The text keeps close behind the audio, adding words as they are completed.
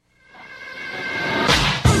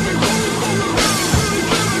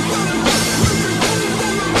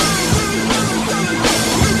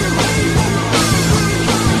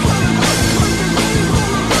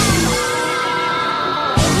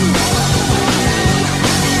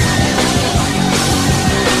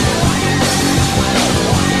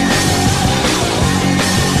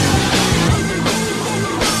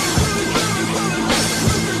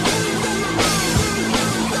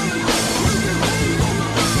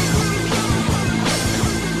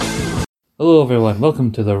Hello everyone,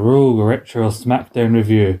 welcome to the Rogue Retro Smackdown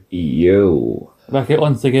review. Yo. Back at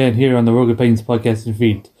once again here on the Rogue Opinions podcast and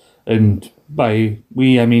feed. And by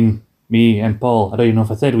we, I mean me and Paul. I don't even know if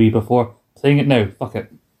I said we before. Saying it now, fuck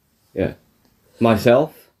it. Yeah.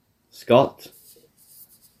 Myself, Scott,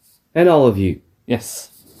 and all of you.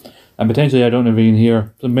 Yes. And potentially I don't even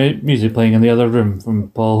hear some music playing in the other room from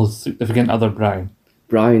Paul's significant other, Brian.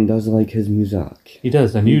 Brian does like his music. He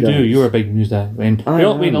does, and you do. You're a big music. I mean,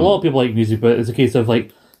 a lot of people like music, but it's a case of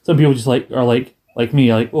like some people just are like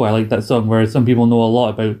me, like, oh, I like that song. Whereas some people know a lot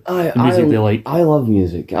about the music they like. I love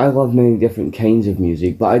music. I love many different kinds of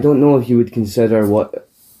music, but I don't know if you would consider what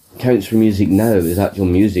counts for music now as actual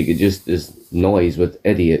music. It just is noise with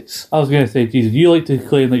idiots. I was gonna say, Jesus, you like to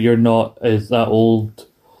claim that you're not as that old,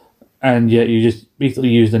 and yet you just basically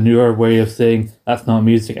use the newer way of saying that's not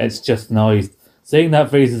music. It's just noise. Saying that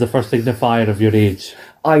phrase is the first signifier of your age.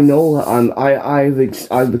 I know that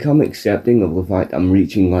I've become accepting of the fact I'm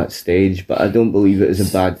reaching that stage, but I don't believe it is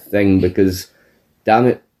a bad thing because, damn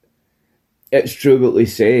it, it's true what they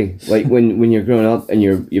say. Like when you're growing up and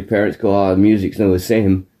your parents go, "Ah, music's not the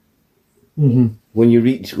same." Mm-hmm. When you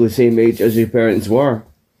reach the same age as your parents were,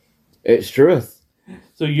 it's truth.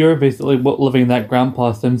 So you're basically living that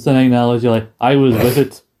Grandpa Simpson analogy. Like I was with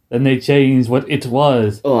it. Then they changed what it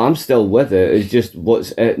was. Oh, I'm still with it. It's just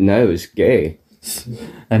what's it now is gay.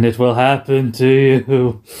 And it will happen to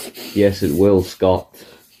you. Yes, it will, Scott.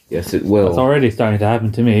 Yes, it will. It's already starting to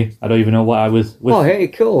happen to me. I don't even know what I was with. Oh, hey,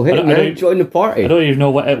 cool. Hey, man, join the party. I don't even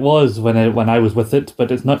know what it was when I was with it,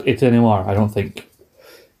 but it's not it anymore, I don't think.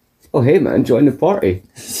 Oh, hey, man, join the party.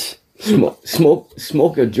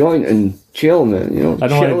 Smoke a joint and chill, man. You know,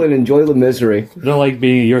 chill and enjoy the misery. I don't like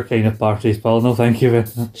being at your kind of parties, Paul. No, thank you very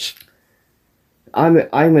much. I'm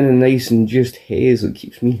in a nice and just haze that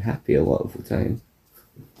keeps me happy a lot of the time.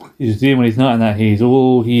 You see him when he's not in that haze.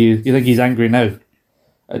 Oh, you think he's angry now?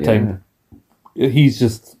 At time, he's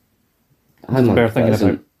just. I'm better thinking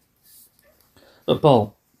about. But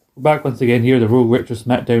Paul, we're back once again here, the Rogue Retro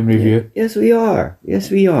Smackdown review. Yes, we are. Yes,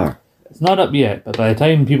 we are. It's not up yet, but by the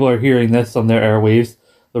time people are hearing this on their airwaves,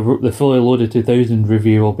 the fully loaded 2000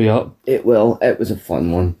 review will be up. It will. It was a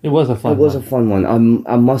fun one. It was a fun one.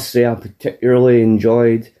 I must say I particularly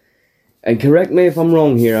enjoyed, and correct me if I'm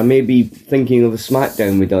wrong here, I may be thinking of a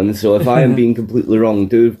SmackDown we done, so if I am being completely wrong,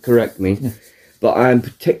 do correct me. Yeah. But I'm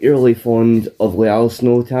particularly fond of the Al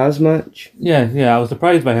Snow Taz match. Yeah, I was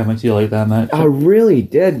surprised by how much you liked that match. I really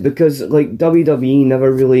did, because like WWE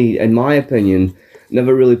never really, in my opinion,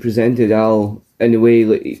 never really presented Al in the way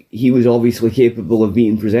like, he was obviously capable of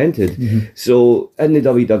being presented. Mm-hmm. So in the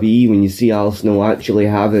WWE, when you see Al Snow actually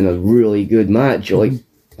having a really good match, you're like,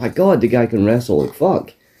 my God, the guy can wrestle like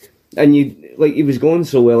fuck. And he was going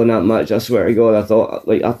so well in that match. I swear to God, I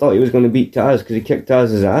thought he was going to beat Taz because he kicked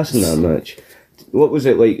Taz's ass in that match. What was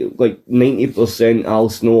it like 90% Al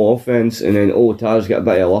Snow offense, and then Taz got a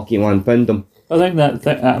bit of lucky man pinned him. I think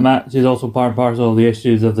that match is also part and parcel of the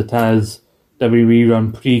issues of the Taz WWE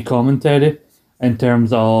run pre-commentary, in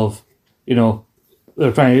terms of, you know,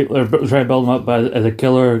 they're trying to build him up as a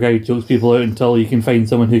killer, a guy who chokes people out until you can find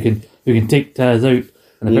someone who can take Taz out.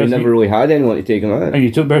 And you never really had anyone to take him out.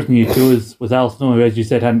 And the person you chose was Al Snow, who, as you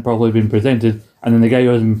said, hadn't probably been presented, and then the guy who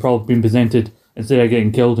hasn't probably been presented, instead of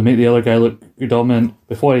getting killed to make the other guy look dominant,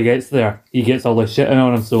 before he gets there, he gets all this shit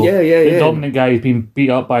on him. So the dominant guy is being beat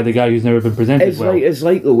up by the guy who's never been presented. It's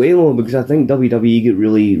like the way though, because I think WWE get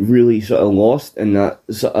really, really sort of lost in that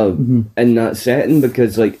sort of in that setting,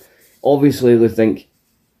 because like obviously they think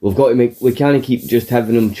we can't keep just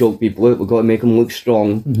having them choke people out. We've got to make them look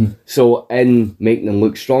strong. Mm-hmm. So in making them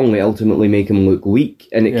look strong, they ultimately make them look weak,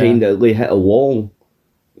 and it kind of hit a wall.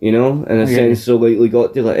 You know, in a sense, so we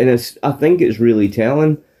got to and I think it's really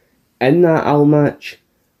telling in that Al match,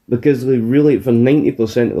 because they really, for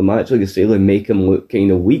 90% of the match, like I say, they make him look kind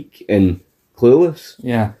of weak and clueless.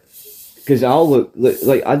 Yeah. Because Al look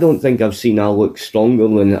like I don't think I've seen Al look stronger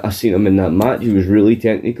than I seen him in that match. He was really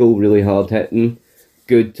technical, really hard hitting,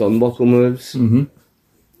 good turnbuckle moves. Mm-hmm.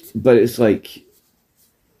 But it's like,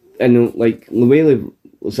 and like the way they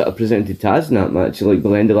sort of presented Taz in that match, like the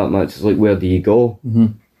end of that match is like, where do you go? Mm-hmm.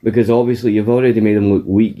 Because obviously you've already made him look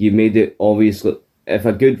weak. You made it obvious that if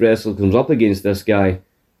a good wrestler comes up against this guy,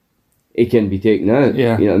 he can be taken out.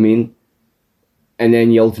 Yeah. You know what I mean? And then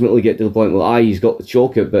you ultimately get to the point where he's got to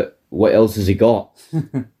choke it, but what else has he got?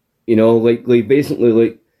 You know, like basically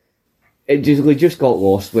like it just got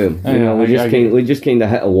lost with him. You know, we just kind of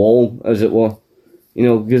hit a wall, as it were. You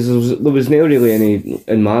know, because there was no really any,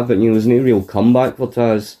 in my opinion, there was no real comeback for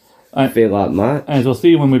Taz. Fail that match. As we'll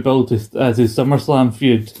see when we build as his SummerSlam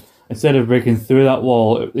feud, instead of breaking through that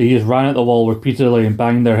wall, they just ran at the wall repeatedly and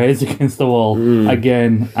banged their heads against the wall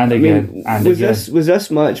again and again and was again. Was this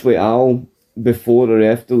match with Al before or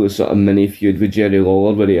after the sort of mini feud with Jerry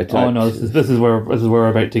Lawler where he attacked? Oh no, this is where we're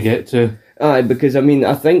about to get to. Aye, because I mean,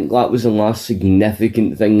 I think that was the last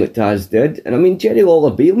significant thing that Taz did, and I mean, Jerry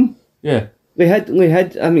Lawler beat him. Yeah, They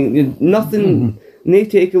had. I mean, nothing. No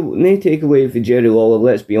take away for Jerry Lawler.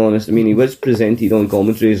 Let's be honest. I mean, he was presented on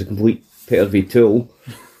commentary as a complete pervy tool.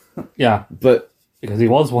 yeah, But because he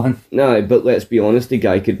was one. no, but let's be honest. The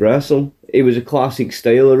guy could wrestle. He was a classic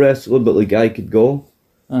style of wrestler, but the guy could go.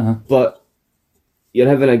 But you're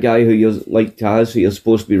having a guy who you're like Taz, who you're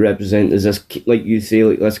supposed to be representing as this, like you say,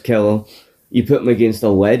 like this killer. You put him against a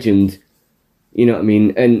legend. You know what I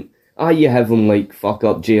mean? And you have him like fuck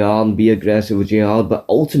up JR and be aggressive with JR, but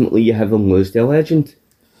ultimately you have him lose to a legend.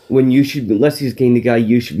 When you should be, this is the kind of guy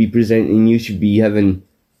you should be presenting, you should be having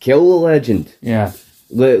kill the legend. Yeah.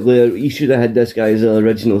 You should have had this guy as the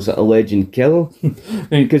original sort of legend killer.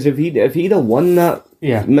 Because if he'd have won that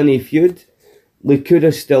mini feud, they could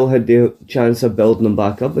have still had the chance of building him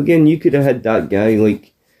back up again. You could have had that guy,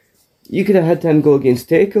 like, you could have had him go against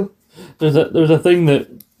Taker. There's a thing that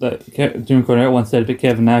Jim Cornette once said about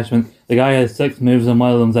Kevin Nash when the guy has 6 moves and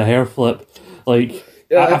one of them's a hair flip. Like,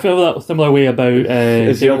 I feel that similar way about...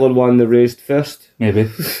 Is the other one the raised fist? Maybe.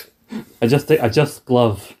 Adjust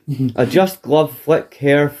glove. Adjust glove, flick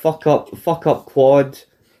hair, fuck up quad.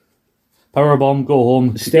 Powerbomb, go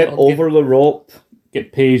home. Step over the rope.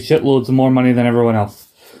 Get paid shitloads of more money than everyone else.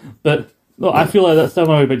 But... No, I feel like that's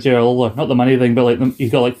similar about Jerry Lawler. Not the money thing, but like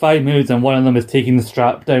he's got like 5 moves and one of them is taking the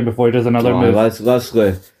strap down before he does another move.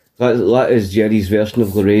 That is Jerry's version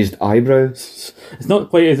of the raised eyebrows. It's not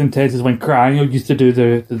quite as intense as when Kraniel used to do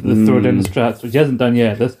the throw down the straps, which he hasn't done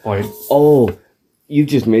yet at this point. Oh, you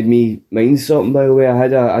just made me mind something, by the way.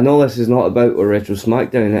 I know this is not about a Retro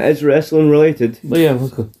SmackDown. It is wrestling related. But yeah,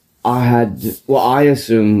 let's go. I had what I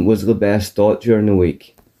assume was the best thought during the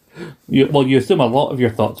week. You assume a lot of your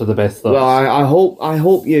thoughts are the best thoughts. Well, I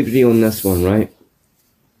hope you agree on this one, right?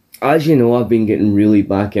 As you know, I've been getting really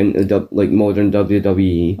back into modern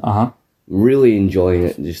WWE. Really enjoying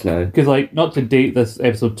it just now. Because not to date this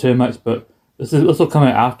episode too much, but this will come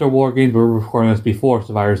out after War Games. We're recording this before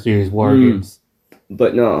Survivor Series War Games.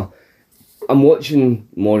 But no, I'm watching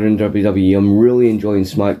modern WWE. I'm really enjoying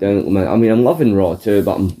SmackDown at the minute. I mean, I'm loving Raw too,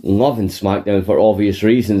 but I'm loving SmackDown for obvious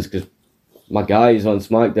reasons because my guy's on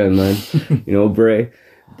SmackDown, man. You know, Bray.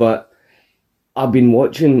 But I've been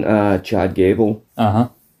watching Chad Gable.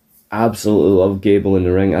 Absolutely love Gable in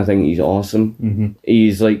the ring. I think he's awesome.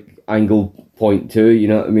 He's like Angle Point 2, you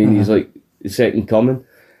know what I mean? He's like the second coming.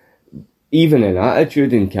 Even in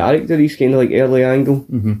attitude and character, he's kind of like early Angle,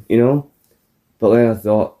 you know? But then I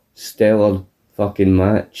thought, stellar fucking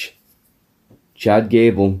match. Chad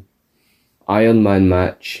Gable, Iron Man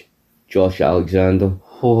match, Josh Alexander.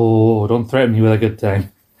 Oh, don't threaten me with a good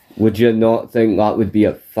time. Would you not think that would be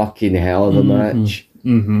a fucking hell of a match?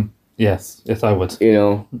 Yes, I would. You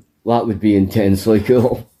know, that would be intensely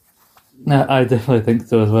cool. Yeah, I definitely think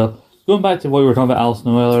so as well. Going back to what we were talking about Al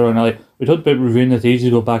Snow earlier on, we talked about reviewing this ages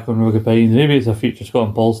ago back on Rogue Opinions. Maybe it's a future Scott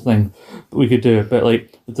and Paul's thing, but we could do it. But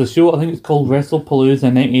it's a show, I think it's called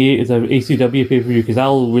WrestlePalooza 98. It's an ECW pay-per-view because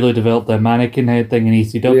Al really developed the mannequin head thing in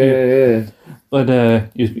ECW. Yeah. But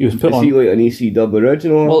he was put on... Is he like an ECW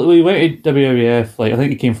original? Well, we went to WWF. I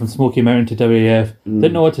think he came from Smoky Mountain to WWF.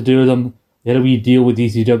 Didn't know what to do with him. They had a wee deal with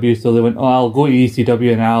ECW, so they went, I'll go to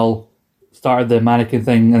ECW, and Al started the mannequin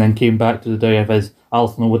thing and then came back to the WWF as Al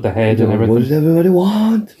Snow with the head and everything. What does everybody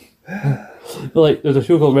want? But there's a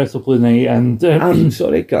show called WrestlePalooza 98, and... I'm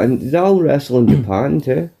sorry, did Al wrestle in Japan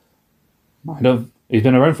too? Might have. He's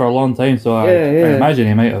been around for a long time, so I imagine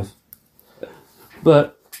he might have.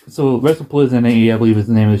 But... So, WrestlePalooza 98, I believe, is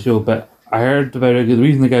the name of the show, but I heard about it. The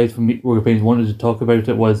reason the guys from Rogue Opinions wanted to talk about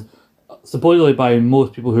it was supposedly by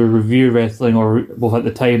most people who review wrestling, or both at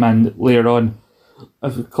the time and later on,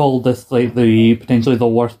 have called this potentially the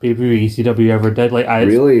worst pay-per-view ECW ever did.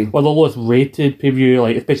 Really? Or the lowest rated pay-per-view,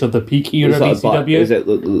 especially the peak era of ECW. Is it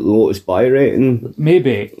the lowest buy rating?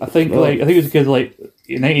 Maybe. I think it was because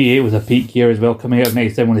 98 was a peak year as well, coming out of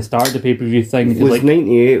 97 when they started the pay-per-view thing. Was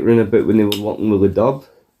 98 run about when they were working with the dub?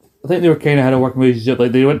 I think they were kind of had a working relationship.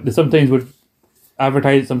 They sometimes would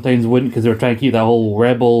advertise it, sometimes wouldn't, because they were trying to keep that whole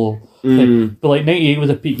rebel thing. But 98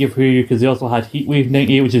 was a peak year for you because they also had Heatwave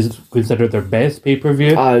 98, which is considered their best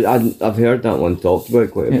pay-per-view. I've heard that one talked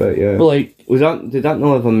about quite a bit, yeah. But did that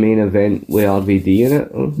not have a main event with RVD in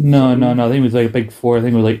it? Or no. I think it was a big four. I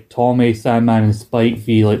think it was Tommy, Sandman, and Spike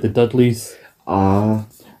v the Dudleys.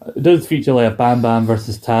 It does feature a Bam Bam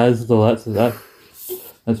versus Taz, so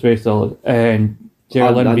that's very solid. And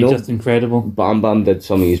Jerry Lynn I would be know. just incredible. Bam Bam did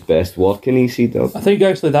some of his best work in ECW. I think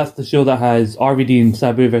actually that's the show that has RVD and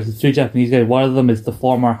Sabu versus two Japanese guys. One of them is the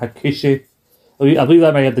former Hakushi. I believe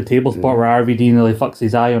that might have the table spot where RVD nearly fucks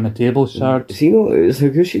his eye on a table shard. Is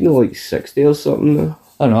Hakushi like 60 or something now?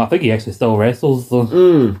 I don't know, I think he actually still wrestles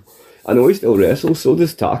though. I know he still wrestles, so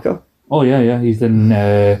does Taka. Oh yeah, he's in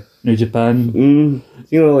New Japan.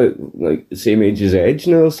 You know, like the same age as Edge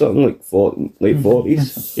now or something, like late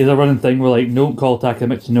 40s. There's a running thing where like, don't call Taka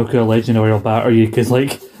Michinoku a legend or he'll batter you, because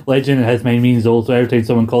like, legend in his mind means old, so every time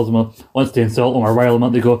someone calls him wants to insult him or rile him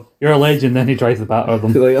up, they go, you're a legend, then he tries to batter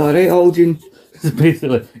them. Like, alright, Aldrin.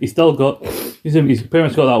 Basically, he's still got, he's pretty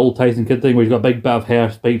much got that old Tyson Kidd thing where he's got a big bit of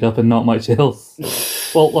hair spiked up and not much else.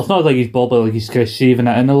 Well, it's not like he's bald, but like he's kind of shaving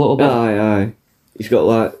it in a little bit. Aye. He's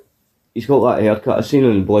got that haircut. I seen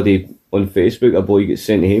on Facebook, a boy gets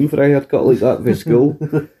sent home for a haircut like that for school.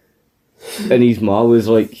 And his ma was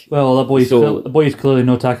like... Well, the boy's clearly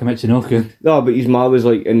no Taka Michinoku. No, but his ma was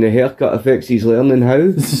like, and the haircut affects his learning how?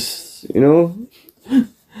 You know?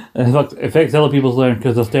 In fact, it affects other people's learning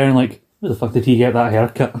because they're staring like, where the fuck did he get that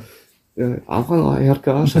haircut? Yeah, I want that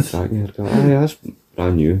haircut. That's a cracking haircut. Aye, that's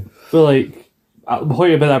brand new. But like, before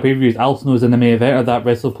you about that preview, Al Snow's in the main event of that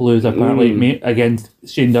WrestlePalooza apparently against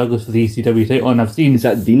Shane Douglas for the ECW title, and I've seen... Is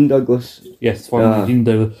that Dean Douglas? Yes, formerly Dean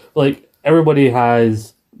Douglas. Like, everybody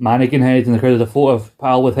has mannequin heads, and there's a photo of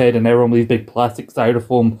Pal with head, and everyone with these big plastic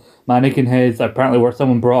styrofoam mannequin heads, apparently where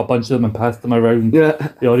someone brought a bunch of them and passed them around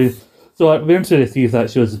the audience. So I'd be interested to see if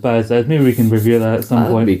that show's as bad as that. Maybe we can review that at some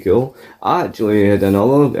point. That'd be cool. I actually had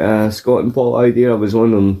another Scott and Paul idea. I was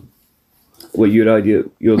wondering what your idea...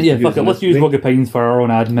 Fuck it, let's use Rocket Pines for our own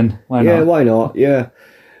admin. Why not? Yeah, why not? Yeah.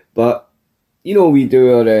 But, you know, we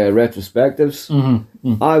do our retrospectives.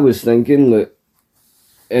 I was thinking that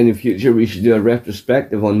in the future we should do a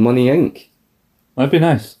retrospective on Money Inc. That'd be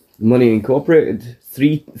nice. Money Incorporated.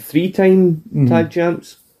 Three-time tag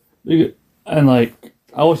champs. And like...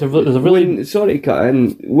 there's a really... Sorry to cut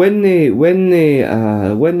in. When the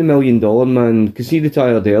 $1 million man, because he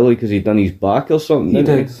retired early because he'd done his back or something. He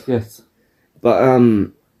did, yes. But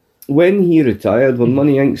when he retired, was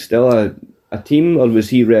Money Inc. still a team, or was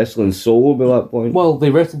he wrestling solo by that point? Well,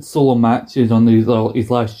 they wrestled solo matches on his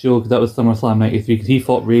last show, because that was SummerSlam 93, because he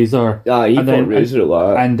fought Razor. He fought Razor at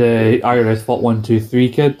that. And IRS fought 123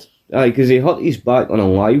 Kid. Aye, because he hurt his back on a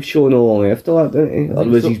live show not long after that, didn't he? Or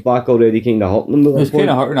was his back already kind of hurting him? It was kind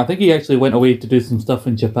of hurting. I think he actually went away to do some stuff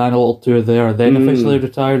in Japan, a little tour there, then officially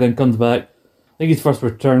retired, then comes back. I think his first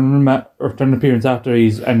return appearance after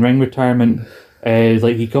his in-ring retirement is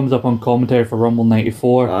like he comes up on commentary for Rumble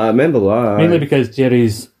 94. I remember that. Mainly because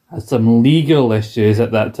Jerry's had some legal issues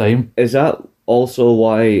at that time. Is that also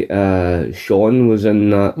why Sean was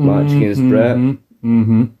in that match against Brett?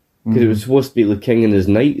 Because it was supposed to be the King and his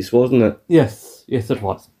Knights, wasn't it? Yes, it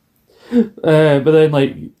was. But then,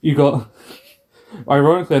 like, you got...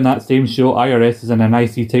 Ironically, on that same show, IRS is in an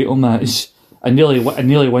IC title match and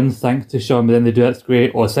nearly wins thanks to Sean, but then they do that's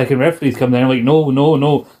great. Or a second referee's come in and like,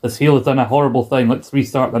 no, this heel has done a horrible thing, let's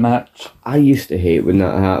restart the match. I used to hate when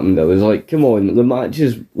that happened. I was like, come on, the match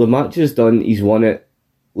is done, he's won it,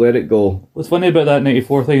 let it go. What's funny about that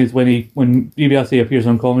 94 thing is when DiBiase appears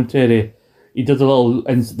on commentary, he does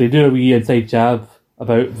they do a wee inside jab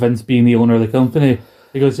about Vince being the owner of the company.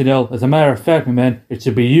 He goes, as a matter of fact, my man, it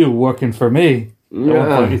should be you working for me.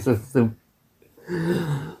 Yeah.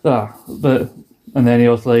 And then he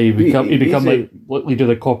also he become like leader of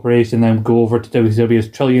the corporation, then go over to WCW as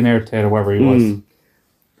trillionaire Ted or wherever he was.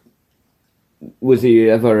 Was he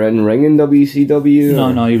ever in ring in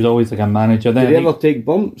WCW? No, he was always like a manager. Then did he ever take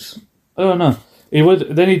bumps? I don't know. He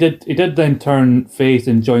did then turn face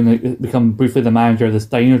and become briefly the manager of the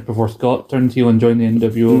Steiners before Scott turned heel and joined the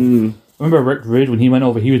NWO. I remember Rick Rude, when he went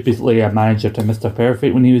over, he was basically a manager to Mr.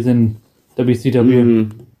 Perfect when he was in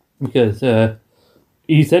WCW. Because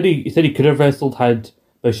he said he could have wrestled had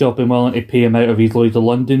Bischoff been willing to pay him out of his Lloyd's of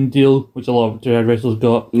London deal, which a lot of wrestlers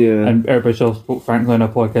got. Yeah. And Eric Bischoff spoke frankly on a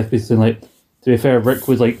podcast basically like, to be fair, Rick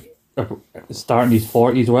was like starting his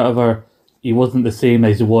 40s or whatever. He wasn't the same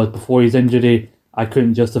as he was before his injury. I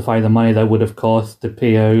couldn't justify the money that would have cost to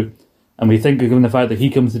pay out. And we think, given the fact that he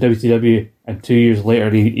comes to WCW and a few years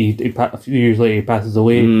later he passes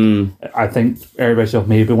away, I think Eric Bischoff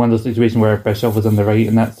may be one of those situations where Bischoff was in the right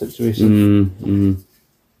in that situation.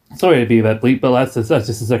 Sorry to be a bit bleak, but that's just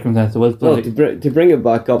the circumstance it was. Well, to bring it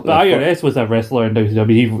back up... But IRS was a wrestler in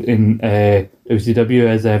WCW, in WCW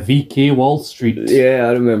as VK Wall Street. Yeah,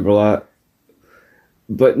 I remember that.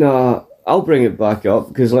 But no, I'll bring it back up,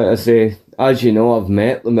 because like I say, as you know, I've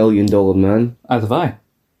met the $1 Million Man. As have I.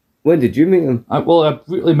 When did you meet him? I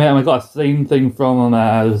really met him. I got a signed thing from him.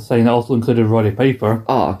 The sign that also included Roddy Piper.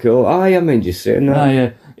 Ah, cool. I mind you saying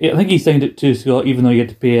that. I think he signed it too, Scott, even though you had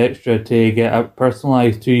to pay extra to get it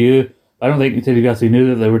personalised to you. I don't think Teddy DiBiase knew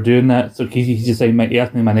that they were doing that, so he just signed he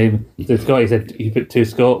asked me my name. So Scott, he said he put to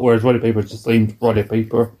Scott, whereas Roddy Piper just signed Roddy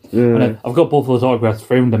Piper. And I've got both of those autographs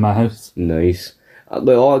framed in my house. Nice.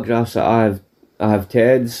 The autographs that I have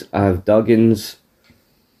Ted's, I have Duggan's,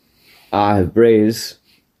 I have Bray's.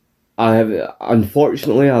 I have,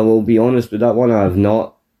 unfortunately, I will be honest with that one, I have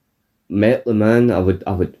not met the man. I would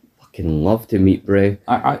fucking love to meet Bray.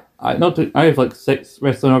 I have like 6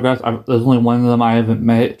 wrestling autographs. There's only one of them I haven't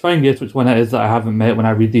met. Try and guess which one it is that I haven't met when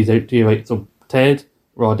I read these out to you. Right, so Ted,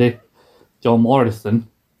 Roddy, John Morrison,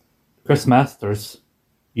 Chris Masters,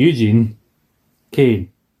 Eugene,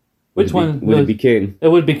 Kane. Which one? Would it be Kane? It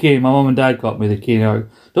would be Kane. My mum and dad got me the Kane art.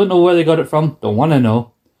 Don't know where they got it from. Don't want to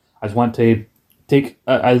know. I just want to take it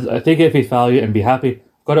at face value and be happy.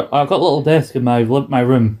 I've got a little desk in my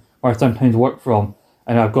room where I sometimes work from,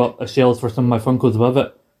 and I've got a shelves for some of my Funkos above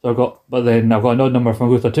it. So I've got another number of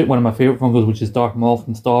Funkos. So I took one of my favourite Funkos, which is Darth Maul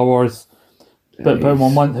from Star Wars. Put him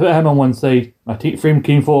on one side. I take frame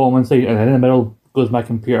Kane photo on one side, and then in the middle goes my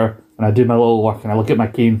computer, and I do my little work, and I look at my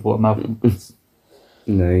Kane photo. My Funkos.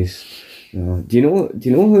 Nice. No. Do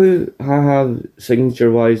you know who I have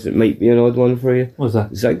signature wise that might be an odd one for you? What's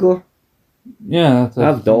that? Ziggler. Yeah, I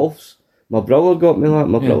have Dolph's. My brother got me that.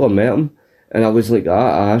 My brother met him, and I was like,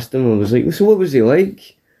 I asked him, I was like, so what was he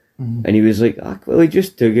like? Mm-hmm. And he was like, well, he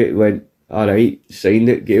just took it, went, all right, signed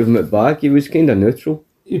it, gave him it back. He was kind of neutral.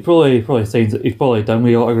 He probably signed it. He's probably done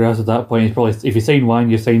with autographs at that point. He's probably, if you signed one,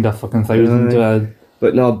 you signed a fucking 1,000.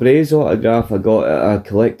 But no, Bray's autograph I got at a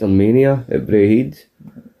Collector Mania at Brayhead,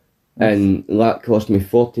 and that cost me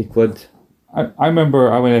 40 quid. I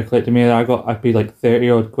remember I went to Collector Mania. I paid like 30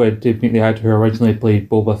 odd quid to meet the actor who originally played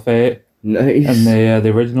Boba Fett. Nice. In the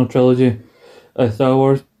original trilogy, Star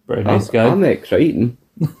Wars. Very nice guy. I met Crichton.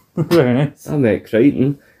 Very nice. I met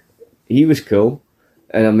Crichton. He was cool,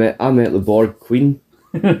 and I met the Borg Queen.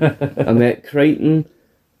 I met Crichton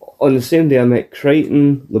on the same day. I met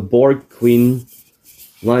Crichton, the Borg Queen,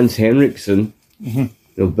 Lance Henriksen,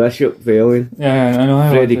 Bishop Valiant, I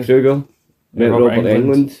know. Freddy Krueger, met Robert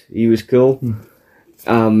Englund. He was cool.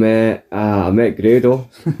 I met Grado.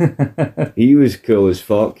 He was cool as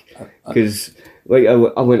fuck. Because I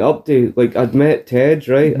went up to, I'd met Ted,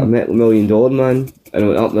 right? I met the $1 Million Man, and I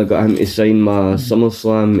went up and I got him to sign my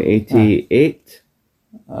SummerSlam 88.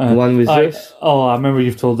 One was this. Oh, I remember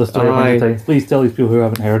you've told the story many times. Please tell these people who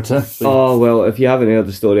haven't heard it. Please. Oh, well, if you haven't heard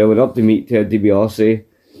the story, I went up to meet Ted DiBiase,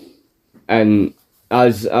 and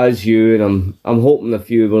as you, and I'm hoping a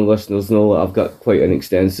few of our listeners know that I've got quite an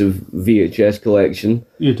extensive VHS collection.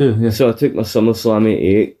 You do, yeah. So I took my SummerSlam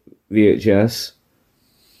 88 VHS,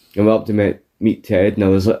 and went up to meet Ted, and I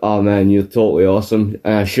was like, oh man, you're totally awesome.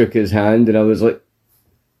 And I shook his hand, and I was like,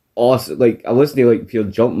 awesome. Like, I wasn't like pure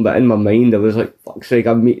jumping, but in my mind I was like, fuck's sake,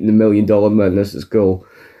 I'm meeting the $1 Million Man, this is cool.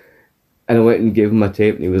 And I went and gave him my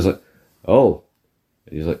tape, and he was like, oh.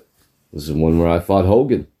 And he's like, this is the one where I fought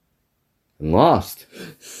Hogan and lost.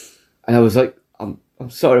 And I was like, I'm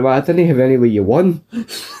sorry, man, I didn't have any way you won.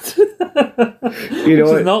 You know,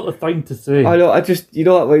 which is not the thing to say. I know,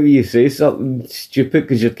 that way when you say something stupid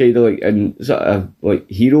because you're kind of like in sort of like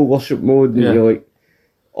hero worship mode, and you're like,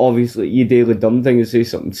 obviously you daily dumb thing and say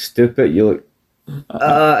something stupid, you're like,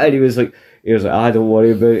 and he was like, don't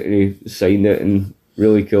worry about it, and he signed it, and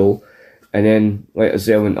really cool. And then, like I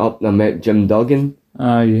said, I went up and I met Jim Duggan.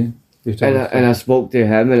 Yeah. And I spoke to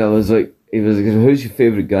him, and I was like, he was like, who's your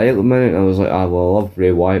favourite guy at the minute? And I was like, well, I love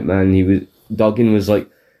Bray Wyatt, man. Duggan was like,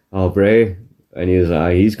 oh, Bray. And he was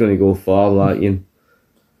like, he's going to go far, like, you know.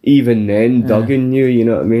 Even then, Duggan knew, you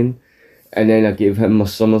know what I mean? And then I gave him my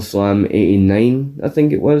SummerSlam 89, I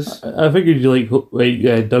think it was. I figured you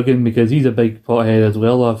like Duggan because he's a big pothead as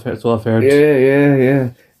well, so I've heard.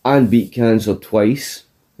 Yeah. And beat cancer twice.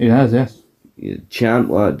 He has, yes. He's a champ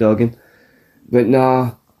like Duggan. But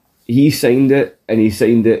nah, he signed it, and he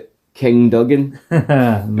signed it King Duggan. Nice.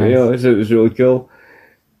 You know, so it was really cool.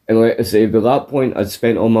 And like I say, by that point, I'd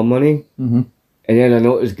spent all my money. Mm-hmm. And then I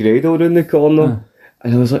noticed Grado in the corner.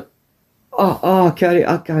 And I was like, I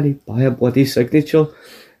can't buy a bloody signature.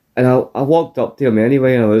 And I walked up to him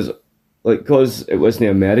anyway, and I was like, because it wasn't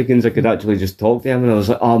Americans, I could actually just talk to him. And I was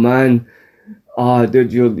like, oh man,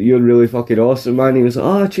 dude, you're really fucking awesome, man. He was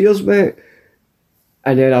like, cheers, mate.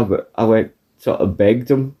 And then I went, sort of begged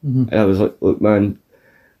him. Mm-hmm. And I was like, look, man,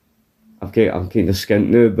 I'm kind of skint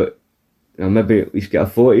now, but maybe at least get a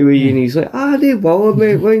photo with you. And he's like, no bother,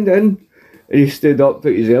 mate, wind in. And he stood up,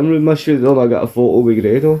 put his arm around my shoulder, and I got a photo with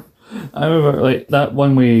Grado. I remember like that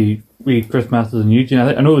one we Chris Masters and Eugene.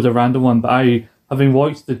 I know it was a random one, but having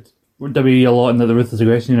watched the WWE a lot in the Ruthless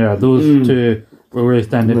Aggression era, those two were really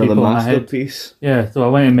standing Another people in my head. masterpiece. Yeah, so I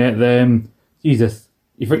went and met them. Jesus,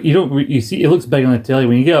 you don't you see it looks big on the telly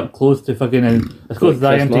when you get up close to fucking and as close as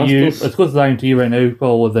I am to you, as close as I am to you right now,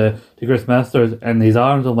 Paul, with to Chris Masters and his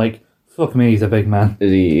arms. I'm like, fuck me, he's a big man.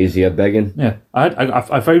 Is he a big one? Yeah,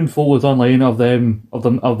 I found photos online of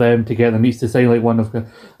them together. Each to sign like one of,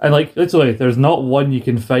 and like literally, there's not one you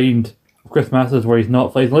can find of Chris Masters where he's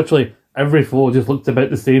not fighting. Literally, every photo just looked about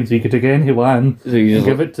the same, so you could take any one and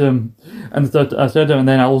give it to him. And so I said to him, and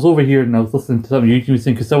then I was over here and I was listening to something YouTube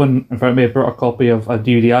saying, because someone in front of me brought a copy of a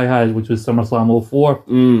DVD I had, which was SummerSlam 04,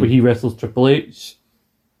 where he wrestles Triple H.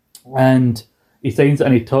 And he signs it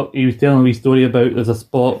and he was telling a wee story about there's a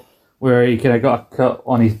spot where he kind of got a cut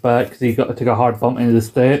on his back because he took a hard bump into the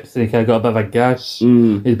steps and he kind of got a bit of a gash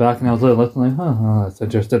in his back. And I was listening, like, oh, that's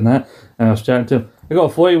interesting, that. And I was chatting to him. I got a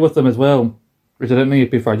photo with him as well, which I didn't need to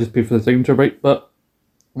pay for. I just paid for the signature break, but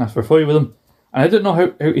I asked for a photo with him. And I didn't know how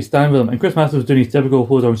to stand with him. And Chris Masters was doing his typical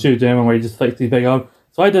pose on Shoot Down where he just flexed his big arm.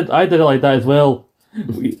 So I did it like that as well.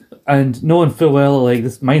 And knowing full well, like,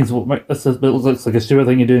 this it looks like a stupid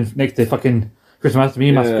thing you're doing next to fucking Chris Masters, me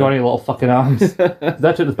and my scrawny little fucking arms.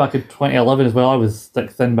 That took this back in 2011 as well. I was thick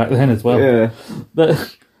thin back then as well. Yeah.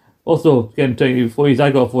 But also, getting to photos, I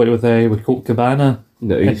got a photo with Colt Cabana in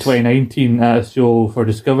 2019 at a show for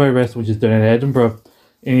Discovery Wrestling, which is down in Edinburgh.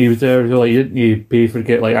 And he was there, so like, you didn't need to pay for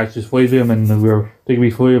get like access photos with him, and we were taking a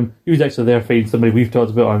photo of him. He was actually there fighting somebody we've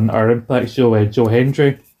talked about on our Impact show, Joe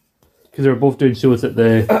Hendry, because they were both doing shows at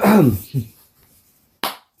the.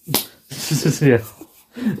 Yeah.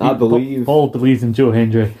 I believe Paul believes in Joe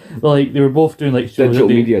Hendry. Well, like, they were both doing like shows. Digital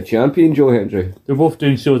media champion Joe Hendry. They were both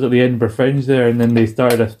doing shows at the Edinburgh Fringe there, and then they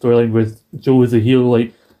started a storyline with Joe as a heel,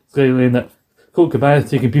 like saying that Colt Cabana's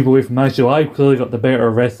taking people away from my show. I clearly got the better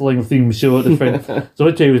wrestling themed show at the Fringe. So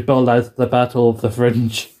literally was billed as the Battle of the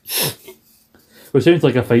Fringe. Which sounds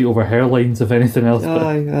like a fight over hairlines, if anything else.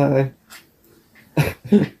 Aye.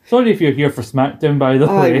 Sorry if you're here for SmackDown, by the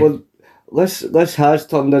way. Well, this has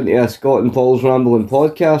turned into a Scott and Paul's Rambling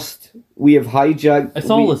podcast. We have hijacked... It's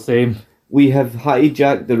all the same. We have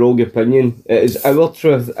hijacked the Rogue Opinion. It is our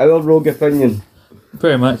truth, our Rogue Opinion.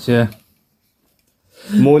 Pretty much, yeah.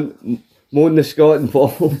 Moan the Scott and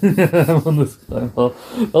Paul. Moan the Scott and Paul.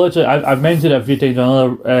 Well, literally, I've mentioned it a few times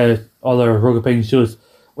on other Rogue Opinion shows.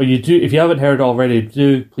 When you do, if you haven't heard already,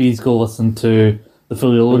 do please go listen to the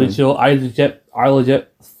Fully Loaded show. I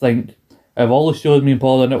legit think of all the shows me and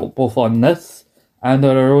Paul done it both on this and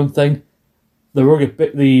on our own thing,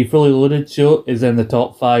 the Fully Loaded show is in the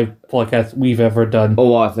top 5 podcasts we've ever done.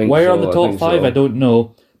 Oh, I think Where so. on the top 5, I don't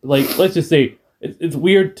know. But like, let's just say it's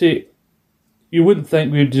weird to. You wouldn't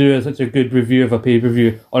think we would do such a good review of a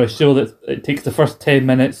pay-per-view on a show that it takes the first 10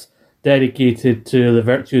 minutes dedicated to the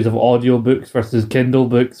virtues of audio books versus Kindle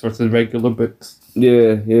books versus regular books.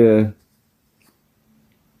 Yeah.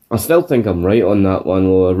 I still think I'm right on that one,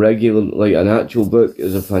 though. An actual book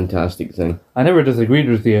is a fantastic thing. I never disagreed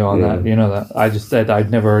with you on that, you know that. I just said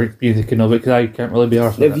I'd never experienced a Kindle book because I can't really be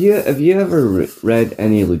arsed with it. Have you ever read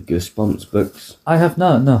any of the Goosebumps books? I have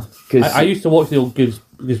not, no. I used to watch the old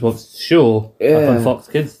Goosebumps show on Fox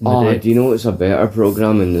Kids in the day. Do you know it's a better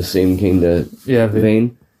programme in the same kind of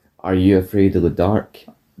vein? Are You Afraid of the Dark?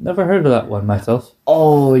 Never heard of that one myself.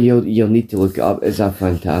 Oh, you'll need to look it up. It's a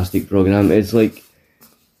fantastic programme. It's like...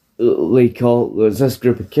 there's this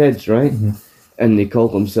group of kids, right? Mm-hmm. And they call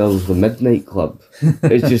themselves the Midnight Club.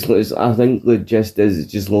 I think the gist is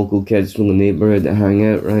it's just local kids from the neighbourhood that hang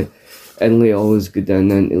out, right? And they always go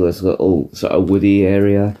down into this little sort of woody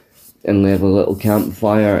area and they have a little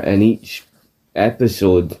campfire, and each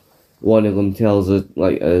episode one of them tells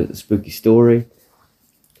a spooky story,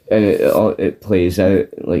 and it plays out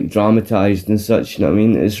like dramatised and such, you know what I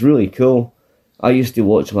mean? It's really cool. I used to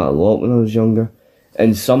watch that a lot when I was younger.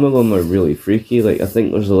 And some of them are really freaky. Like, I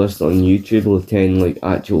think there's a list on YouTube of 10 like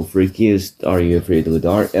actual freakiest Are You Afraid of the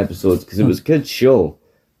Dark episodes, because it was a kid's show.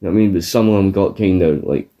 You know what I mean? But some of them got kind of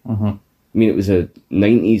like... I mean, it was a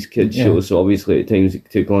 90s kids show, so obviously at times it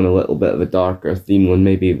took on a little bit of a darker theme when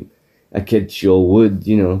maybe a kids show would,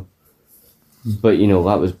 you know. But, you know,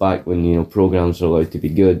 that was back when, you know, programmes were allowed to be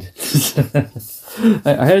good.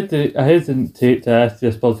 I hesitate to ask you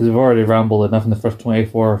this, because we've already rambled enough in the first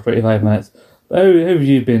 24 or 35 minutes. How have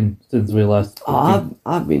you been since we last?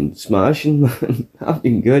 I've been smashing, man. I've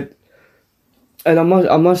been good. And I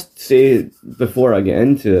must say, before I get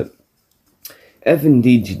into it, if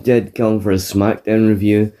indeed you did come for a SmackDown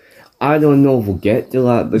review, I don't know if we'll get to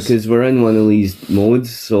that, because we're in one of these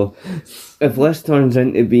modes. So if this turns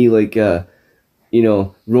into be like a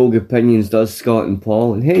Rogue Opinions does Scott and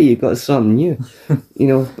Paul, and hey, you got something new, But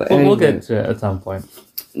Well, we'll anyway. get to it at some point.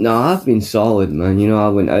 No, I've been solid, man. I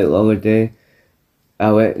went out the other day.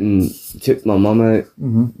 I went and took my mum out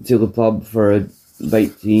to the pub for a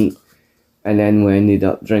bite to eat, and then we ended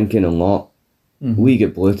up drinking a lot. We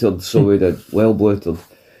get bloated, so we did well bloated.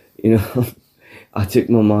 I took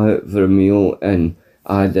my mum out for a meal, and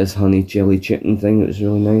I had this honey chili chicken thing. It was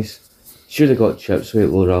really nice. Should have got chips with it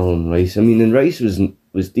rather than rice. I mean, the rice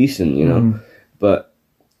was decent, but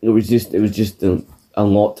it was just a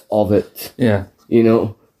lot of it. Yeah.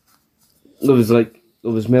 There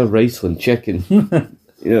was more rice than chicken. You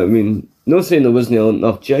know what I mean? Not saying there wasn't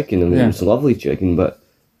enough chicken. I mean, it was lovely chicken, but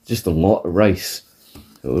just a lot of rice.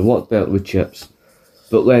 It was a lot better with chips.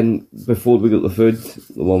 But then, before we got the food,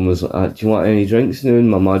 the one was like, do you want any drinks now? And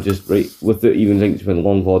my ma just, without even drinks, went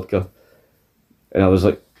long vodka. And I was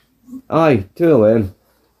like, aye, 2 of them.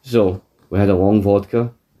 So, we had a long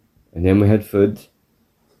vodka, and then we had food,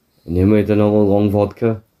 and then we had another long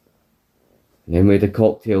vodka, and then we had a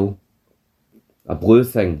cocktail, a blue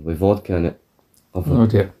thing with vodka in it. Oh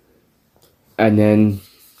dear. And then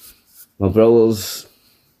my brother's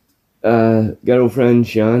girlfriend,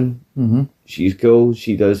 Shan, she's cool,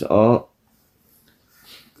 she does art.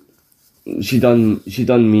 She done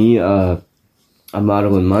me a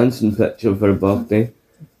Marilyn Manson picture for her birthday.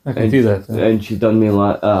 I can do that. And she done me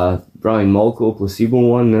like Brian Molko placebo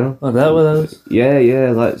one now. Oh, that what that was?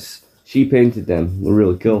 Yeah, she painted them. They're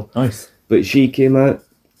really cool. Nice. But she came out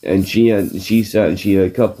and she sat and she had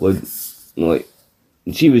a couple of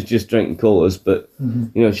she was just drinking colas, but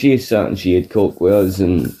she sat and she had Coke with us,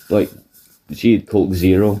 and she had Coke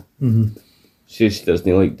Zero. She just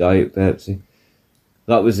doesn't like Diet Pepsi.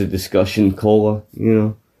 That was a discussion cola,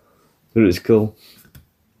 but it was cool.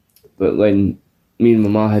 But when me and my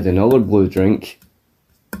ma had another blue drink,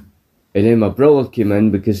 and then my brother came in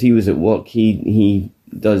because he was at work. He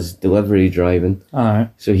does delivery driving. Alright.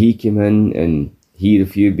 So he came in and he had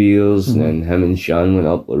a few beers, and then him and Shan went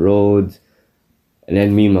up the road. And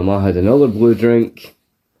then me and my ma had another blue drink.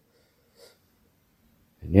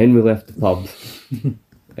 And then we left the pub.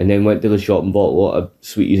 And then went to the shop and bought a lot of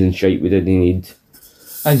sweeties and shite we didn't need.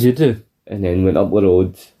 As you do. And then went up the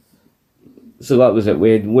road. So that was it.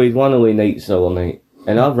 We had one away nights the other night.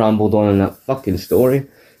 And I've rambled on in that fucking story.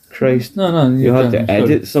 Christ. No. You had to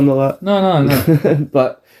edit some of that. No.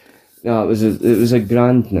 But no, it was a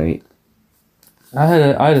grand night. I had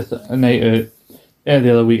a night out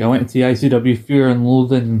the other week. I went to see ICW Fear and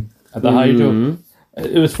Loathing at the Hydro.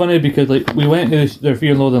 It was funny because we went to their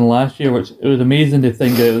Fear and Loathing last year, which it was amazing to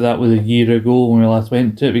think that was a year ago when we last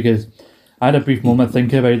went to it, because I had a brief moment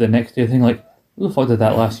thinking about it the next day, thinking like, who the fuck did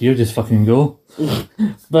that last year just fucking go?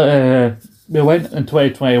 But we went in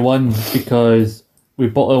 2021 because we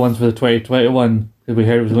bought the ones for the 2021 because we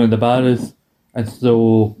heard it was going to the Barras, and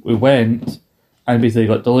so we went and basically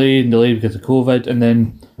got delayed because of COVID, and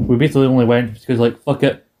then we basically only went because fuck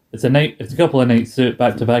it, it's a couple of nights out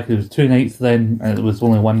back to back. It was 2 nights then, and it was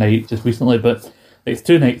only one night just recently, but it's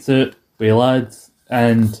 2 nights out with lads,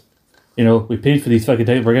 and we paid for these fucking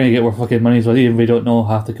tickets. We're gonna get our fucking money's worth, even if we don't know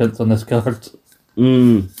half the cunts on this card.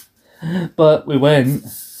 But we went,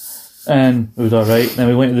 and it was alright. Then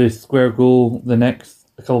we went to the Square Go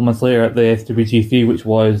a couple months later at the SWG3, which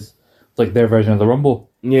was their version of the Rumble.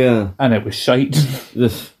 Yeah. And it was shite.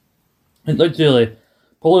 It's literally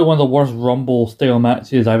probably one of the worst Rumble style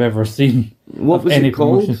matches I've ever seen. What was it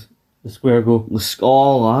called? Promotion. The Square Go.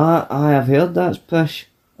 I have heard that's pish.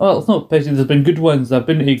 Well, it's not pish. There's been good ones. I've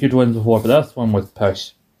been to good ones before, but this one was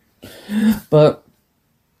pish. And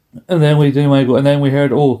then we didn't want to go. And then we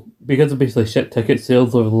heard, because of basically shit ticket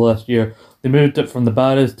sales over the last year, they moved it from the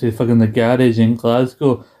Barras to fucking the Garage in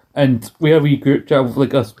Glasgow. And we have a wee group chat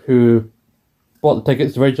with us who bought the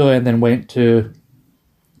tickets originally and then went to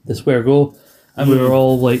the Square Go. And we were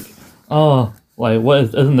all like,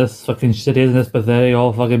 isn't this fucking shitty? Isn't this pathetic?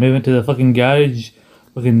 All fucking moving to the fucking Garage,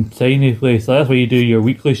 fucking tiny place. So that's where you do your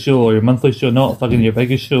weekly show or your monthly show, not fucking your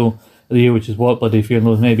biggest show of the year, which is what bloody Fear and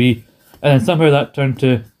Loathing may be. And then somehow that turned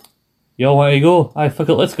to, y'all want to go? Aye, fuck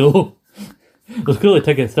it, let's go. There's clearly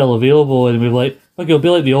tickets still available, and we're like, fuck, it'll be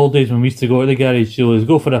like the old days when we used to go to the Garage shows,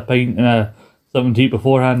 go for a pint and something to eat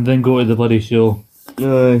beforehand, then go to the bloody show.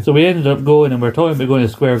 So we ended up going, and we're talking about going to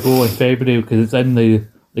Square Go in February because it's in the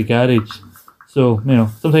Garage. So,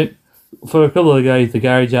 sometimes for a couple of the guys, the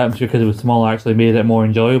Garage atmosphere, because it was small, actually made it more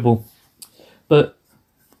enjoyable. But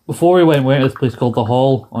before we went to this place called The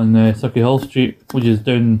Hall on Circuit Hall Street, which is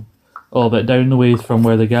down a bit down the ways from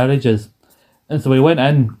where the Garage is. And so we went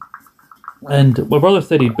in, and my brother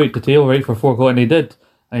said he booked a table right for 4 o'clock, and he did.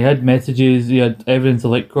 And he had messages, he had evidence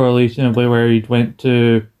of like correlation of where he'd went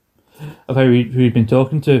to, of who he'd been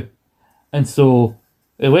talking to. And so,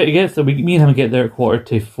 the way it gets, so me and him get there at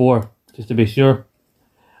 4:45, just to be sure.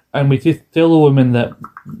 And we just tell the woman that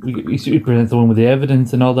we present the woman with the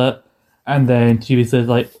evidence and all that. And then she says,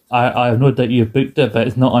 like, I have no doubt you booked it, but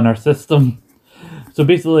it's not on our system. So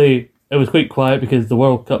basically, it was quite quiet because the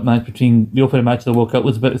World Cup match the opening match of the World Cup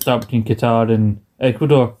was about to start between Qatar and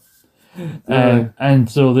Ecuador. And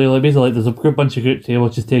so they basically, there's a bunch of group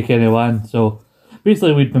tables, just take anyone. So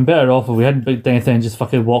basically, we'd been better off if we hadn't booked anything and just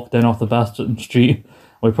fucking walked in off the bastard street.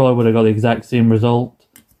 We probably would have got the exact same result.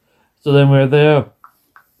 So then we were there,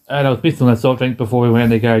 and I was basically on a soft drink before we went in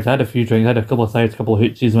the garage. I had a few drinks, I had a couple of sides, a couple of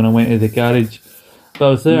hoochies when I went to the garage. But I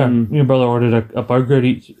was there. Me and brother ordered a burger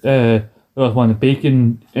each. There was one, a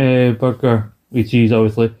bacon burger with cheese,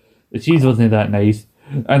 obviously. The cheese wasn't that nice.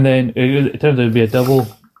 And then it turned out to be a double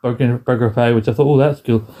burger pie, which I thought, oh, that's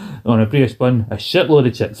cool. On a British bun, a shitload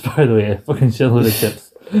of chips, by the way, a fucking shitload of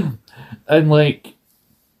chips. And like,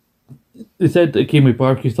 they said it came with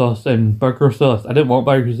barbecue sauce and burger sauce. I didn't want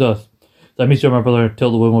barbecue sauce, so I made sure my brother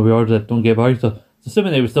told the woman we ordered it, don't get barbecue sauce. So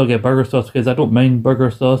assuming they would still get burger sauce, because I don't mind burger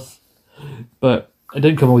sauce, but it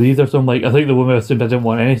didn't come with either. So I'm like, I think the woman assumed I didn't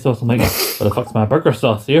want any sauce. I'm like, what the fuck's my burger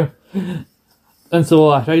sauce here? And so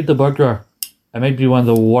I tried the burger. It might be one of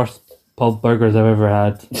the worst pub burgers I've ever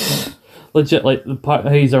had. Legit, like the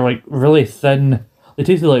patties are like really thin. They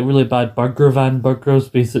tasted like really bad burger van burgers,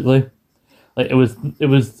 basically. Like it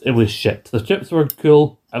was shit. The chips were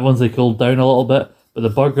cool. Once they cooled down a little bit, but the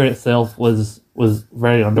burger itself was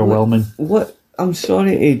very underwhelming. What? I'm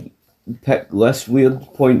sorry to pick this weird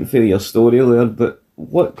point for your story there, but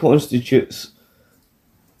what constitutes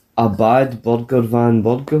a bad burger van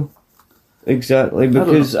burger? Exactly,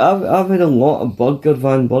 because I've had a lot of burger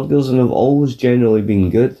van burgers and they've always generally been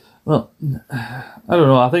good. Well, I don't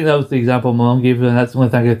know. I think that was the example my mum gave, and that's the only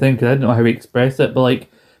thing I could think. Cause I didn't know how to express it, but like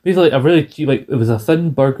basically, a really cheap, like it was a thin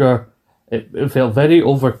burger. It felt very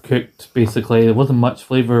overcooked. Basically, there wasn't much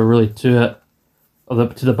flavor really to it, or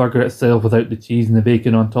to the burger itself, without the cheese and the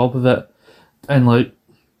bacon on top of it. And like,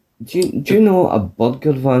 do you know a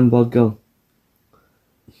burger van burger?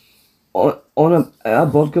 On a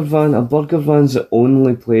burger van's the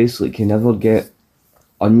only place that can ever get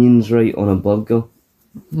onions right on a burger.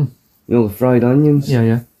 You know, the fried onions?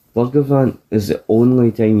 Yeah. Burger van is the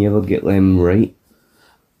only time you ever get them right.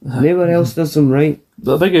 Nobody else does them right.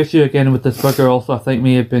 The big issue again with this burger also, I think,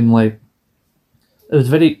 may have been like, it was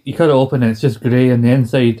very, you cut it open and it's just grey on the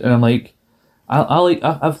inside, and I'm like,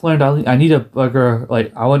 I've learned I need a burger,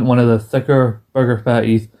 like I want one of the thicker burger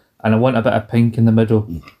patties, and I want a bit of pink in the middle.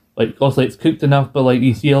 Like, also it's cooked enough, but like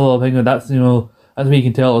you see a little thing, and that's, you know, that's when you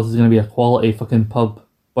can tell this is going to be a quality fucking pub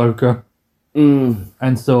burger.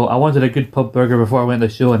 And so I wanted a good pub burger before I went to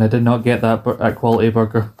the show, and I did not get that quality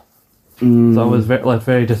burger. So I was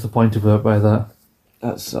very disappointed by that.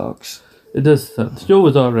 That sucks. It does. The show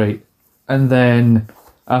was alright. And then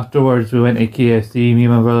afterwards we went to KFC, me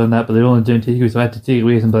and my brother and that, but they were only doing takeaway, so I had to take it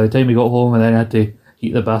away, and by the time we got home, and then I had to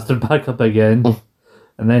heat the bastard back up again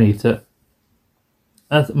and then eat it.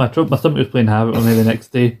 My stomach was playing havoc with me the next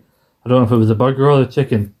day. I don't know if it was the burger or the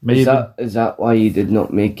chicken. Maybe. Is that why you did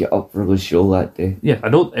not make it up for the show that day? Yeah,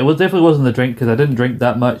 it definitely wasn't the drink, because I didn't drink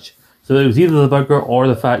that much. So it was either the burger or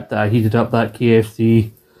the fact that I heated up that KFC.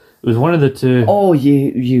 It was one of the two. Oh,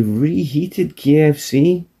 you reheated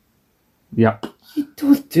KFC? Yep. You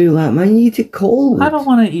don't do that, man. You eat it cold. I don't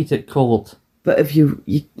want to eat it cold. But if you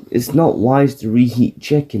it's not wise to reheat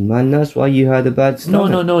chicken, man. That's why you had a bad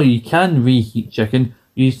stomach. No. You can reheat chicken.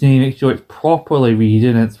 You just need to make sure it's properly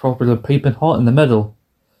reheated and it's properly piping hot in the middle.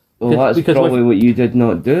 Well, that's probably what you did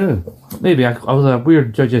not do. Maybe I was a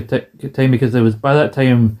weird judge of time, because it was, by that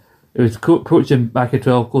time, it was approaching back at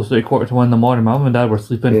 12, close to 1:45 in the morning. My mum and dad were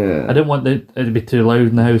sleeping. Yeah. I didn't want it to be too loud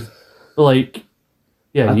in the house. But like,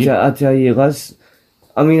 yeah. I tell you,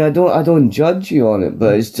 I mean, I don't judge you on it,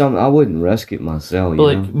 but it's something I wouldn't risk it myself. But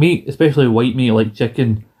like meat, especially white meat like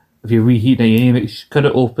chicken, if you reheat it, you need to cut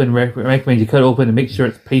it open. Recommend you cut it open and make sure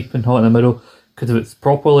it's piping hot in the middle. Because if it's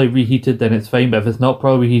properly reheated, then it's fine. But if it's not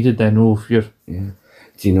properly reheated, then you're. Yeah.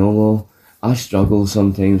 Do you know though? I struggle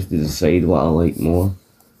sometimes to decide what I like more.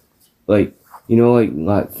 Like, you know, like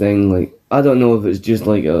that thing. Like, I don't know if it's just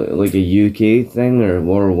like a UK thing or a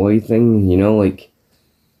worldwide thing. You know, like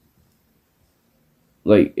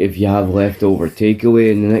if you have leftover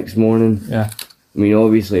takeaway in the next morning. Yeah. I mean,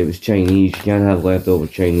 obviously, if it's Chinese, you can't have leftover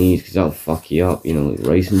Chinese because that'll fuck you up, you know, like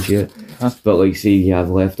rice and shit. Huh? But, like, say you have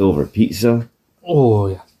leftover pizza. Oh,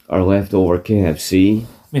 yeah. Or leftover KFC. I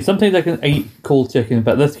mean, sometimes I can eat cold chicken,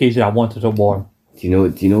 but in this case, I wanted it warm. Do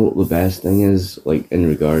you know what the best thing is? Like in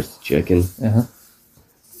regards to chicken, Uh-huh.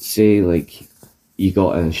 say like you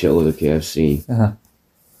got in a shitload of KFC Uh-huh.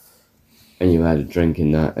 and you had a drink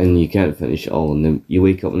in that, and you can't finish it all, and then you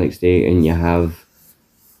wake up the next day and you have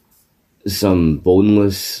some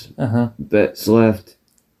boneless Uh-huh. bits left.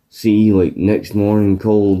 See, like next morning,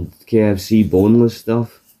 cold KFC boneless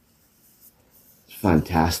stuff. It's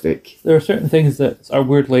fantastic. There are certain things that are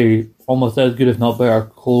weirdly almost as good, if not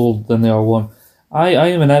better, cold than they are warm. I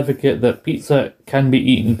am an advocate that pizza can be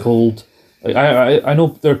eaten cold. Like I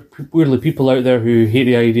know there are weirdly people out there who hate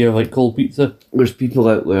the idea of like cold pizza. There's people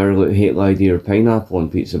out there that hate the idea of pineapple on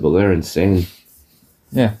pizza, but they're insane.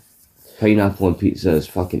 Yeah. Pineapple on pizza is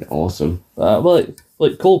fucking awesome. Well,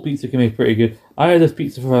 like cold pizza can be pretty good. I had this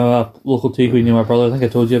pizza from a local takeaway near my brother. I think I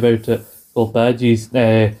told you about it. Called Badgie's.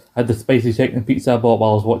 I had the spicy chicken pizza I bought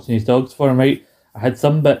while I was watching his dogs for him. Right. I had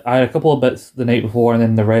a couple of bits the night before, and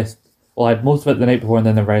then the rest. Well, I had most of it the night before, and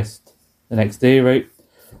then the rest the next day. Right.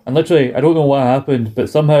 And literally, I don't know what happened, but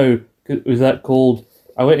somehow it was that cold.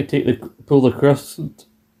 I went to pull the crust,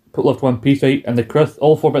 put left one piece right, and the crust,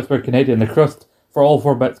 all 4 bits were connected, and the crust for all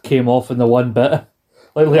 4 bits came off in the one bit.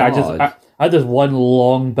 Like I had this one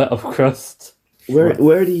long bit of crust.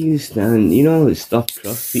 Where do you stand? You know, stuffed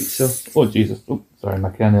crust pizza. Oh Jesus! Oh, sorry, my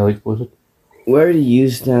can nearly exploded. Where do you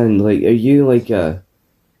stand? Like, are you like a?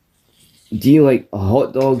 Do you like a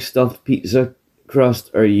hot dog stuffed pizza crust,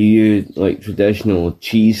 or are you like traditional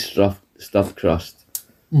cheese stuffed crust?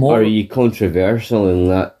 More. Or are you controversial in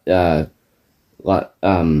that? Like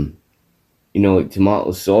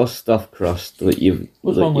tomato sauce stuffed crust. Like you've.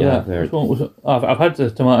 What's like, wrong with that? I've had the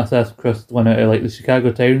tomato sauce crust one out of like the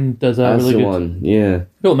Chicago Town does that That's really the good. one. Yeah.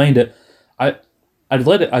 I don't mind it.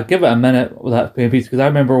 I'd give it a minute with that plain pizza because I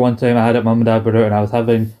remember one time I had it. Mum and Dad were out and I was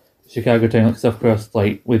having Chicago Town like stuffed crust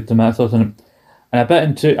like with tomato sauce in it, and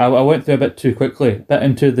I went through a bit too quickly. Bit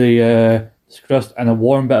into the crust and a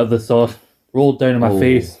warm bit of the sauce rolled down in my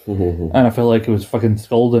face, and I felt like it was fucking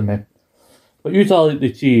scalding me. But usually I like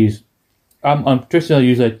the cheese. I'm traditionally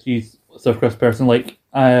usually a cheese stuffed crust person. Like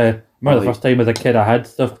I remember the first time as a kid I had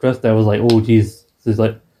stuffed crust, I was like, oh geez, this is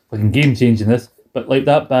like fucking game changing this. But like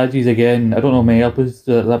that Badgie's again, I don't know many others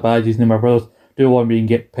that Badgie's near my brother's do one where you can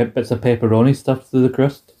get bits of pepperoni stuffed through the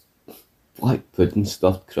crust. Black pudding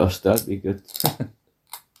stuffed crust, that'd be good. I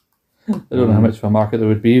don't know how much of a market there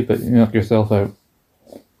would be, but you knock yourself out.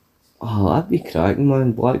 Oh, that'd be cracking,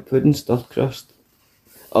 man. Black pudding stuffed crust.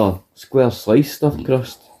 Oh, square slice stuffed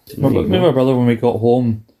crust. Me and my brother, when we got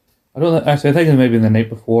home, I think it may be the night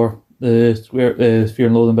before the Fear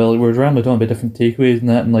and Loathing Bill. We were randomly talking about different takeaways and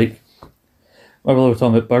that, and like my brother was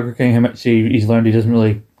talking about Burger King, how much he's learned he doesn't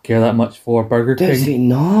really care that much for Burger King. Does he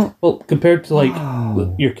not? Well, compared to like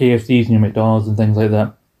your KFCs and your McDonald's and things like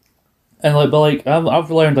that, and like, but like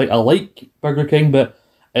I've learned like I like Burger King, but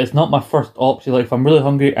it's not my first option. Like if I'm really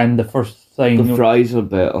hungry and the first thing, The fries are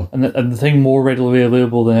better. and the thing more readily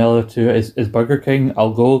available than the other two is Burger King.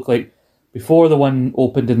 I'll go like before the one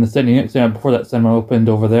opened in the city next time. Before that cinema opened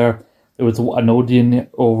over there was an Odeon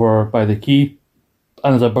over by the Quay,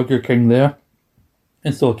 and there's a Burger King there.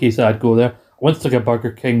 And so, in case I'd go there, I once took a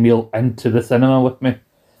Burger King meal into the cinema with me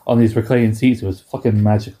on these reclining seats. It was fucking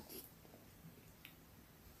magical.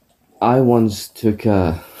 I once took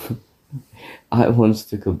a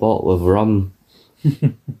bottle of rum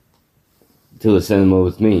to the cinema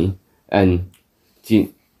with me, and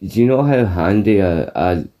do you know how handy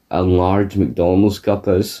a large McDonald's cup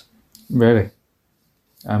is? Really?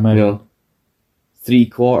 I You mean, know,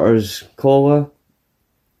 3/4 cola,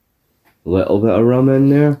 a little bit of rum in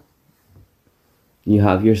there. You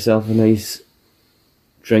have yourself a nice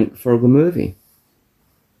drink for the movie.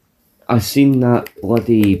 I seen that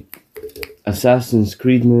bloody Assassin's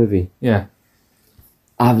Creed movie. yeah.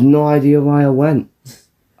 I have no idea why I went.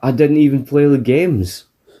 I didn't even play the games.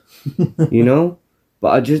 You know? But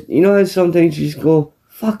I just, you know how sometimes you just go,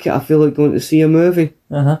 fuck it, I feel like going to see a movie.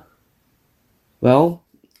 Uh-huh. Well,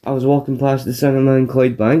 I was walking past the cinema in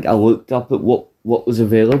Clydebank. I looked up at what was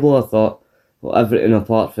available. I thought, well, everything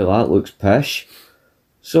apart from that looks pish.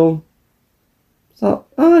 So, I thought,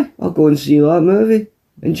 aye, I'll go and see that movie.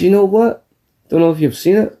 And do you know what? Don't know if you've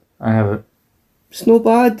seen it. I have it. It's no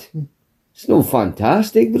bad. It's no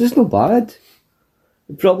fantastic, but it's no bad.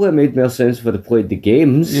 It probably made more sense if I'd played the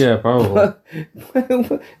games. Yeah, probably.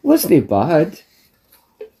 It wasn't bad.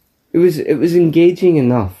 It was engaging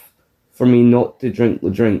enough for me not to drink the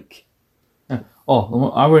drink. Oh,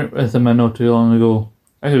 I went with him not too long ago.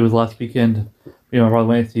 Actually, it was last weekend. Me and my brother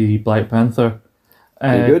went to see Black Panther.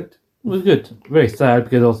 Very good. It was good. Very sad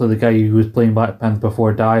because also the guy who was playing Black Panther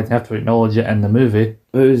before died. They have to acknowledge it in the movie.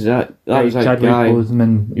 Who was that? That was that Chadwick guy.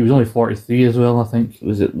 Boseman. He was only 43 as well, I think.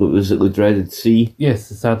 Was it the dreaded C? Yes,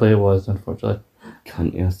 sadly it was, unfortunately.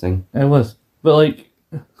 Cuntiest thing. It was. But like,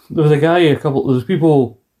 there was a guy, there was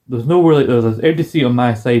people, there was nowhere, like, there was an empty seat on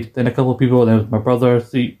my side, then a couple of people, and there was my brother's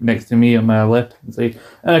seat next to me on my left side,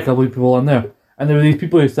 and a couple of people on there. And there were these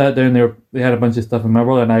people who sat down there, they had a bunch of stuff, and my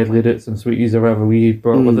brother and I laid out some sweeties or whatever we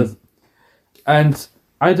brought with us. And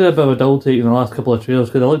I did a bit of a double take in the last couple of trailers,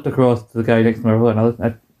 because I looked across to the guy next to my brother, and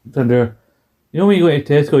I said there, you know when you go to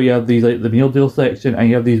Tesco, you have these, like, the meal deal section, and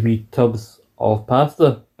you have these wee tubs of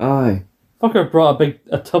pasta? Aye. Fucker brought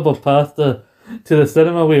a tub of pasta to the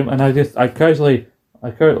cinema with him, and I typed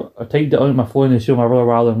it on my phone and showed my brother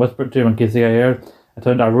rather than whispered to him in case he heard.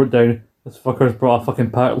 I wrote down, this fucker's brought a fucking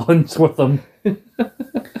packed lunch with him.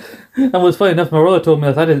 And what's funny enough, my brother told me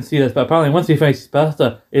this, I didn't see this, but apparently once he finished his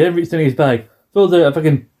pasta, he then reached in his bag, filled out a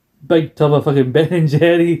fucking big tub of fucking Ben and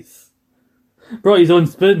Jerry's. Brought his own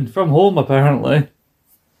spoon from home, apparently.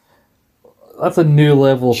 That's a new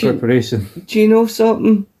level of preparation. Do you know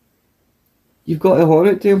something? You've got to horn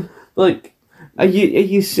it to him. Like, are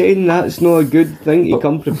you saying that's not a good thing to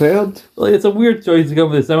come prepared? Like, it's a weird choice to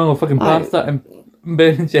come with the cinema with fucking pasta and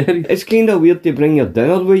Ben and Jerry's. It's kind of weird to bring your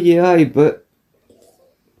dinner with you, aye, but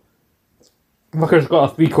Fucker's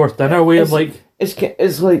got a 3-course dinner with him, like.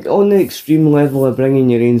 It's like on the extreme level of bringing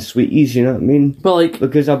your own sweeties, you know what I mean? But like,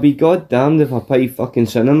 because I'd be goddamned if I pay fucking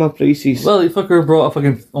cinema prices. well, like, fucker brought a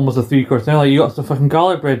fucking almost a 3-course dinner. Like, you got some fucking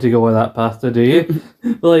garlic bread to go with that pasta, do you?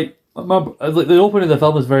 But like, the opening of the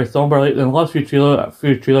film is very somber. Like, in the last few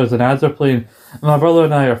trailers and ads are playing, and my brother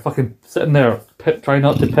and I are fucking sitting there trying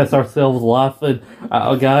not to piss ourselves laughing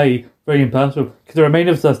at a guy bringing pasta. Because it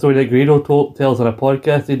reminded us of a story that Grado tells on a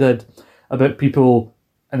podcast he did about people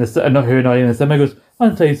in the cinema, not in the cinema. He goes,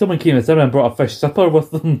 one time someone came in the cinema and brought a fish supper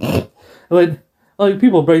with them. like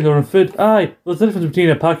people bring their own food. Aye, there's a difference between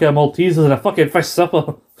a packet of Maltesers and a fucking fish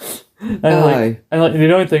supper. And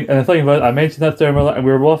the only thing, and the thing about it, I mentioned that to him, and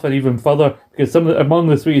we were laughing even further because among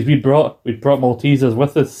the sweeties we brought Maltesers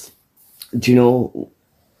with us. Do you know,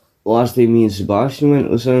 last time me and Sebastian went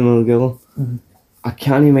to the cinema together, I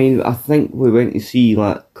can't remember. I think we went to see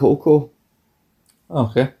like Coco.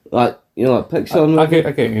 Okay. Like, you know, like Pixar.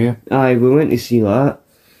 I get you. Aye, we went to see that.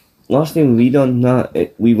 Last time we done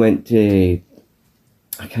that, we went to,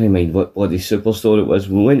 I can't remember what bloody superstore it was.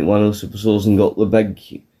 We went to one of those superstores and got the big,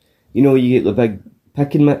 you know, you get the big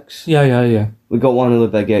pick and mix. Yeah. We got one of the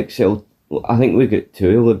big XL. I think we got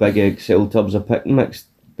 2 of the big XL tubs of pick and mix.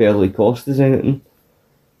 Barely cost us anything,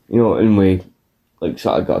 you know, and we like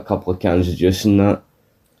sort of got a couple of cans of juice and that.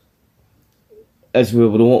 As we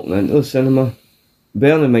were walking into the cinema,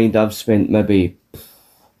 bearing in mind I've spent maybe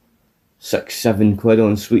 £6-7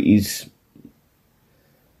 on sweeties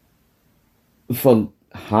for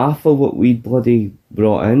half of what we bloody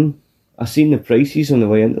brought in. I seen the prices on the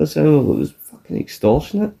way into the cinema. It was fucking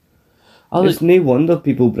extortionate. It's no wonder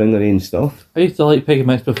people bring their own stuff. I used to like Pick and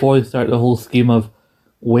Mix before they started the whole scheme of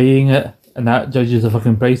weighing it, and that judges the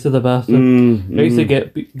fucking price of the bastard. I used to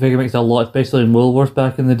get Pick and Mix a lot, especially in Woolworths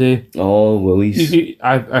back in the day. Oh, Woolies.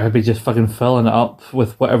 I'd be just fucking filling it up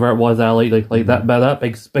with whatever it was I like that by that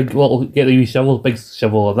big little, get the wee shovel, big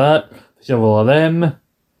shovel of that, shovel of them,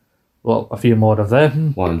 well, a few more of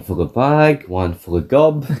them. One for the bag, one for the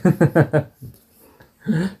gob.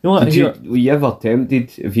 You know what? Were you ever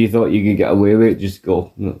tempted, if you thought you could get away with it, just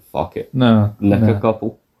go, no, fuck it. No. Nick a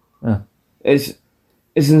couple. Yeah. It's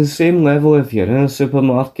in the same level if you're in a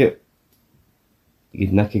supermarket. You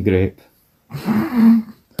could nick a grape.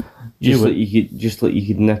 just like you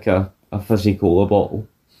could nick a fizzy cola bottle.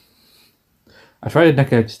 I tried to nick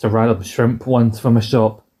just a random shrimp once from a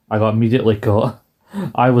shop. I got immediately caught.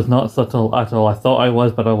 I was not subtle at all. I thought I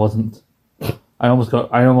was, but I wasn't. I almost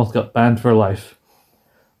got banned for life.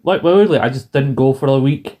 Like, weirdly, I just didn't go for a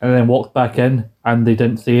week and then walked back in and they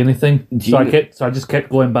didn't say anything. So I just kept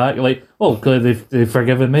going back, like, oh, clearly they've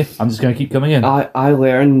forgiven me. I'm just gonna keep coming in. I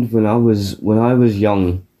learned when I was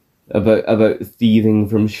young about thieving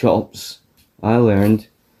from shops. I learned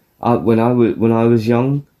when I was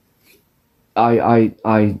young. I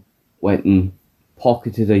went and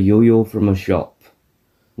pocketed a yo-yo from a shop,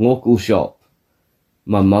 local shop.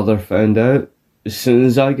 My mother found out. As soon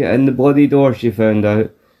as I get in the bloody door, she found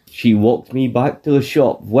out. She walked me back to the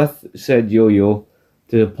shop with said yo-yo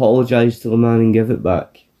to apologise to the man and give it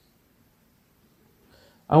back.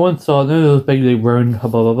 I once saw those big like, round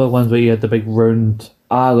hubba bubba ones where you had the big round.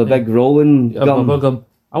 The big rolling gum.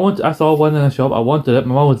 I saw one in the shop. I wanted it.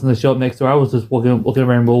 My mum was in the shop next door. I was just walking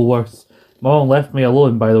around Woolworths My mom left me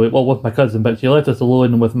alone, by the way. Well, with my cousin, but she left us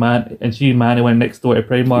alone with Man, and she and Manny went next door to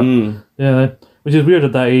Primark. Yeah, which is weird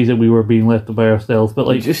at that age that we were being left by ourselves. But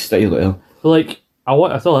like, just stay there. But like,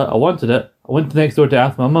 I saw it. I wanted it. I went next door to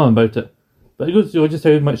ask my mum about it. But it goes to show just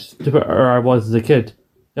how much stupider I was as a kid.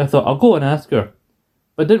 I thought I'll go and ask her,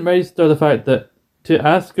 but I didn't register the fact that to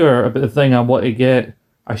ask her about the thing I want to get,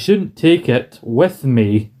 I shouldn't take it with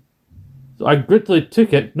me. So I gritly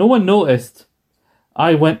took it. No one noticed.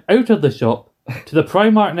 I went out of the shop to the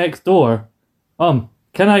Primark next door.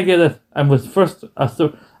 Can I get this? And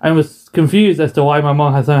I was confused as to why my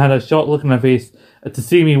mom had a shocked look on her face to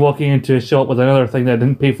see me walking into a shop with another thing that I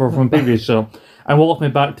didn't pay for from a previous shop, and walked me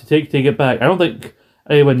back to take it back. I don't think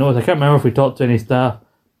anyone knows. I can't remember if we talked to any staff,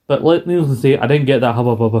 but needless to say, I didn't get that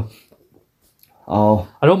hubba bubba. Oh,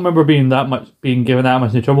 I don't remember being given that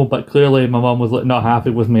much in trouble, but clearly my mom was not happy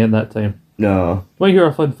with me at that time. no. Want to hear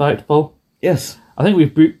a fun fact, Paul? Yes. I think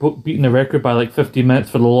we've beaten the record by like 15 minutes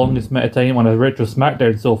for the longest amount of time on a Retro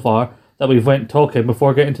SmackDown so far that we've went talking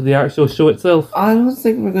before getting to the actual show itself. I don't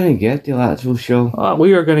think we're going to get to the actual show.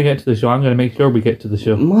 We are going to get to the show. I'm going to make sure we get to the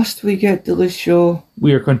show. Must we get to the show?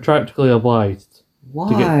 We are contractually obliged.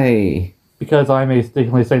 Why? Because I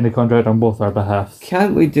mistakenly signed the contract on both our behalves.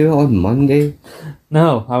 Can't we do it on Monday?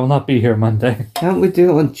 No, I will not be here Monday. Can't we do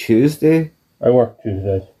it on Tuesday? I work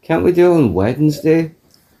Tuesdays. Can't we do it on Wednesday?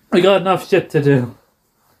 We got enough shit to do.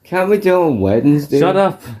 Can't we do it on Wednesday? Shut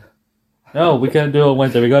up. No, we can't do it on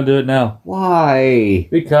Wednesday. We gotta do it now. Why?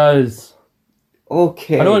 Because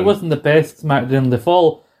Okay. I know it wasn't the best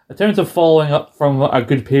SmackDown. In terms of following up from a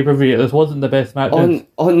good pay-per-view, this wasn't the best SmackDown.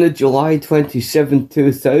 On the July 27,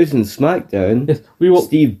 2000 SmackDown, Yes,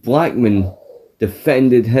 Steve Blackman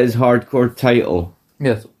defended his hardcore title.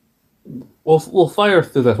 Yes. We'll fire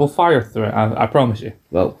through this. We'll fire through it. I promise you.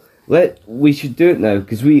 Well, we should do it now,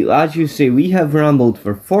 because as you say, we have rambled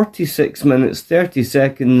for 46 minutes, 30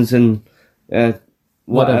 seconds, and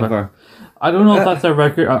whatever. I don't know if that's a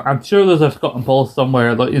record. I'm sure there's a Scott and Paul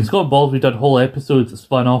somewhere. Like in Scott and Paul's, we've done whole episodes that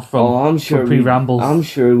spun off from pre-rambles. I'm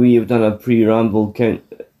sure we have done a pre-ramble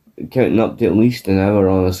counting up to at least an hour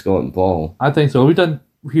on a Scott and Paul. I think so. We've done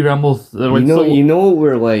pre-rambles. You know what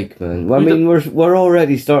we're like, man. We're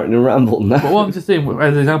already starting to ramble now. But what I'm just saying,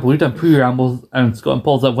 as an example, we've done pre-rambles and Scott and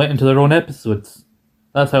Paul's that went into their own episodes.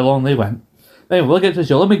 That's how long they went. Anyway, we'll get to the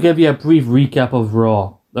show. Let me give you a brief recap of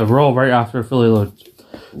Raw. The Raw right after Fully Loaded.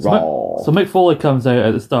 So Mick Foley comes out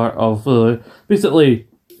at the start of basically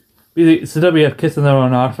CWF kissing their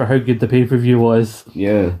own arse for how good the pay-per-view was.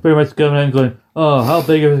 Yeah. Pretty much coming in and going, oh, how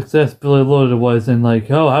big of a success Fully Loaded was, and like,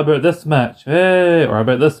 oh, how about this match? Hey, or how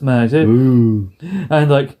about this match? Hey. Ooh. And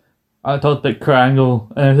like, I talked about Kurt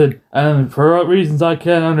Angle and everything, and for reasons I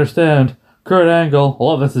can't understand, Kurt Angle, a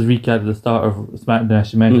lot of this is recap at the start of SmackDown,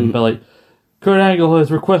 as you mentioned, but like, Kurt Angle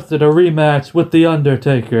has requested a rematch with The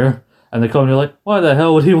Undertaker. And the company are like, why the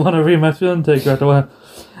hell would he want a rematch with The Undertaker after one?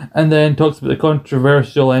 And then talks about the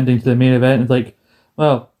controversial ending to the main event. It's like,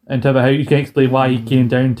 well, and talk about how you can explain why he came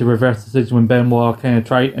down to reverse the decision when Benoit kind of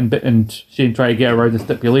tried, and Shane tried to get around the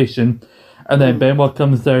stipulation. And then Benoit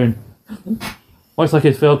comes down, much like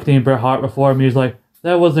his fellow Canadian Bret Hart before him, he was like,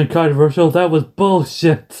 that wasn't controversial, that was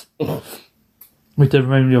bullshit. Which did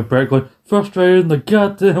remind me of Bret going, frustrated in the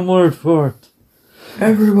goddamn word for it.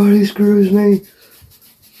 Everybody screws me.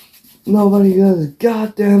 Nobody does a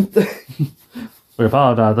goddamn thing. We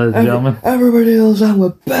apologize, ladies and gentlemen. Everybody else, I'm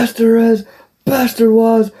what best there is, best there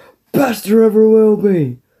was, best there ever will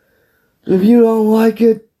be. If you don't like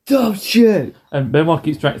it, tough shit. And Benoit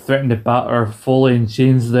keeps trying to threaten to batter Foley, and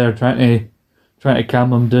Shane's there trying to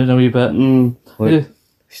calm him down a wee bit.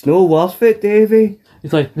 Snow was fit, Davey.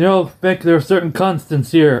 He's like, Mick, there are certain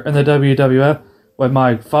constants here in the WWF. When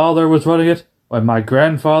my father was running it, when my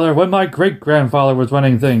grandfather, when my great-grandfather was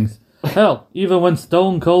running things. Hell, even when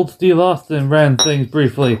Stone Cold Steve Austin ran things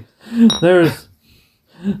briefly, there's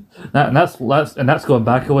that's going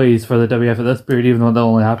back a ways for the WF at this period, even though that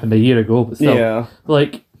only happened a year ago. But still, yeah,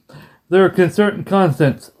 like there are certain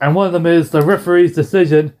constants, and one of them is the referee's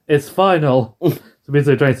decision is final. So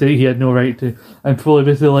basically, trying to say he had no right to, and Foley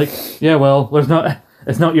basically like, yeah, well,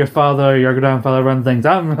 it's not your father or your grandfather run things.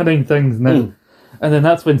 I'm running things now. And then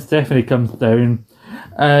that's when Stephanie comes down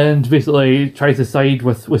and basically tries to side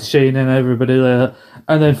with Shane and everybody like that.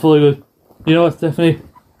 And then Foley goes, you know what, Stephanie?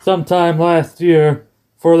 Sometime last year,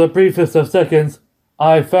 for the briefest of seconds,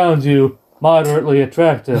 I found you moderately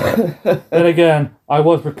attractive. Then again, I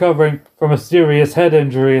was recovering from a serious head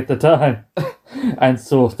injury at the time. And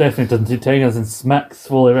so Stephanie doesn't take us and smacks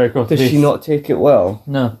Foley right across the face. Does she not take it well?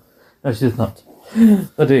 No, she does not.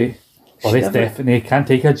 But Bloody Stephanie can't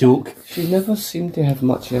take a joke. She never seemed to have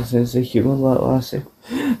much of a sense of humour, that lassie.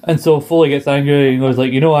 And so Foley gets angry and goes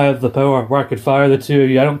like, I have the power where I could fire the two of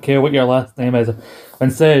you. I don't care what your last name is.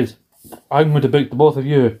 And says, I'm going to book the both of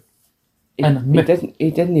you. He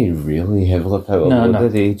didn't really have the power,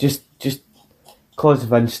 did he? Just cause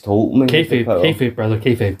Vince told me. Kayfabe, brother,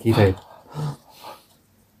 kayfabe.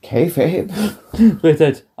 Kayfabe? They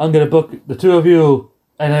said, I'm going to book the two of you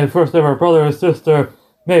in a first ever brother and sister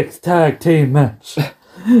mixed tag team match.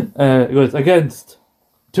 It goes against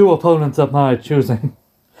two opponents of my choosing.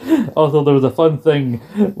 Also, there was a fun thing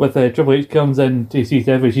with Triple H comes in to see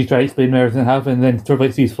Stephanie. She's trying to explain everything that happened, and then Triple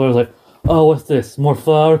H sees Flair's like, oh, what's this? More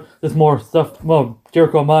flour? There's more stuff. Well,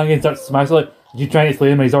 Jericho Mangan starts smashing like, you trying to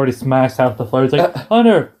explain him, and he's already smashed half the flour. He's like,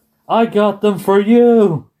 Hunter, I got them for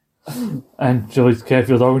you. And Julie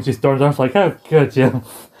Sheffield's arm, when she storms off, like, how could you?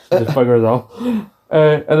 Just buggers off.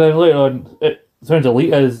 And then later on, it turns out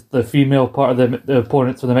Lita is the female part of the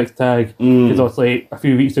opponents for the mixed tag. Because obviously, a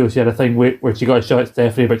few weeks ago, she had a thing where she got a shot at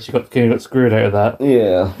Stephanie, but she kind of got screwed out of that.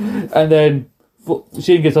 Yeah. And then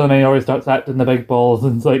Shane gets on the main, already starts acting the big balls,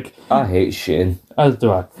 and it's like, I hate Shane. As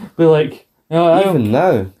do I. But like, I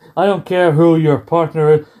don't care who your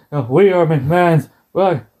partner is. We are McMahon's.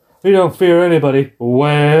 Well, we don't fear anybody.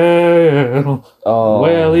 Well,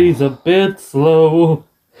 he's a bit slow.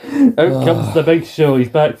 Out comes the Big Show. He's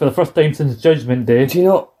back for the first time since Judgment Day. Do you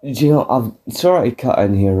know? I'm sorry to cut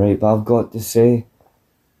in here, right? But I've got to say,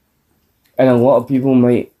 and a lot of people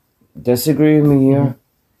might disagree with me here,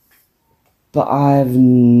 but I've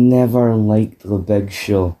never liked the Big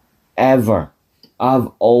Show, ever. I've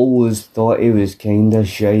always thought he was kind of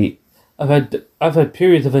shite. I've had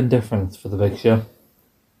periods of indifference for the Big Show,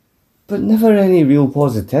 but never any real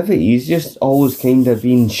positivity. He's just always kind of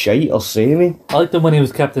been shite or samey. I liked him when he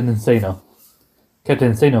was Captain Insano.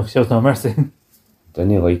 Captain Insano shows no mercy.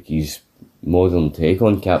 Didn't he like his modern take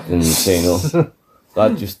on Captain Insano?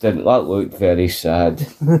 That looked very sad.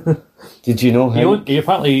 Did you know him? He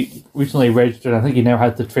apparently recently registered. I think he now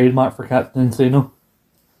has the trademark for Captain Insano.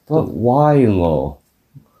 But why, Law?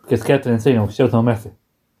 Because Captain Insano shows no mercy.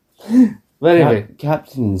 But anyway,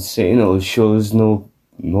 Captain Insano shows no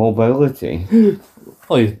mobility.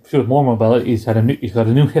 Well, he shows more mobility. He's got a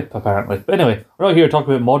new hip apparently. But anyway, we're not here to talk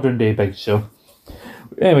about modern day Big Show.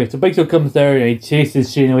 Anyway, so Big Show comes there and he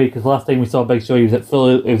chases Shane away because last time we saw Big Show, he was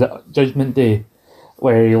at Judgment Day,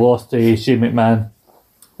 where he lost to Shane McMahon,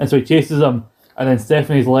 and so he chases him, and then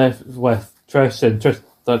Stephanie's left with Trish, and Trish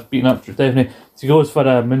starts beating up Stephanie. She goes for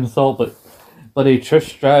a moonsault, but bloody Trish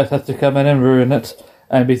Stratus has to come in and ruin it,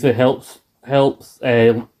 and basically helps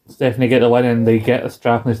Stephanie get the win, and they get a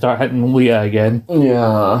strap and they start hitting Lita again.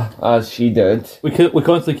 Yeah, as she did. We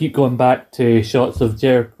constantly keep going back to shots of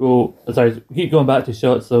Jericho. Sorry, we keep going back to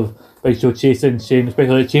shots of Big Show chasing Shane,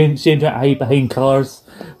 especially Shane trying to hide behind cars,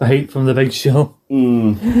 the height from the Big Show.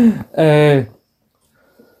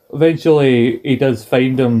 Eventually, he does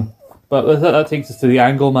find him, but that takes us to the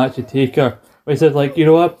Angle match with Taker, where he says, like, you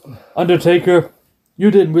know what, Undertaker,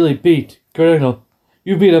 you didn't really beat Colonel.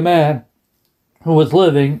 You beat a man who was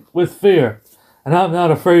living with fear, and I'm not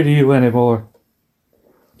afraid of you anymore.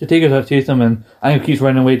 So Taker's out to chase him, and Angle keeps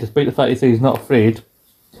running away despite the fact he says he's not afraid.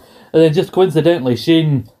 And then just coincidentally,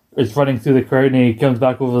 Shane is running through the crowd, and he comes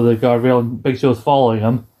back over the guardrail, and Big Show's following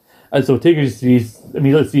him. And so Taker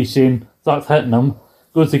immediately sees Shane, starts hitting him,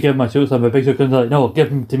 goes to give him a choke slam, but Big Show comes out like, no, give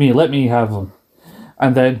him to me, let me have him.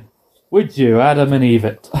 And then, would you, Adam and Eve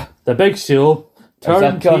it? The Big Show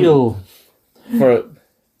turned heel.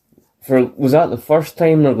 Was that the first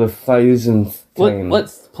time or the 1000th time?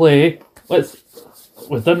 Let's play.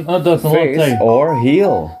 We've done a long time. Or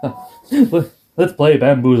heel. Let's play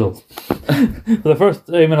Bamboozle. For the first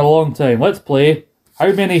time in a long time, let's play.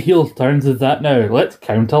 How many heel turns is that now? Let's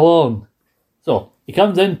count along. So, he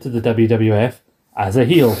comes into the WWF as a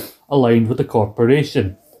heel, aligned with the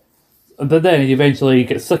corporation. But then he eventually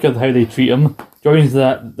gets sick of how they treat him, joins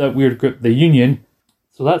that weird group, the Union.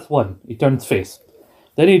 So that's one. He turns face.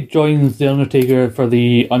 Then he joins The Undertaker for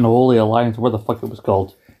the Unholy Alliance, where the fuck it was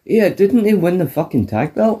called. Yeah, didn't they win the fucking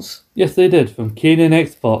tag belts? Yes, they did, from Kane and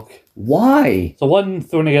X-Pac. Why? So one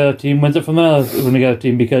thrown together team wins it from another thrown together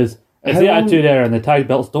team because it's the Attitude Era and the tag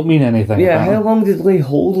belts don't mean anything. Yeah, apparently. How long did they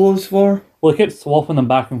hold those for? Well, they kept swapping them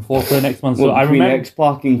back and forth for the next month. So I remember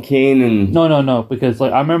X-Pac and Kane and... No, because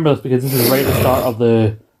I remember this because this is right at the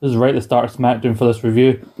start of SmackDown for this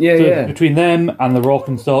review. Yeah. Between them and the Rock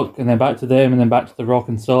and Sock, and then back to them, and then back to the Rock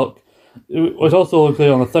and Sock. It was also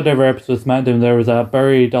included on the third ever episode of SmackDown. There was a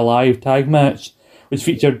Buried Alive tag match, which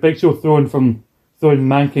featured Big Show throwing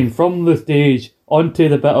Mankind from the stage onto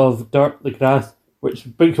the bit of dirt, the grass,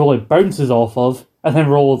 which Big Show bounces off of and then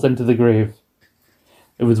rolls into the grave.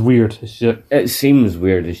 It was weird as shit. It seems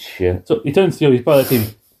weird as shit. So he turns heel, he's part of the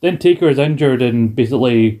team. Then Taker is injured and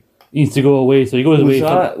basically needs to go away, so he goes away.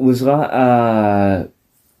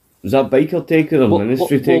 Was that Biker Taker or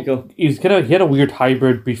Ministry Taker? He had a weird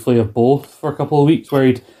hybrid briefly of both for a couple of weeks where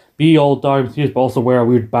he'd be all dark and serious but also wear a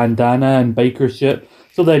weird bandana and biker shit.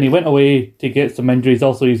 So then he went away to get some injuries.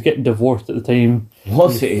 Also, he was getting divorced at the time.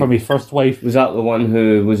 Was he? From his first wife. Was that the one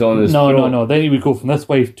who was on his No. Then he would go from this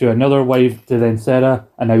wife to another wife to then Sarah,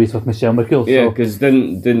 and now he's with Michelle McCool. Yeah, because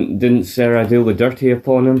didn't Sarah deal the dirty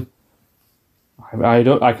upon him?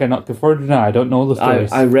 I cannot confirm or deny. I don't know the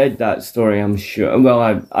stories. I read that story, I'm sure.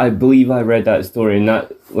 Well, I believe I read that story, and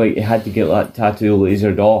that, like, he had to get that tattoo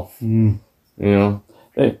lasered off. You know?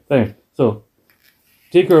 There. So,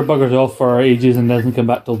 Taker buggers off for ages and doesn't come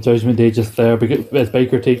back till Judgment Day just there because it's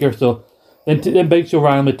Biker Taker. So, then Big Show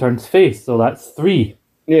randomly turns face. So, that's 3.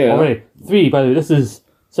 Yeah. Already. 3, by the way. This is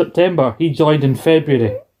September. He joined in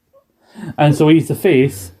February. And so he's the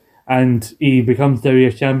face. And he becomes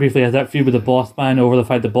WWF champion. He has that feud with the Boss Man over the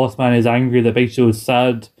fact the Boss Man is angry that Big Show is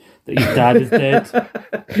sad that his dad is dead.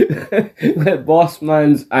 The Boss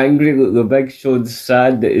Man's angry that the Big Show's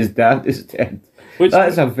sad that his dad is dead.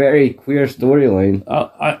 That's a very queer storyline.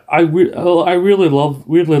 I weirdly love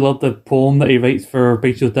the poem that he writes for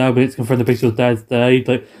Big Show's dad when it's confirmed that Big Show's dad's died.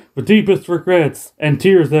 Like, with deepest regrets and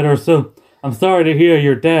tears that are so, I'm sorry to hear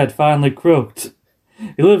your dad finally croaked.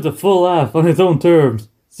 He lived a full life on his own terms.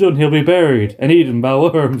 Soon he'll be buried and eaten by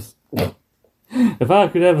worms. If I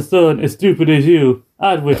could have a son as stupid as you,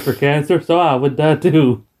 I'd wish for cancer, so I would die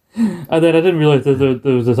too. And then I didn't realize that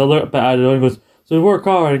there was this other bit added on. He goes, so work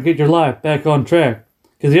hard and get your life back on track,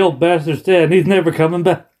 because the old bastard's dead and he's never coming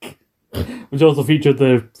back. Which also featured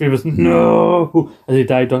the famous "No" as he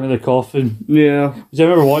died down in the coffin. Yeah. Which I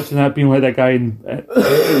remember watching that, being like that guy in...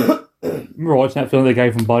 I remember watching that film, the guy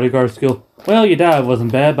from Bodyguard School. Well, your dad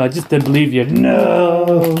wasn't bad, but I just didn't believe you.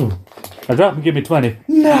 No! I drop and give me 20.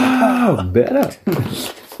 No! Better.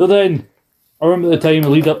 So then, I remember at the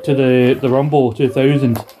time, lead up to the Rumble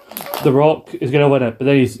 2000, The Rock is going to win it, but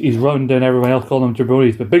then he's running down everyone else calling them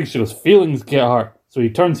jabronis. But Big Show's feelings get hurt, so he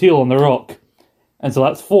turns heel on The Rock. And so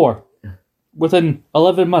that's 4. Within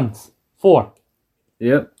 11 months. 4.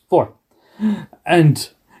 Yep. 4. And...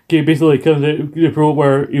 he basically comes out to the pro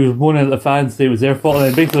where he was moaning at the fans that it was their fault, and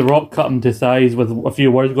then basically The Rock cut him to size with a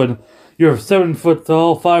few words going, "You're 7 foot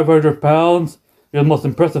tall, 500 pounds, you're the most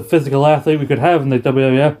impressive physical athlete we could have in the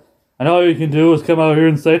WWF, and all you can do is come out here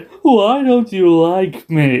and say, why don't you like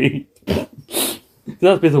me?"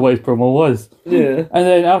 That's basically what his promo was. Yeah. And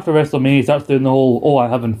then after WrestleMania, he starts doing the whole, I'm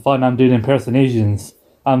having fun, I'm doing impersonations,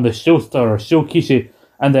 I'm the showstar or Showkishi,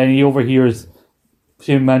 and then he overhears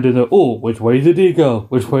Shane McMahon doing the, which way did he go?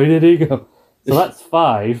 Which way did he go? So that's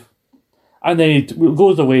 5. And then he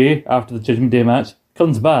goes away after the Judgment Day match,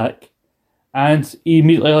 comes back, and he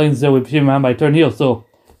immediately lines up with Shane McMahon by turn heel. So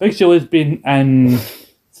Big Show has been in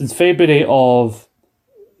since February of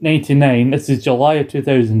 99. This is July of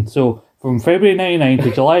 2000. So from February 99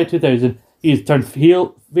 to July of 2000, he's turned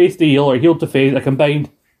face to heel or heel to face a combined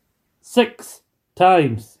 6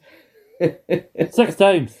 times. 6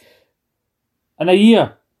 times. In a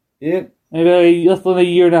year. Yep. Maybe less than a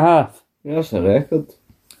year and a half. Yeah, that's a record.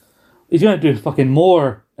 He's going to do fucking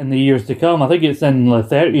more in the years to come. I think it's in the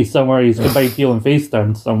 30s somewhere. He's combined heel and face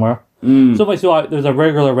turns somewhere. So much so there's a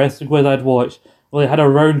regular wrestling quiz I'd watch. Well, they had a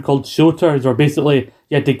round called Show Turns where basically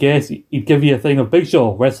you had to guess. He'd give you a thing of Big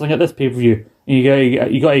Show wrestling at this pay-per-view. And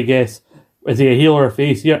you got to guess, is he a heel or a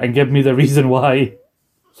face here? And give me the reason why.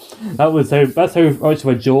 That's how much of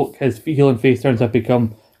a joke his heel and face turns have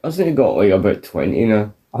become. I think he got like about 20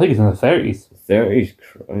 now. I think it's in the 30s. 30s,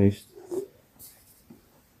 Christ.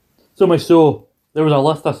 So much so, there was a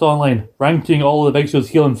list I saw online ranking all of the Big Show's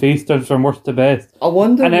heel and face turns from worst to best. I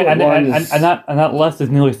wonder and that list is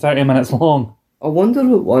nearly 30 minutes long. I wonder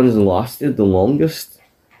what ones lasted the longest.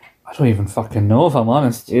 I don't even fucking know, if I'm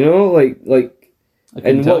honest. You know, like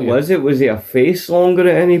and what was it? Was he a face longer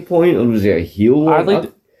at any point, or was he a heel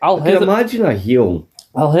longer? I can imagine a heel.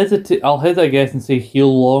 I'll hesitate, I guess, and say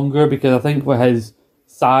heel longer, because I think with his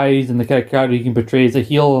size and the kind of character he can portray as a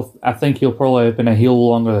heel, I think he'll probably have been a heel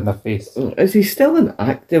longer than a face. Is he still an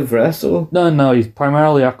active wrestler? No, he's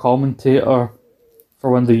primarily a commentator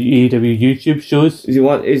for one of the AEW YouTube shows. Is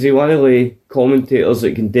he one of the commentators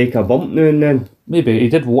that can take a bump now and then? Maybe.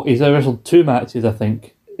 He's wrestled 2 matches, I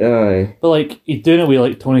think. Aye. But like, he's doing it with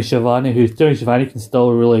like Tony Schiavone, Tony Schiavone can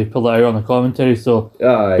still really pull it out on the commentary, so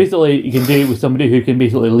aye. Basically you can do it with somebody who can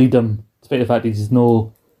basically lead him, despite the fact he's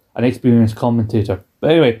an experienced commentator.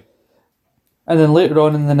 But anyway, and then later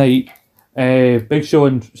on in the night, Big Show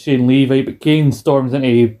and Shane leave, right? But Kane storms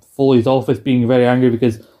into Foley's office being very angry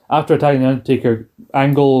because after attacking The Undertaker,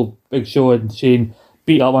 Angle, Big Show and Shane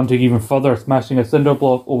beat up Undertaker even further, smashing a cinder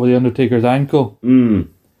block over The Undertaker's ankle. Mm.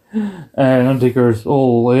 The Undertaker's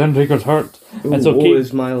hurt. Ooh, and so what Kane,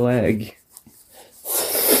 is my leg?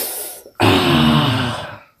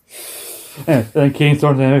 and then Kane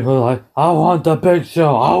storms in and goes like, I want the Big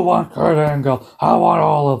Show, I want Kurt Angle, I want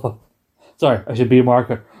all of them. Sorry, I should be a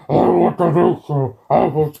marker. I want the Big Show, I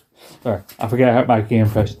want... Sorry, I forget how my Kane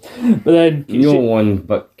impression. But then... No one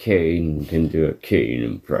but Kane can do a Kane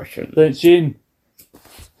impression. Then Shane...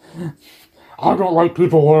 I don't like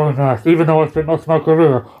people wearing that, even though it's been that's my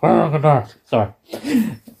career. Wearing a mask. Sorry.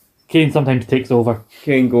 Kane sometimes takes over.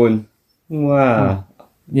 Kane going, wow,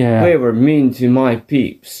 Yeah. they were mean to my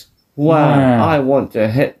peeps. Wow, Wow. I want to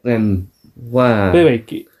hit them. Wow. Anyway,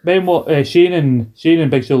 Shane and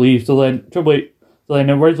Big Show leave, so then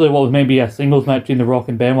originally what was maybe a singles match between The Rock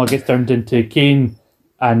and Benoit gets turned into Kane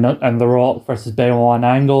and The Rock versus Benoit and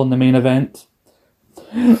Angle in the main event.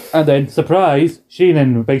 And then, surprise, Shane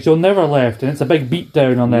and Big Show never left, and it's a big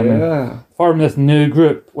beatdown on them. Yeah. Forming this new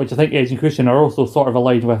group, which I think Edge and Christian are also sort of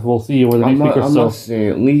aligned with. We'll see over the next week or I so. must say,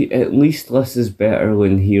 at least this is better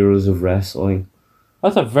than Heroes of Wrestling.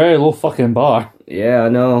 That's a very low fucking bar. Yeah, I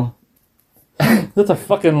know. That's a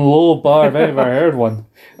fucking low bar if I've ever heard one.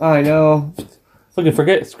 I know. Fucking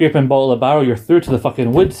forget scraping bottle of barrel, you're through to the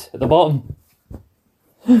fucking woods at the bottom.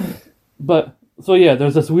 But, so yeah,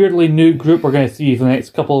 there's this weirdly new group we're going to see for the next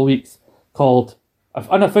couple of weeks called,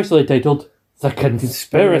 unofficially titled, The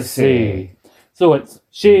Conspiracy. So it's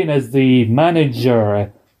Shane as the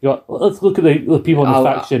manager. Let's look at the people in the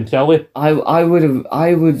faction, shall we? I would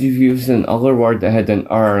have used another word that had an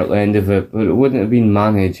R at the end of it, but it wouldn't have been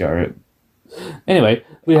manager. Anyway,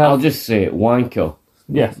 we have... I'll just say it, wanker.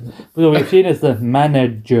 Yes. So we have Shane as the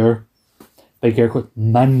manager. Big air quote,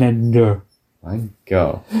 manager.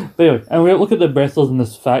 Wanker. But anyway, and we'll look at the bristles in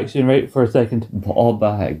this faction, right, for a second. Ball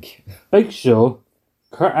bag. Big Show,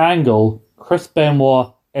 Kurt Angle, Chris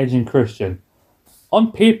Benoit, Edge and Christian.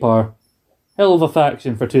 On paper, hell of a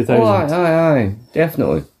faction for 2000. Oh, aye,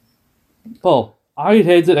 definitely. Paul, I'd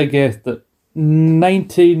hedge it a guess that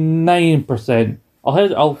 99%,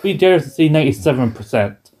 I'll be generous and say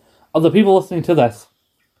 97% of the people listening to this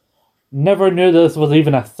never knew this was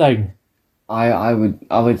even a thing. I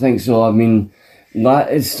would think so. I mean,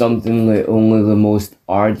 that is something that only the most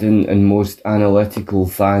ardent and most analytical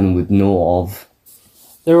fan would know of.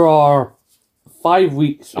 There are 5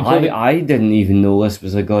 weeks. I didn't even know this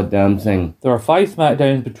was a goddamn thing. There are 5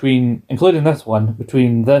 SmackDowns including this one,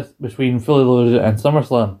 between Fully Loaded and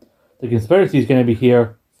SummerSlam. The Conspiracy is going to be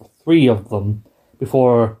here for 3 of them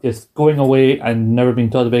before just going away and never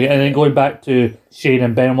being told about it, and then going back to Shane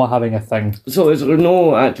and Benoit having a thing. So is there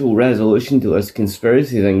no actual resolution to this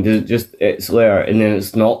conspiracy thing? Just it's there and then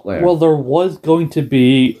it's not there? Well, there was going to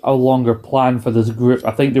be a longer plan for this group.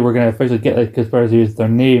 I think they were going to officially get the Conspiracy as their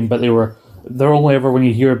name, but they're only ever, when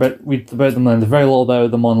you hear read about them, and there's very little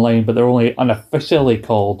about them online, but they're only unofficially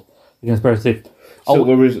called the Conspiracy. So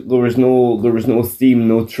there was no theme,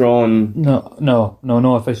 no Tron.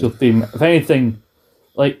 No official theme. If anything,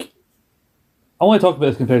 like, I want to talk about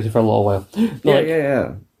this Conspiracy for a little while.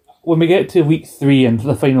 Yeah. When we get to week 3 and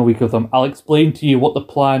the final week of them, I'll explain to you what the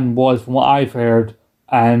plan was from what I've heard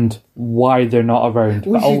and why they're not around.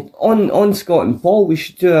 On Scott and Paul, we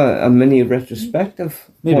should do a mini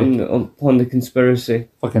retrospective upon the conspiracy.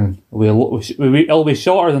 Fucking, it'll be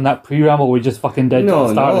shorter than that pre-ramble we just fucking did at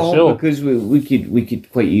the start of the show. Because we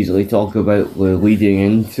could quite easily talk about the leading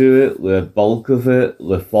into it, the bulk of it,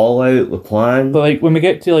 the fallout, the plan. But like when we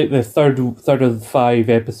get to like the third of the 5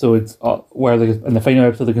 episodes, in the final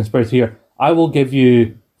episode of the Conspiracy here, I will give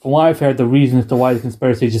you, from what I've heard, the reason as to why the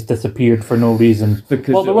Conspiracy just disappeared for no reason.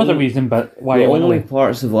 Because there was a reason, but why the it went only away.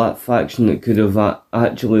 parts of that faction that could have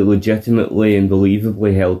actually legitimately and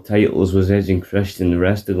believably held titles was Edge and Christian. The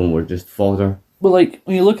rest of them were just fodder. But like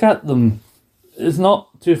when you look at them, it's not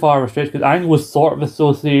too far of a stretch because Angle was sort of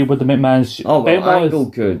associated with the McMahon's. Angle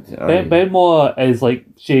could. Benoit is like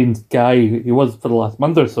Shane's guy. He was for the last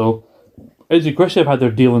month or so. Edge and Christian have had their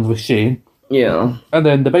dealings with Shane. Yeah. And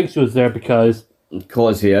then the Big Show's there because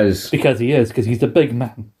he is. Because he's the big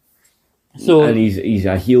man. So, and he's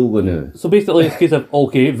a heel winner. So basically it's a case of,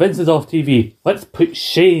 okay, Vince is off TV. Let's put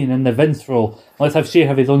Shane in the Vince role. Let's have Shane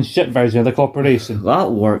have his own shit version of the corporation.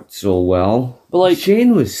 That worked so well. But like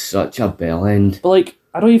Shane was such a bellend. But like,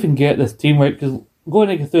 I don't even get this team right, because go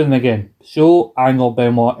and through them again. Show, Angle,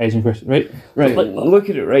 Benoit, Edge and Christian, right? Right, so, look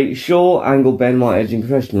at it, right? Show, Angle, Benoit, Edge and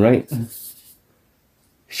Christian, right?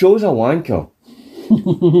 Show's a wanker.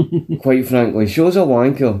 Quite frankly, Show's a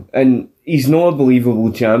wanker, and he's not a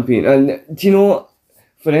believable champion. And do you know what?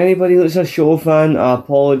 For anybody that's a Show fan, I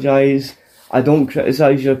apologise. I don't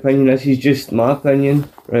criticise your opinion. This is just my opinion,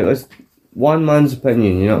 right? That's one man's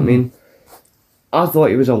opinion. You know what I mean? I thought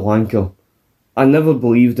he was a wanker. I never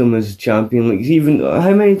believed him as a champion. Like, even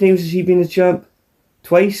how many times has he been a champ?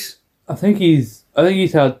 Twice. I think he's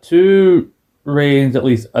had 2 reigns at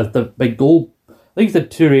least as the big gold. I think he's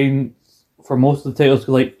had 2 reigns for most of the titles.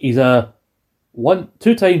 'Cause, like, he's a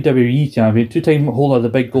 2-time WWE champion, 2-time holding the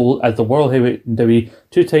big gold as the world heavyweight in WWE,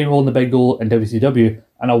 2-time holding the big gold in WCW,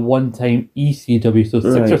 and a 1-time ECW. So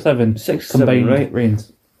 6 or 7 combined right.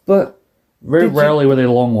 reigns. But very rarely were they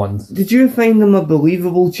long ones. Did you find him a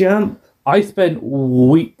believable champ? I spent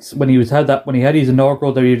weeks when he had his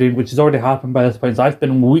inaugural WWE reign, which has already happened by this point. So I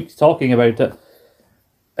spent weeks talking about it.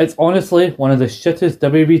 It's honestly one of the shittest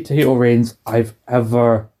WWE title reigns I've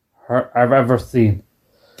ever seen.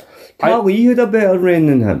 Khali had a better reign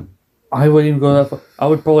than him. I wouldn't even go that far. I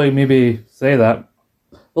would probably maybe say that.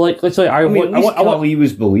 But like, let's say Khali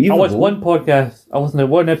was believable. I watched one podcast. I listened to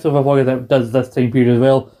one episode of a podcast that does this time period as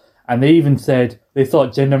well, and they even said they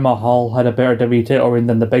thought Jinder Mahal had a better WWE title reign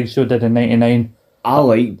than the Big Show did in '99. I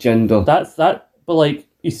like Jinder. That's that. But like,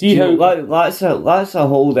 you see how that's a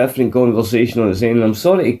whole different conversation on its own. I'm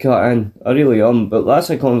sorry to cut in. I really am, but that's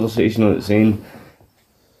a conversation on its own.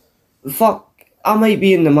 Fuck. I might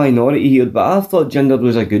be in the minority here, but I thought Jinder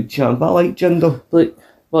was a good champ. I like Jinder.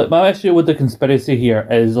 Like my issue with the conspiracy here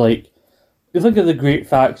is like, you think of the great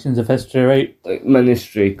factions of history, right? Like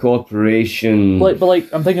Ministry, Corporation. But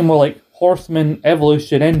I'm thinking more like Horsemen,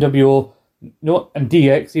 Evolution, NWO, and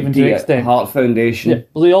DX even to an extent. Heart Foundation. Yeah,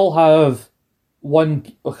 but they all have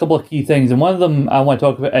a couple of key things, and one of them I want to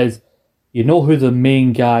talk about is, you know who the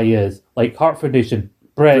main guy is. Like Heart Foundation,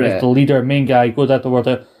 Brett is the leader, main guy, goes out the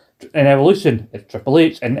world. In Evolution, it's Triple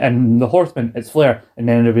H, and the Horsemen, it's Flair, and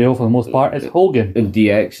then NWO for the most part, it's Hogan. And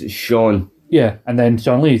DX, it's Shawn. Yeah, and then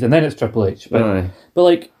Shawn Lee's, and then it's Triple H. But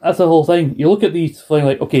like, that's the whole thing. You look at these things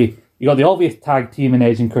like, okay, you got the obvious tag team in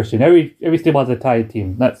Edge and Christian. Every stable has a tag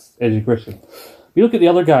team. That's Edge and Christian. You look at the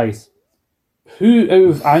other guys. Who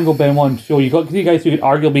out of Angle, Benoit, and Show, you got 3 guys who could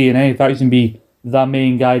arguably in any faction be the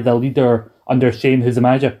main guy, the leader under Shane, who's the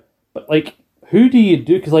manager. But like, who do you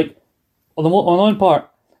do? Because like, on one part,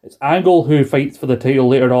 it's Angle who fights for the title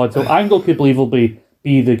later on. So Angle could believably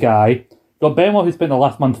be the guy. You got Benoit who spent the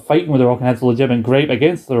last month fighting with The Rock and has a legitimate gripe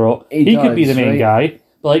against The Rock. He could be the main guy.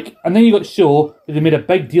 But like, and then you got Show, who they made a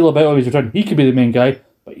big deal about his return. He could be the main guy.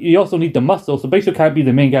 But you also need the muscle. So Big Show can't be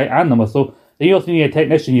the main guy and the muscle. Then you also need a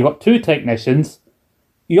technician. You've got 2 technicians.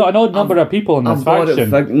 You got an odd number of people in this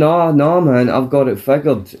faction. No, man, I've got it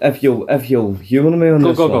figured. If you'll humour me on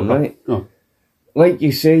this one, right? Go. Like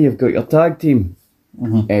you say, you've got your tag team.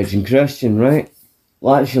 Mm-hmm. Edge and Christian, right?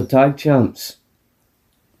 That's your tag champs.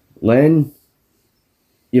 Then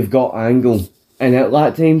you've got Angle, and at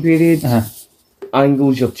that time period,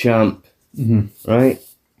 Angle's your champ, right?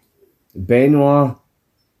 Benoit,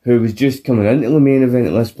 who was just coming into the main event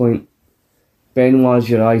at this point, Benoit's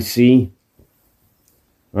your IC,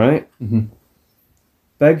 right?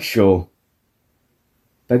 Big Show's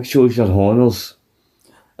your Honors.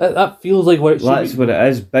 That feels like what it should be. That's what it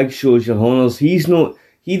is. Big Show's your Honors. He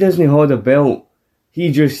doesn't hold a belt.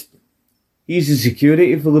 He's the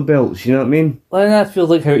security for the belts, you know what I mean? Well, that feels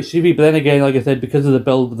like how it should be, but then again, like I said, because of the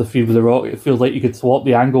build of the feud with The Rock, it feels like you could swap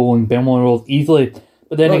the Angle and Benoit roles easily.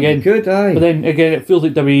 But then again, you could, aye. But then again, it feels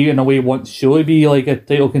like WWE in a way wants Show to be like a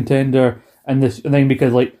title contender, and then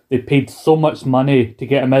because like they paid so much money to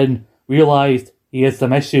get him in, realised he has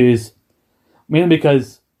some issues, mainly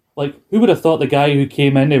because like, who would have thought the guy who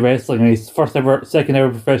came into wrestling in his second ever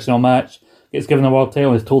professional match gets given the world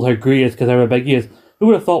title and is told how great he is because how big he is? Who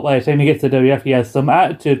would have thought by the time he gets to WF he has some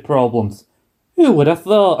attitude problems? Who would have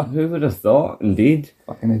thought? Who would have thought, indeed.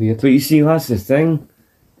 Fucking idiot. But you see, that's the thing.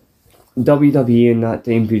 WWE in that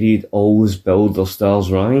time period always build their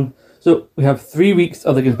stars right. So we have 3 weeks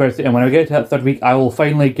of the conspiracy, and when I get to that 3rd week, I will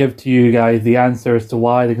finally give to you guys the answer as to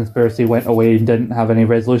why the conspiracy went away and didn't have any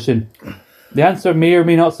resolution. The answer may or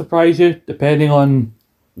may not surprise you, depending on...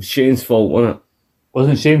 It was Shane's fault, wasn't it?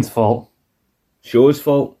 Wasn't Shane's fault. Show's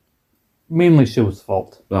fault? Mainly Show's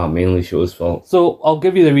fault. Mainly Show's fault. So I'll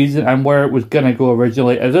give you the reason and where it was going to go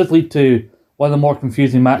originally. It does lead to one of the more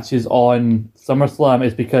confusing matches on SummerSlam,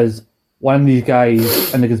 is because one of these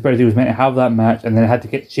guys in the conspiracy was meant to have that match and then it had to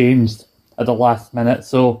get changed at the last minute.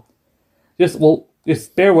 So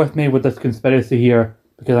just bear with me with this conspiracy here,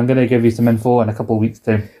 because I'm going to give you some info in a couple of weeks'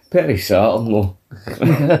 time. Pretty certain, though.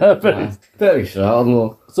 Pretty certain,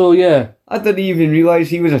 though. So, yeah. I didn't even realise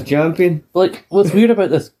he was a champion. Like, what's weird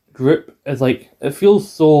about this group is like, it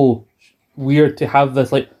feels so weird to have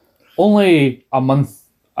this, like, only a month,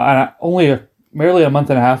 merely a month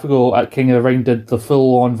and a half ago at King of the Ring did the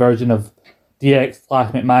full-on version of DX /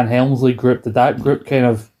 McMahon Helmsley group. Did that group kind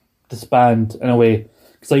of disband in a way?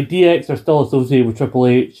 Because like DX are still associated with Triple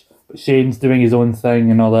H, but Shane's doing his own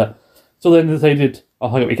thing and all that. So then they decided,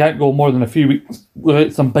 oh, we can't go more than a few weeks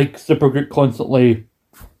without some big super group constantly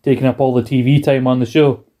taking up all the TV time on the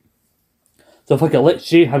show. So if I could let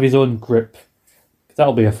Shane have his own group,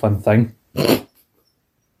 that'll be a fun thing.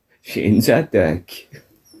 Shane's a dick.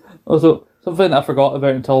 Also, something I forgot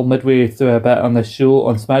about until midway through a bit on this show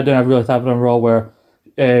on SmackDown, I realised happened on Raw, where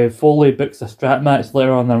Foley books a strap match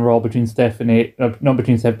later on Raw between Stephanie, not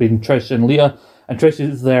between Stephanie, Trish and Lita, and Trish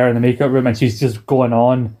is there in the makeup room and she's just going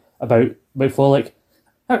on about Foley,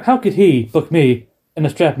 like, how could he book me in a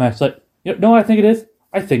strap match? Like, no, I think it is.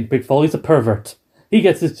 I think Big Foley's a pervert. He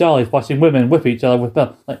gets his jollies watching women whip each other with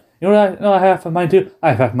belts. Like, you know what I have in mind too?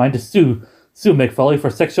 I have in mind to sue Mick Foley for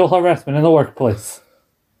sexual harassment in the workplace.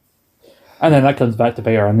 And then that comes back to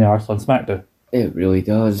bite her on the arse on SmackDown. It really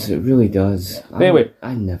does. It really does. Anyway,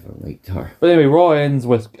 I never liked her. But anyway, Raw ends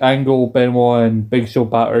with Angle, Benoit, and Big Show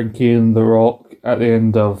battering Kane, The Rock at the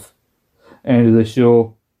end of the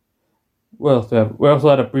show. We also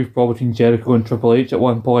had a brief brawl between Jericho and Triple H at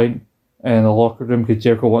one point in the locker room because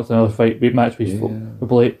Jericho wants another match with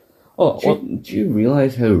Triple H. Do you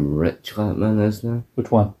realise how rich that man is now? Which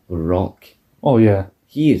one? The Rock. Oh yeah.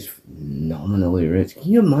 He is phenomenally rich.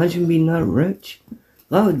 Can you imagine being that rich?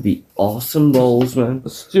 That would be awesome balls, man.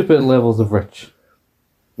 Stupid levels of rich.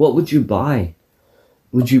 What would you buy?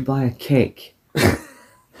 Would you buy a cake?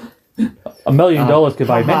 $1 million could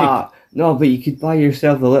buy many. No, but you could buy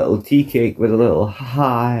yourself a little tea cake with a little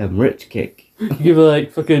 "ha, I'm rich" cake. You give it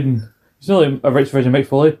like fucking, it's not like a rich version of Mick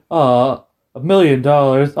Foley. $1 million.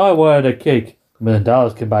 I wanted a cake. $1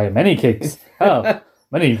 million can buy many cakes. Hell,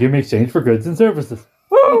 money you can exchange for goods and services.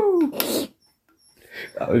 Woo!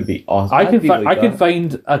 That would be awesome. I can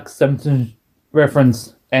find a Simpsons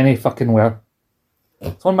reference any fucking where.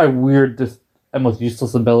 It's one of my weirdest and most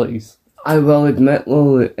useless abilities. I will admit,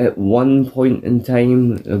 though, at one point in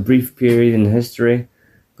time, a brief period in history,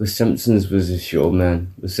 The Simpsons was a show,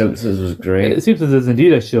 man. The Simpsons was great. The Simpsons is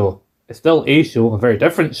indeed a show. It's still a show, a very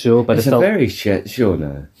different show, but it's still a very shit show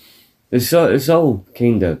now. It's all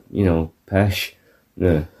kind of, pish.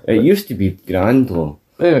 No, it used to be grand, though.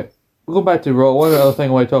 Anyway, we'll go back to Raw. One other thing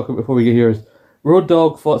I want to talk about before we get here is Road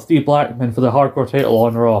Dogg fought Steve Blackman for the hardcore title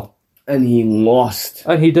on Raw. And he lost.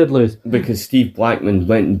 And he did lose. Because Steve Blackman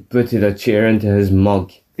went and booted a chair into his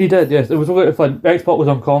mug. He did, yes. It was really fun. X-Pac was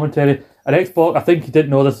on commentary. And X-Pac, I think he didn't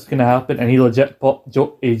know this was going to happen, and he legit popped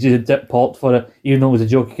for it, even though it was a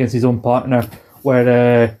joke against his own partner,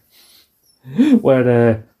 I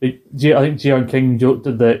think G.R. King joked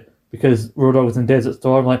that because Road Dogg was in Desert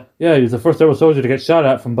Storm, like, yeah, he was the first ever soldier to get shot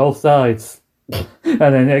at from both sides. And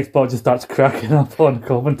then X-Pac just starts cracking up on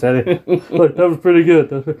commentary. Like, that was pretty good.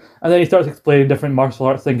 And then he starts explaining different martial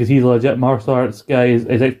arts things, because he's a legit martial arts guy, is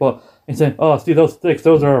X-Pac. He's saying, oh, see those sticks,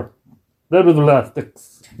 those are blah, blah, blah,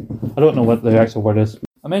 sticks. I don't know what the actual word is.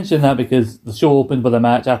 I mentioned that because the show opened with a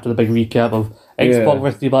match after the big recap of X-Pac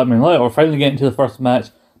versus Steve Blackman. We're finally getting to the first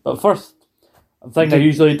match. But first, I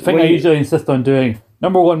usually insist on doing,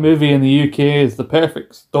 #1 movie in the UK is The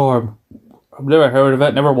Perfect Storm. I've never heard of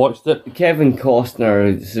it, never watched it. Kevin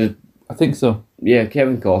Costner. I think so. Yeah,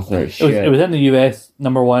 Kevin Costner is shit. It was in the US,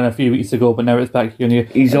 #1 a few weeks ago, but now it's back here in the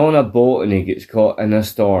UK. He's on a boat and he gets caught in a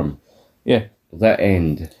storm. Yeah. That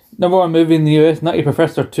end. #1 movie in the US, Nutty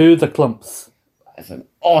Professor 2, The Clumps. That's an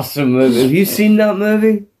awesome movie. Have you seen that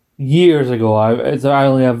movie? Years ago. I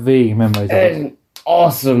only have vague memories of it. It's an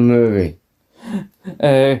awesome movie.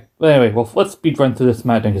 But anyway, let's speed run through this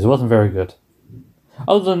SmackDown because it wasn't very good.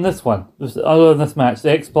 Other than this match,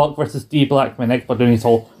 the X-Pac versus Steve Blackman, X-Pac doing his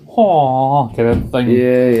whole kind of thing.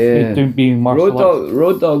 Yeah. Doing being martial arts.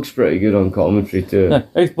 Road Dogg's pretty good on commentary too.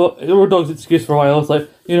 Yeah, Road Dogg's excuse for a while was like,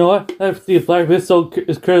 you know what, Steve Blackman, his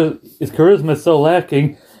charisma is so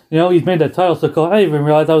lacking. You know, he's made that title so cool. I didn't even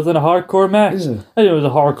realize I was in a hardcore match. Yeah. I didn't know it was a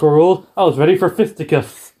hardcore role. I was ready for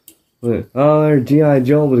fisticuffs. Oh, there's G.I.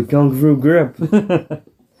 Joe with a kung fu grip.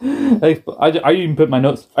 I even put my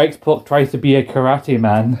notes. X-Pac tries to be a karate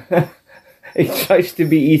man. He tries to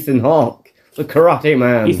be Ethan Hawke, the karate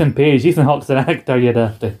man. Ethan Page. Ethan Hawke's an actor, you'd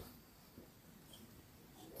have to.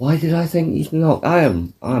 Why did I think Ethan Hawke?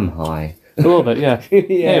 I'm high. A little bit, yeah.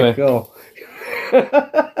 Yeah, anyway. Cool.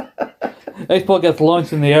 X-Pac gets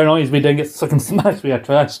launched in the air and all he's been doing gets fucking smashed with a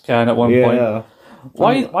trash can at one point.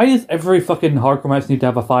 Why does every fucking hardcore match need to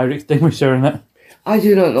have a fire extinguisher in it? I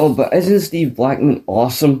do not know, but isn't Steve Blackman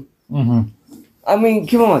awesome? Mm-hmm. I mean,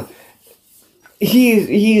 come on. He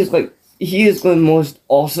is the most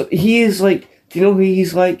awesome. He is like, do you know who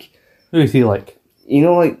he's like? Who is he like? You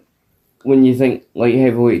know, like, when you think light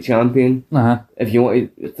heavyweight champion, if you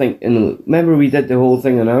want to think, remember we did the whole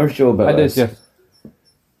thing on our show about this? I did, yes.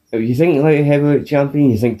 If you think light heavyweight champion,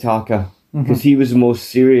 you think Taka. Because he was the most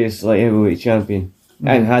serious light heavyweight champion.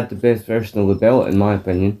 And had the best version of the belt, in my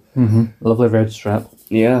opinion. Lovely red strap.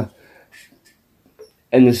 Yeah.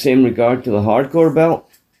 In the same regard to the hardcore belt,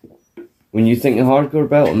 when you think the hardcore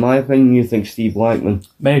belt, in my opinion, you think Steve Blackman.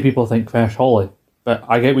 Many people think Crash Holly, but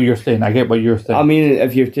I get what you're saying. I mean,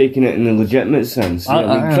 if you're taking it in the legitimate sense. You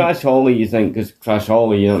know, Crash Holly, you think, because Crash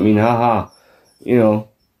Holly, you know what I mean? Haha. You know.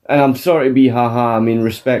 And I'm sorry to be haha, I mean,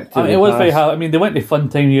 respect to it was very hard. I mean, they went to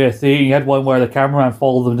Funtime USA, and you had one where the cameraman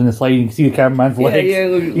followed them in the slide, and you can see the cameraman's legs. Yeah,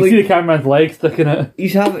 you see the cameraman's legs sticking out.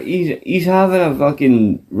 He's having a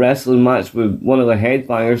fucking wrestling match with one of the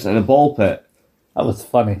headbangers in a ball pit. That was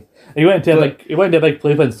funny. He went into a big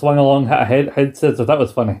place and swung along, hit a headset, so that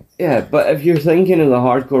was funny. Yeah, but if you're thinking of the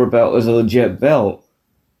hardcore belt as a legit belt,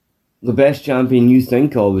 the best champion you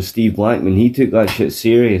think of was Steve Blackman. He took that shit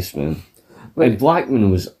serious, man. Like,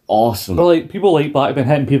 Blackman was awesome. But like, people like Blackman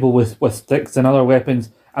hitting people with sticks and other weapons,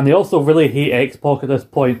 and they also really hate X-Pac at this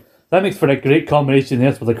point. That makes for a great combination,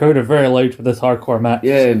 yes, with the crowd are very loud for this hardcore match.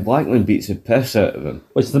 Yeah, and Blackman beats the piss out of him.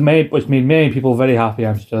 Which made many people very happy,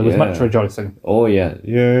 I'm sure. There was much rejoicing. Oh, yeah.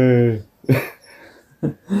 Yeah.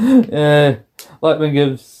 Blackman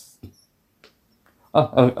gives...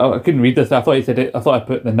 I couldn't read this. I thought he said it. I thought I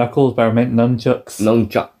put the knuckles, but I meant nunchucks.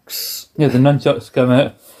 Nunchucks. Yeah, the nunchucks come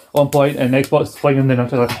out. One point, and Xbox swinging the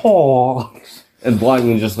nunchucks like, oh! And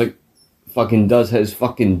Blackman just like fucking does his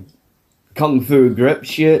fucking kung fu grip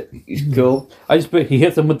shit. He's cool. I just put, he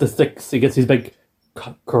hits him with the sticks. He gets his big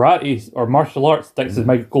karate or martial arts sticks, as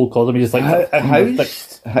Michael Cole calls them. He just like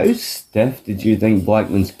how stiff did you think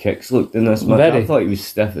Blackman's kicks looked in this match? Very. I thought he was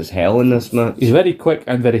stiff as hell in this match. He's very quick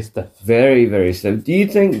and very stiff. Very, very stiff. Do you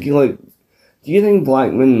think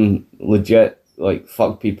Blackman legit like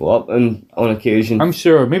fuck people up on occasion? I'm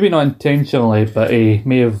sure, maybe not intentionally, but he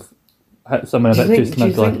may have hit someone a bit too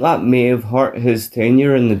smugly. Do you think that may have hurt his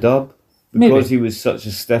tenure in the dub? Because he was such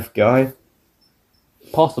a stiff guy?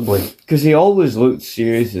 Possibly. Because he always looked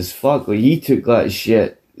serious as fuck. Like, he took that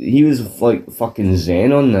shit. He was like fucking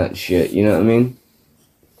zen on that shit, you know what I mean?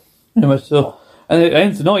 Yeah, much so. And it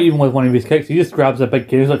ends not even with one of his kicks, he just grabs a big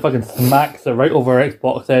cane, like fucking smacks it right over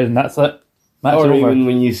Xbox head, and that's it. Or even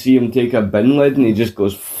when you see him take a bin lid and he just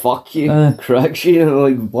goes, fuck you, cracks you.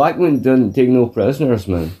 Like, Blackman didn't take no prisoners,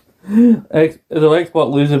 man. So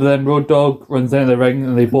Xbox loses, but then Road Dogg runs into the ring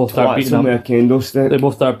and they both start beating up. With a kendo stick. They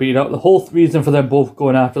both start beating up. The whole reason for them both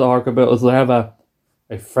going after the hardcore belt is they have a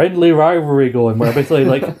friendly rivalry going, where basically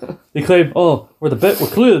like they claim, oh, we're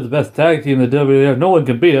clearly the best tag team in the WWF. No one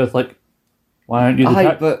can beat us. Like, why aren't you the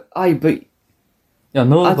tag? But yeah,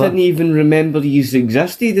 no, I didn't even remember you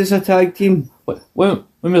existed as a tag team. When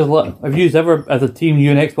have you ever, as a team,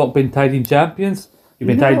 you and Xbox, been tag team champions? You've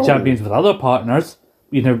been tag team champions with other partners.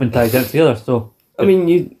 You've never been tagged against the other. So I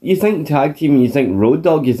mean, you think tag team, you think Road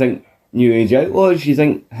Dogg, you think New Age Outlaws, you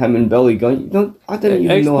think him and Billy Gunn. I didn't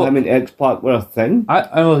even know him and X-Pac were a thing.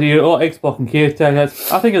 I know X-Pac and KO tag. I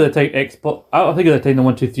think at the time the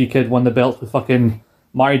 1, 2, 3 kid won the belts with fucking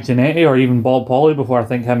Marty Jannetty or even Bob Pauly before I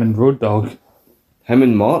think him and Road Dogg. Him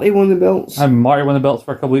and Marty won the belts? Marty won the belts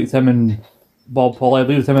for a couple of weeks. Him and Bob Pauly. I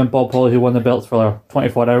believe it was him and Bob Pauly who won the belts for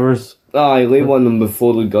 24 hours. Aye, they won them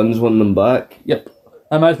before the Guns won them back. Yep.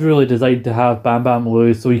 That match was really designed to have Bam Bam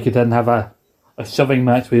lose so he could then have a shoving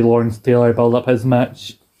match with Lawrence Taylor, build up his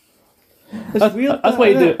match. That's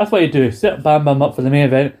what you do. Set Bam Bam up for the main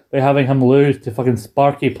event by having him lose to fucking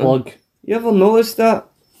Sparky Plug. You ever noticed that?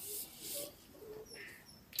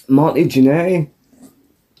 Marty Jannetty,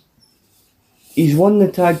 he's won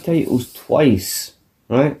the tag titles twice,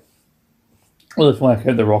 right? Well, that's why I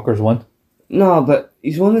count the Rockers one. No, but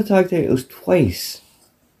he's won the tag titles twice.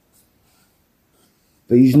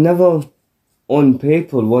 But he's never, on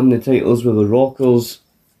paper, won the titles with the Rockers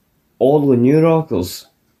or the New Rockers.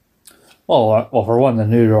 Well, for one, the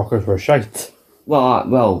New Rockers were shite.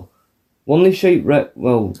 Well, weren't they shite?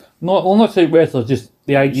 Not shite wrestlers, just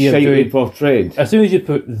the idea of doing... portrayed. As soon as you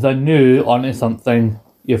put the new onto something,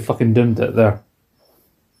 you've fucking doomed it there.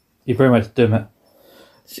 You pretty much doom it.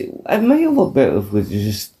 See, it might have looked better if we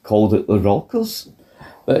just called it the Rockers.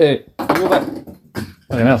 But go back...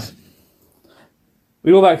 Anything else?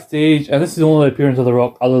 We go backstage, and this is the only appearance of The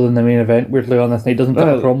Rock other than the main event. Weirdly on this night, doesn't cut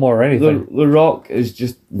a promo or anything. The Rock is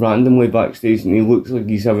just randomly backstage, and he looks like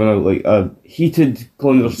he's having a heated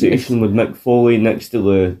conversation with Mick Foley next to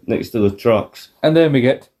the trucks. And then we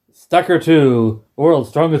get Stacker 2, World's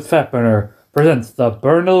Strongest Fat Burner, presents the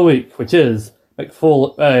burn of the week, which is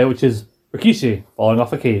Rikishi falling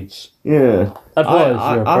off a cage. Yeah. That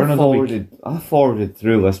was your burn of the week. I forwarded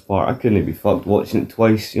through this part. I couldn't be fucked watching it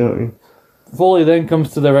twice, you know what I mean? Foley then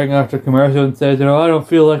comes to the ring after commercial and says, I don't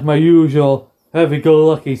feel like my usual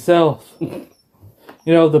happy-go-lucky self.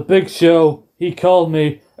 The Big Show, he called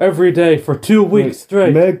me every day for 2 weeks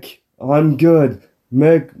straight. Mick, I'm good.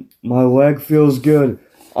 Mick, my leg feels good.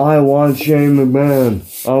 I want Shane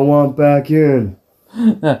McMahon. I want back in.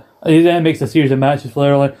 He then makes a series of matches for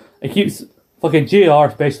Flair. It keeps fucking JR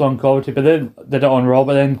special on commentary, but then did it on Raw,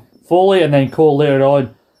 but then Foley and then Cole later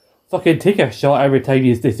on fucking take a shot every time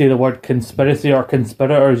they say the word conspiracy or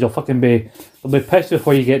conspirators. You'll be pissed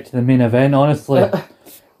before you get to the main event, honestly.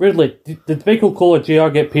 Weirdly, did Michael Cole or JR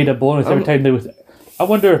get paid a bonus every time they was... I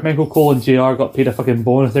wonder if Michael Cole and JR got paid a fucking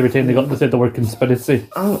bonus every time they got to say the word conspiracy.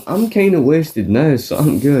 I'm kind of wasted now, so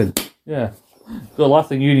I'm good. Yeah. So the last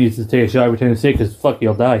thing you need is to take a shot every time you say it, because fuck,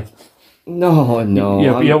 you'll die. No.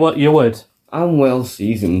 You would. I'm well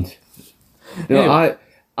seasoned. I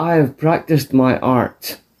have practiced my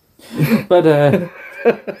art. But,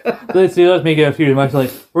 let's make it a few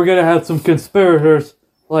matches. We're going to have some conspirators,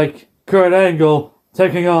 like Kurt Angle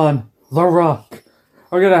taking on The Rock.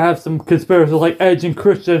 We're going to have some conspirators like Edge and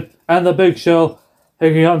Christian and The Big Show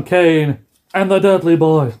taking on Kane and the Dudley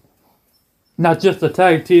Boys. Not just a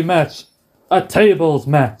tag team match, a tables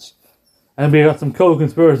match. And we got some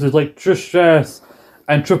co-conspirators like Trish Stratus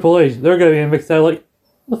and Triple H. They're going to be mixed out what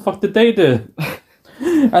the fuck did they do?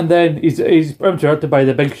 And then he's interrupted by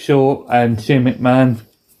The Big Show and Shane McMahon.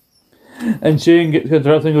 And Shane gets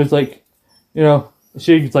interrupted and goes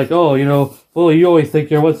Shane's like, well, you always think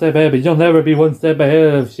you're one step ahead, but you'll never be one step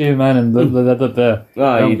ahead of Shane, man, and I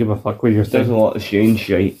don't give a fuck what you're saying. There's a lot of Shane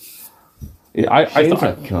shite. I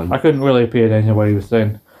couldn't really pay attention to what he was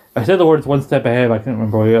saying. I said the words one step ahead, I couldn't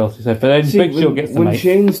remember what else he said, but then Big Show gets the mic. When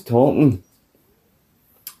Shane's talking,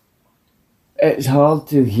 it's hard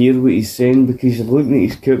to hear what he's saying because you're looking at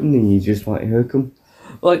his curtain and you just want to hook him.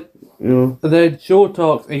 And then Show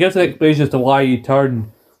talks, he gives an explanation as to why he turned,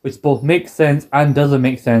 which both makes sense and doesn't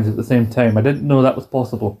make sense at the same time. I didn't know that was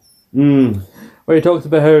possible. Where he talks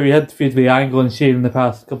about how he had to face the Angle and Shane in the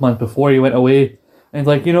past couple months before he went away. And he's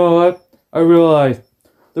like, you know what? I realised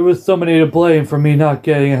there was somebody to blame for me not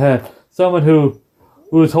getting ahead. Someone who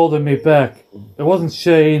was holding me back. It wasn't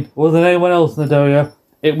Shane. It wasn't anyone else in the WWF.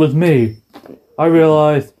 It was me. I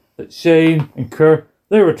realised that Shane and Kurt,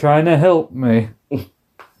 they were trying to help me.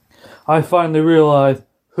 I finally realised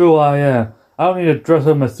who I am. I don't need to dress up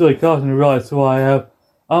in my silly costume to realise who I am.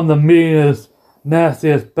 I'm the meanest,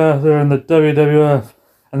 nastiest bastard in the WWF,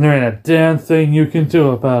 and there ain't a damn thing you can do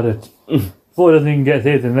about it. Floyd doesn't even get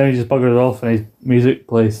hit, and then he just buggers off and his music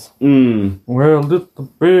plays. Well, it's the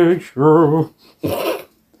Big Show.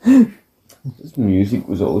 His music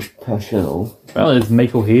was always passionate. Well, it's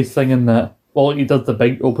Michael Hayes singing that. Well, he does the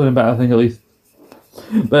big opening bit, I think, at least.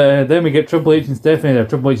 But then we get Triple H and Stephanie there.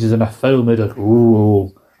 Triple H is in a foul mood,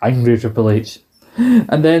 ooh. Angry Triple H.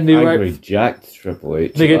 And then angry jacked Triple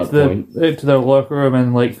H. They get to their locker room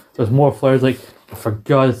and there's more flares for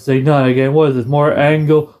God's sake, not again. What is this? More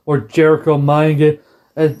Angle, more Jericho Manga.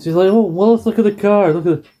 And she's like, oh, well, let's look at the card.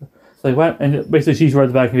 It's like, what? And basically she's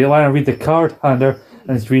right back and be like, why don't I read the card, Hander?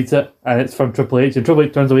 And she reads it and it's from Triple H. And Triple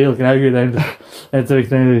H turns away looking angry then. And so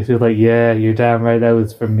she's like, yeah, you're damn right, that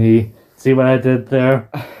was for me. See what I did there?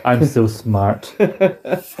 I'm so smart.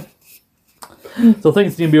 So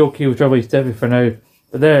things seem to be okay with Triple H Stephanie for now,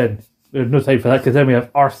 but then there's no time for that because then we have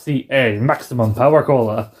RCA, Maximum Power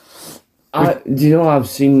Cola. Do you know I've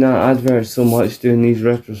seen that advert so much doing these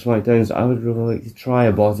retro SmackDowns? I would really like to try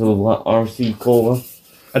a bottle of that RC Cola.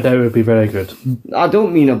 I doubt it would be very good. I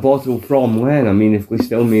don't mean a bottle from when, I mean if we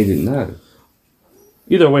still made it now.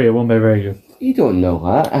 Either way, it won't be very good. You don't know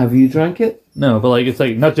that. Have you drank it? No, but it's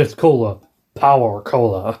not just cola, Power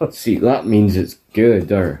Cola. See, that means it's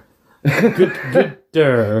gooder. Gooder.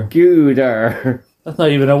 That's not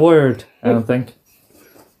even a word, I don't think.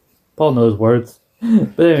 Paul knows words.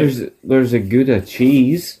 But anyway, there's a Gouda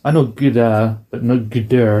cheese. I know Gouda, but not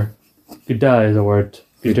Gouda. Gouda is a word.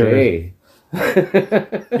 Gouda.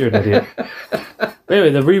 You're an idiot. But anyway,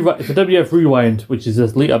 the WF Rewind, which is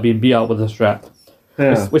this Lita being beat out with a strap.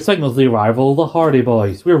 Yeah. Which signals the arrival of the Hardy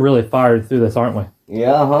Boys. We're really firing through this, aren't we?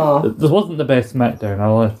 Yeah, This wasn't the best SmackDown,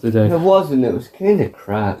 I'll have to say. It wasn't, it was kind of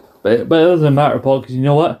crap. But it doesn't matter, Paul, because you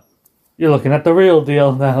know what? You're looking at the real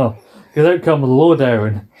deal now. Because out comes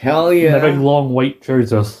Lowdown. Hell yeah. In the big long white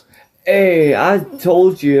trousers. Hey, I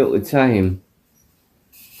told you at the time.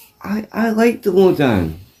 I like the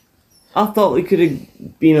Lowdown. I thought they could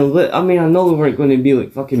have been a lit. I mean, I know they weren't going to be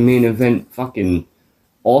like fucking main event fucking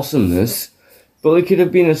awesomeness, but they could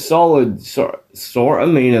have been a solid sort of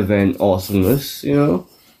main event awesomeness. You know,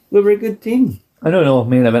 they were a good team. I don't know if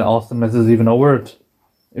main event awesomeness is even a word,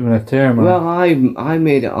 even a term. Well, I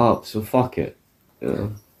made it up, so fuck it. You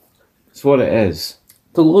know, it's what it is.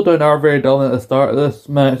 The Lowdown are very dominant at the start of this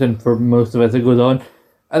match, and for most of it, it goes on.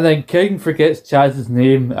 And then King forgets Chaz's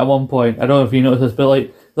name at one point. I don't know if you noticed this,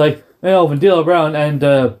 but like when D'Lo Brown and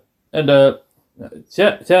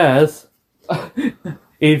Chaz,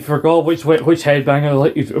 he forgot which headbanger.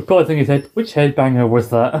 Like you probably think he said, which headbanger was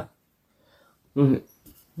that? What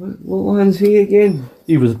one's he again?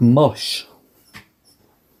 He was Mush.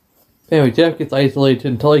 Anyway, Jeff gets isolated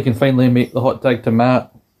until he can finally make the hot tag to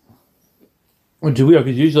Matt. Which is weird,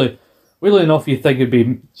 because weirdly enough, you think it'd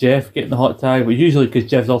be Jeff getting the hot tag, but usually, because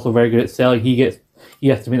Jeff's also very good at selling, he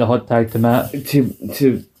has to make the hot tag to Matt.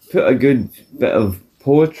 To put a good bit of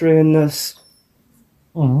poetry in this,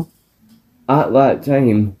 at that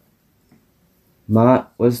time,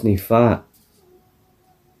 Matt wasn't fat.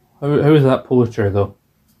 How is that poetry, though?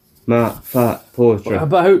 Matt, fat, poetry.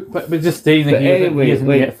 But just saying that he isn't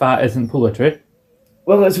yet fat isn't poetry.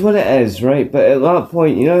 Well, that's what it is, right? But at that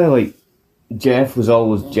point, you know, like, Jeff was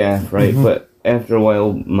always Jeff, right? But after a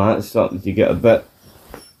while, Matt started to get a bit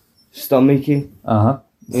stomachy.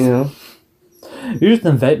 You know? You're just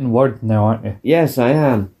inventing words now, aren't you? Yes, I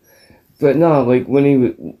am. But no, like, when he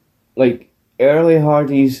was... Like, early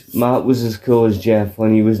Hardys, Matt was as cool as Jeff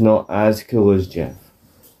when he was not as cool as Jeff.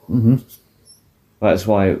 That's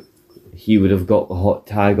why he would have got the hot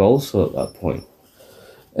tag also at that point.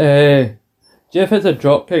 Jeff hits a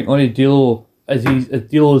drop kick on D'Lo as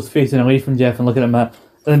D'Lo's facing away from Jeff and looking at Matt.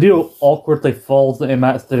 And then D'Lo awkwardly falls into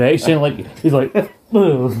Matt's direction, like he's like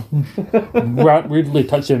weirdly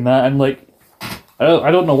touching Matt, and like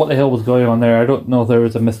I don't know what the hell was going on there. I don't know if there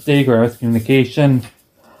was a mistake or a miscommunication.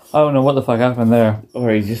 I don't know what the fuck happened there.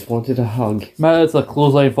 Or he just wanted a hug. Matt hits a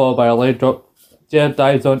clothesline followed by a leg drop. Jeff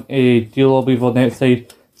dives on a D'Lo beef on the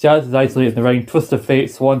outside. Chaz is isolated in the ring. Twist of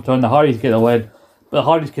fate, swanton. The Hardys get the win. But the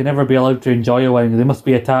Hardys can never be allowed to enjoy a win. They must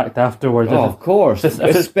be attacked afterwards. Oh, of course.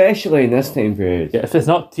 Especially in this time period. Yeah, if it's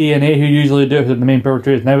not TNA who usually do it with the main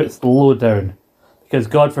perpetrators, now it's Lowdown. Because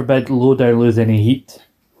God forbid Lowdown lose any heat.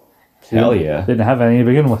 Hell yeah. Didn't have any to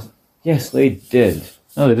begin with. Yes, they did.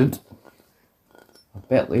 No, they didn't. I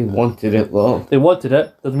bet they wanted it though. They wanted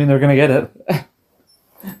it. Doesn't mean they're going to get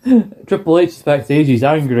it. Triple H is backstage. He's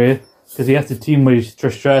angry because he has to team with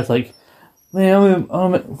Trish Stratus. Like, man,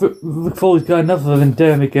 Mick Foley's got enough of him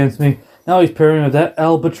down against me. Now he's pairing with that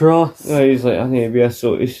albatross. No, he's like, I need to be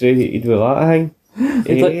associated with that thing.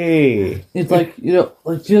 It's like, you know,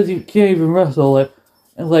 like, she can't even wrestle. Like,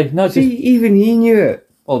 and like, not See, just... even he knew it.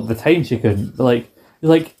 Well, at the time she couldn't. But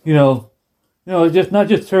like, you know, just not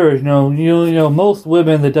just her. You know, most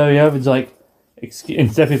women in the WWF is like,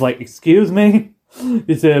 and Stephanie's like, excuse me.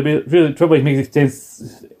 It's really Triple H makes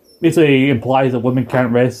sense. Basically implies that women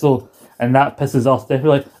can't wrestle, and that pisses off Stephanie.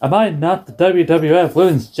 Like, am I not the WWF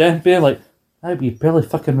Women's Champion? Like, I'd be barely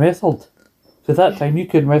fucking wrestled. Because that time you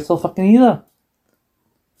couldn't wrestle fucking either.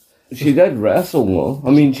 She did wrestle though.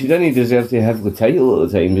 I mean, she didn't deserve to have the title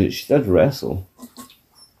at the time, but she did wrestle.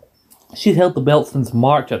 She's held the belt since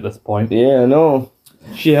March at this point. Yeah, I know.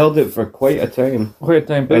 She held it for quite a time. But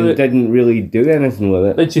didn't really do anything with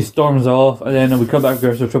it. Then she storms off, and then we come back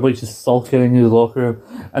to Triple H is sulking in his locker room.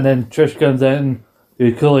 And then Trish comes in,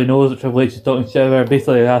 who clearly knows that Triple H is talking shit about her,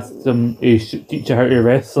 basically asks him to teach her how to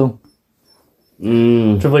wrestle.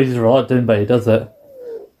 Triple H is reluctant, but he does it.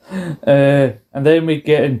 And then we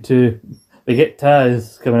get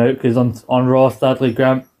Taz coming out, because on Raw, sadly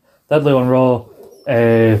on Raw,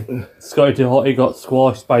 Scotty 2 Hotty got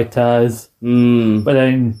squashed by Taz.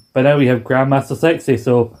 But now we have Grandmaster Sexy,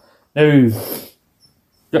 so now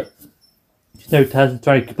Taz is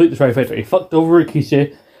trying to complete the trifecta. He fucked over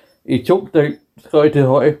Rikishi, he choked out Scotty 2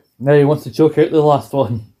 Hotty, now he wants to choke out the last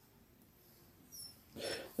one.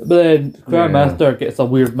 But then Grandmaster gets a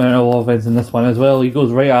weird amount of offense in this one as well. He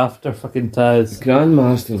goes right after fucking Taz.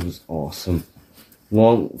 Grandmaster was awesome.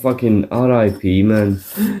 Long fucking R.I.P. man.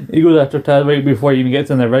 He goes after Taz right before he even gets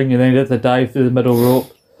in the ring, and then he does a dive through the middle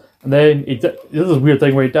rope. And then this is a weird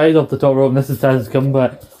thing where he dives off the top rope, and this is Taz's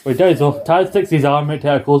comeback. Where he dives off, Taz sticks his arm out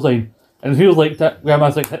to a clothesline, and it feels like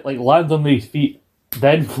Grandmaster like lands on his feet,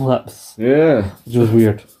 then flips. Yeah. Which was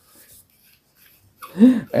weird.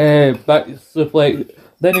 Back suplex.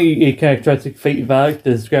 Then he kind of tries to fight back.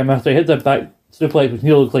 This Grandmaster he hits a back suplex, which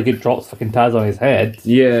looks like it drops fucking Taz on his head.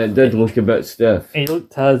 Yeah, it did look a bit stiff. And he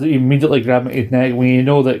looked Taz immediately grabbing his neck when you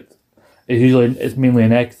know that it's mainly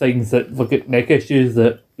neck things that look at neck issues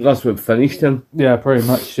that That's what finished him. Yeah, pretty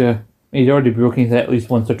much. He'd already broken his neck at least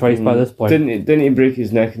once or twice by this point. Didn't he break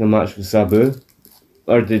his neck in a match with Sabu?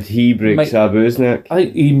 Or did he break Sabu's neck? I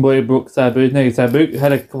think he might have broke Sabu's neck. Sabu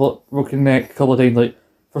had a broken neck a couple of times. Like,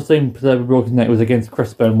 first time Sabu broke his neck was against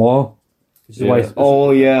Chris Benoit. Which is why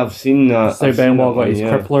I've seen that. So Benoit got his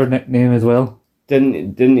crippler nickname as well.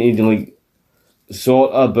 Didn't he, like,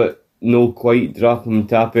 sorta, but no quite drop him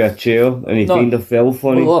tap a chair, and he kind of fell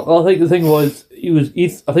funny. Well, I think the thing was,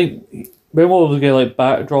 I think Benoit was going to, like,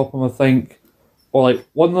 backdrop him, I think. Or, like,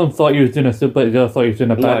 one of them thought he was doing a suplex, the other thought he was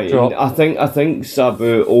doing a backdrop. I think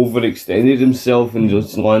Sabu overextended himself and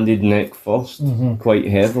just landed neck first, quite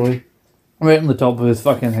heavily. Right on the top of his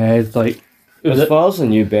fucking head, like... As far as I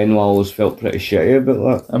knew, Benoit always felt pretty shitty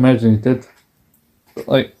about that. I imagine he did.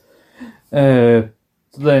 Like, so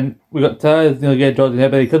then we got Taz, nearly get dropped in the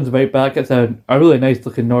head, but he comes right back. It's a really nice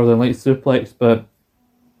looking Northern Lights suplex, but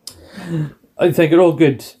I think they're all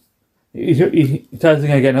good. Taz is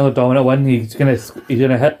gonna get another dominant win. He's gonna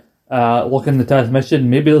hit lock in the Taz mission.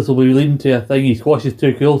 Maybe this will be leading to a thing. He squashes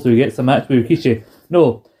Too Cool, so he gets a match with Rikishi.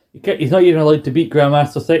 No, he's not even allowed to beat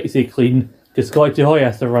Grandmaster Sexy clean because Scotty 2 Hotty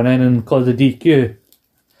has to run in and cause a DQ.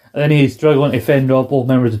 And then he's struggling to fend off both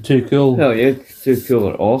members of Too Cool. Hell yeah, Too Cool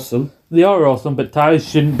are awesome. They are awesome, but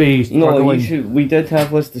Taz shouldn't be struggling. No, we did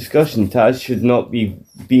have this discussion. Taz should not be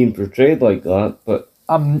being portrayed like that, but...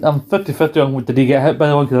 I'm 50-50 on did he get hit by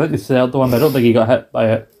the one, because I think they said the one, but I don't think he got hit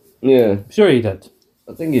by it. Yeah. I'm sure he did.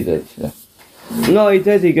 I think he did. Yeah. No, he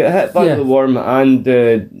did. He got hit by the worm and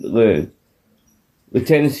the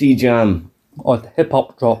Tennessee Jam. Oh, the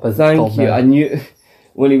hip-hop drop is Thank you. Now. I knew...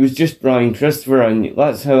 When he was just Brian Christopher,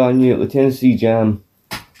 that's how I knew it, the Tennessee Jam.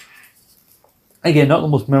 Again, not the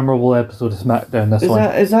most memorable episode of SmackDown, this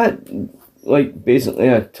one. Is that, like, basically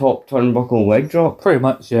a top turnbuckle leg drop? Pretty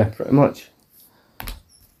much, yeah. Pretty much. I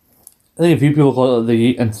think a few people call it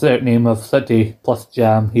the insert name of city plus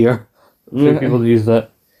jam here. A few people use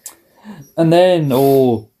that. And then,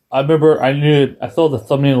 I remember, I saw the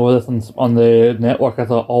thumbnail of this on the network. I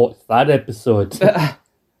thought, it's that episode.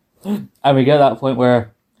 And we get that point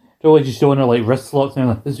where they're just showing her like wrist locks and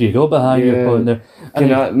like, this is you go behind you. Going there.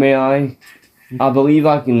 May I? I believe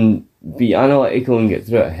I can be analytical and get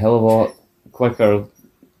through it a hell of a lot quicker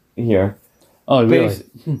here. Oh, really?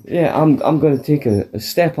 Yeah, I'm going to take a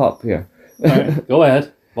step up here. Right, go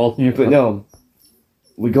ahead. But no,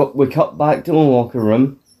 we cut back to the locker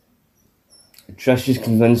room. Trish is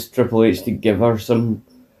convinced Triple H to give her some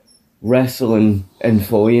wrestling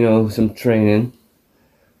info, some training.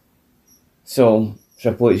 So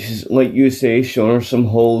Triple H is, like you say, showing her some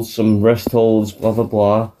holds, some wrist holds, blah blah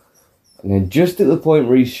blah. And then just at the point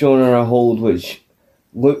where he's showing her a hold which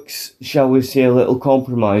looks, shall we say, a little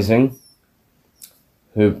compromising,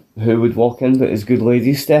 who would walk in but his good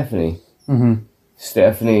lady Stephanie. Mm-hmm.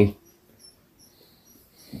 Stephanie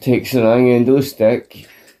takes an angle stick.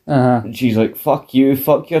 And she's like, fuck you,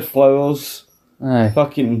 fuck your flowers. Aye.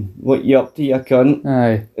 Fucking what you up to, you cunt.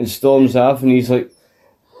 Aye. And storms off and he's like,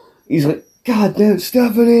 God damn,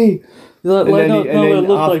 Stephanie. Like, and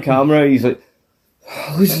then off camera, he's like,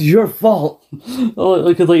 this is your fault.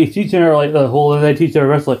 Because he's teaching her like the whole, and then teaching her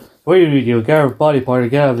wrestling. What do you get her body part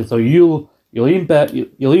together? So you lean back, you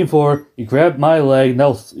lean forward, you grab my leg,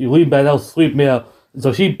 and you lean back, they'll sweep me out. And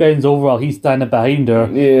so she bends over while he's standing behind her.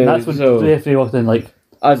 Yeah, and that's when Stephanie walked in, like.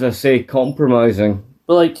 As I say, compromising.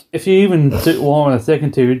 But like, if you even took one a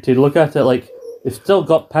second to look at it, like, they've still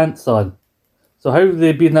got pants on. So how would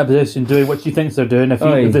they be in that position doing what she thinks they're doing if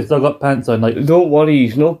they've still got pants on? Like, don't worry,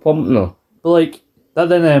 he's no pumping her. But like, that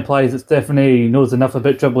then implies that Stephanie knows enough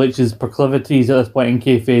about Triple H's proclivities at this point in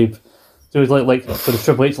kayfabe. So it's like, so does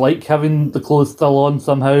Triple H like having the clothes still on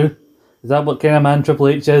somehow? Is that what kind of man Triple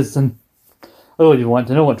H is? And I don't even want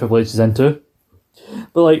to know what Triple H is into.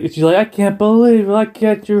 But like, she's like, I can't believe it, I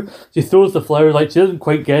can't you. She throws the flower, like, she doesn't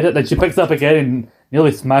quite get it, then she picks it up again and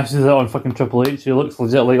nearly smashes it on fucking Triple H. She looks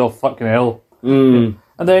legit like, oh fucking hell. Mm.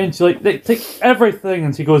 And then she like, they take everything,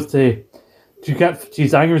 and she goes to,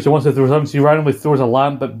 she's angry, she wants to throw something, she randomly throws a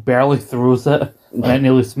lamp but barely throws it, and it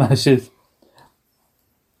nearly smashes.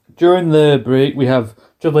 During the break, we have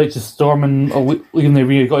Triple H just storming, leaving the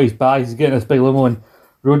arena, got his bags, he's getting this big limo, and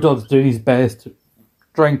Road Dogg's doing his best to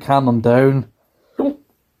try and calm him down.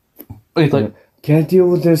 He's like, can't deal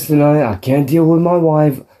with this tonight, I can't deal with my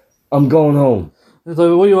wife, I'm going home. He's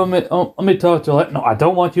like, what do you want me, let me talk to her? Like, no, I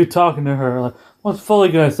don't want you talking to her. Like, what's Foley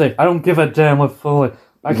gonna say? I don't give a damn what Foley,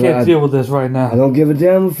 I can't deal with this right now. I don't give a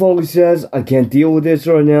damn what Foley says, I can't deal with this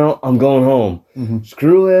right now, I'm going home. Mm-hmm.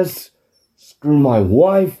 Screw this, screw my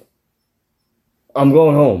wife, I'm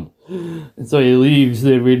going home. And so he leaves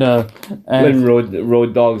the arena. And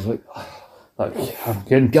Road Dogg's like, Look, I'm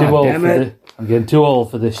getting God too old damn for it. this. I'm getting too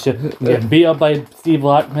old for this shit. I'm getting beat up by Steve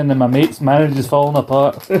Blackman and my mate's marriage is falling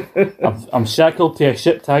apart. I'm shackled to a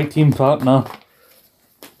shit tag team partner.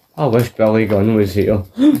 I wish Billy Gunn was here.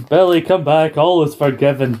 Billy, come back, all is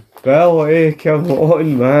forgiven. Billy, come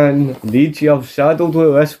on, man. Need you have saddled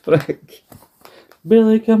with this prick.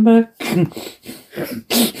 Billy, come back.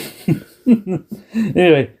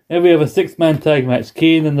 Anyway, here we have a 6-man tag match.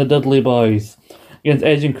 Kane and the Dudley Boys against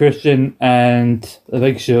Edge and Christian and the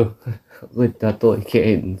Big Show. The Dudley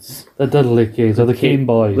Canes. The Dudley Canes, or the Kane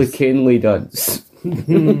Boys. The Canely Duds.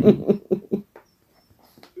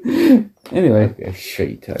 Anyway, A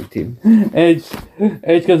shite tag team. Edge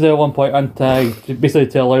comes in at one point untagged, basically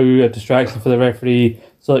to allow a distraction for the referee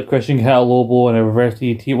so that Christian can hit a low blow and a reverse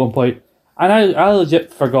DDT at one point. And I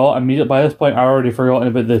legit forgot immediately. By this point, I already forgotten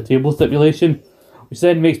about the table stipulation, which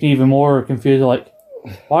then makes me even more confused. Like,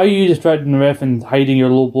 why are you distracting the ref and hiding your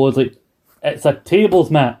low blows? Like, it's a tables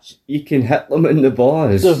match. You can hit them in the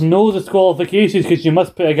bars. There's no disqualifications because you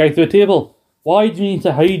must put a guy through a table. Why do you need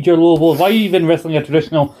to hide your low blows? Why are you even wrestling a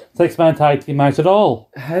traditional 6-man tag team match at all?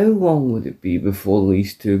 How long would it be before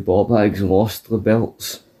these two ball bags lost the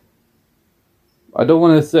belts? I don't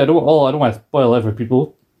want to say. I don't want to spoil it for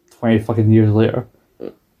people. 20 fucking years later.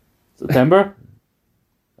 September.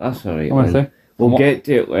 That's alright. I want to say. We'll get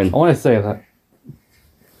to it when. I want to say that.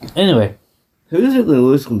 Anyway, Who's it they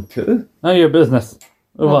lose them to? none of your business.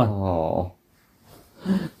 Move on. Oh.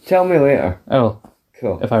 Tell me later. Oh,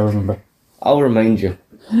 Cool. if I remember. I'll remind you.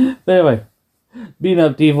 But anyway, beating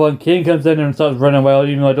up Devon, Kane comes in and starts running wild,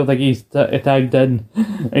 even though I don't think he's tagged in.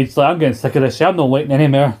 And he's like, I'm getting sick of this shit, I'm not waiting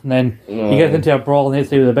anymore. And then he gets into a brawl and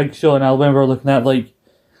with a Big Show, and I remember looking at, like,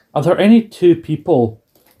 are there any two people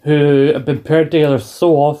who have been paired together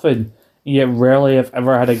so often, yet rarely have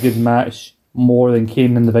ever had a good match more than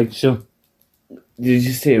Kane and the Big Show? Did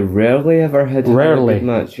you say rarely ever had Rarely. a good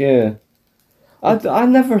match? Yeah. I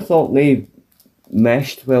never thought they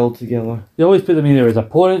meshed well together. They always put them either as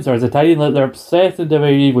opponents or as a tag team. Like, they're obsessed in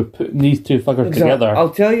WWE with putting these two fuckers together. I'll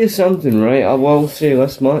tell you something, right? I will say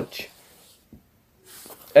this much.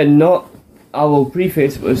 And not... I will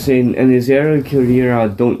preface it with saying, in his early career, I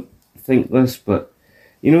don't think this, but...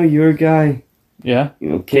 You know your guy? Yeah, You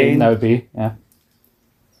know, Kane, Kane? that would be, yeah.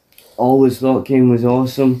 Always thought Kane was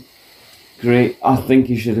awesome. Great. I think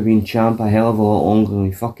he should have been champ a hell of a lot longer than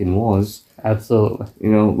he fucking was. Absolutely.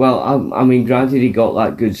 You know, well, I mean, granted he got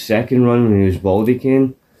that good second run when he was Baldy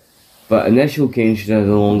Kane, but initial Kane should have had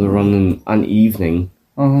a longer run than an evening.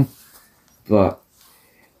 Mm-hmm. But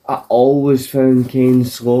I always found Kane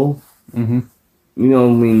slow. Mm-hmm. You know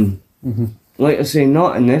what I mean? Mm-hmm. Like I say,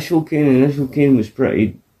 not initial Kane. Initial Kane was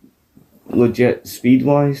pretty legit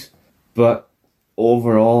speed-wise, but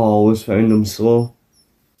overall I always found him slow.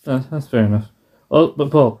 That's fair enough. Oh,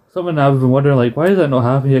 but Paul, something I've been wondering, like, why is that not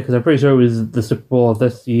happening here? Because I'm pretty sure it was the Super Bowl of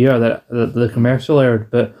this year that the commercial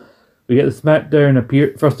aired, but we get the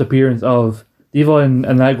SmackDown first appearance of Devon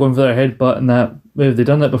and that going for their headbutt and that move. They've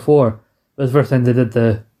done that before. This is the first time they did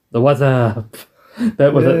the What's Up.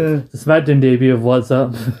 That was it. The SmackDown debut of What's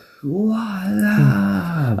Up. What?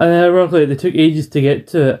 And then ironically, they took ages to get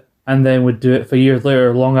to it and then would do it for years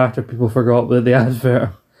later, long after people forgot about the advert.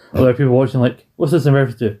 Or there are people watching like, what's this in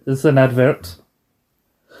reference to? This is an advert.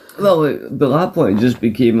 Well, by that point, it just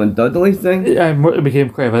became a Dudley thing. Yeah, it became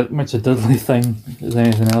quite much a Dudley thing as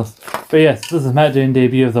anything else. But yes, this is SmackDown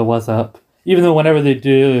debut of the What's Up. Even though whenever they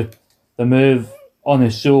do the move on the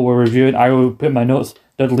show we're reviewing, I will put in my notes,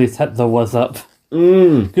 Dudley's hit the What's Up.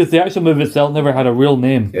 Because the actual move itself never had a real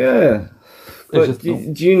name. Yeah. But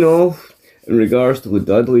do you know, in regards to the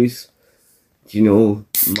Dudleys, do you know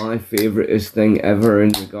my favouriteest thing ever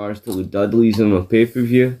in regards to the Dudleys on a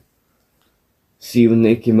pay-per-view? See when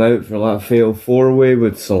they came out for that fail 4-way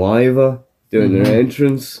with Saliva doing their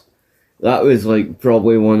entrance? That was like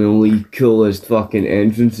probably one of the coolest fucking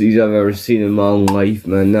entrances I've ever seen in my life,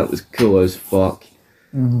 man. That was cool as fuck.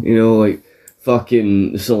 You know, like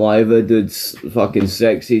fucking Saliva did fucking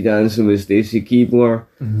sexy dancing with Stacy Keibler.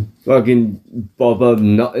 Fucking Bubba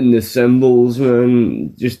nutting the cymbals,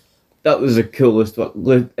 man. Just, that was the coolest.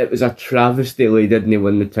 It was a travesty they didn't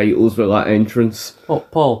win the titles for that entrance. Oh,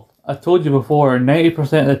 Paul, I told you before, 90%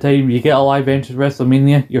 of the time you get a live entrance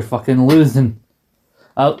WrestleMania, you're fucking losing.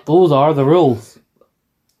 Those are the rules.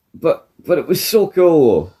 But it was so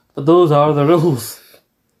cool. But those are the rules.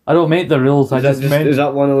 I don't make the rules, Is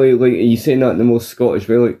that one of the, like, are you saying that in the most Scottish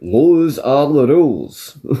way? Like, those are the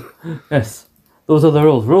rules. Yes, those are the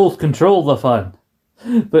rules. Rules control the fun.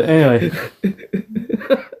 But anyway.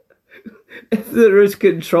 If there is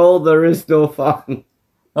control, there is no fun.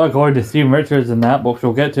 not according to Steven Richards in that, which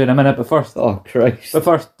we'll get to in a minute. But first, Oh, Christ.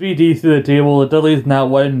 3D through the table, the Dudley's in that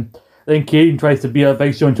one. Then Kane tries to beat up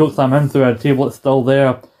Big Show and chokeslam him through a table that's still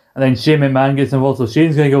there. And then Shane McMahon gets involved, so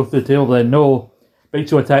Shane's going to go through the table, but then no. Big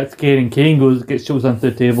Show attacks Kane, and Kane gets chokeslammed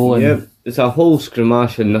through the table. And Yep, it's a whole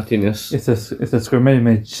scrimmage of nuttiness. it's a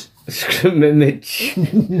scrimmage. Scrimmage.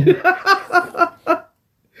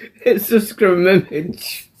 It's a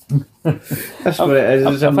scrimmage. That's what it is.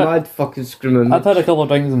 It's a mad fucking scrimmage. I've had a couple of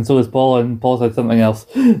drinks and so has Paul, and Paul said something else.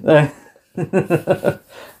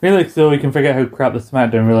 Really, so we can forget how crap the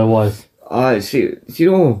SmackDown really was. See,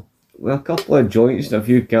 you know, with a couple of joints and a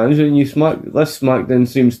few cans and this SmackDown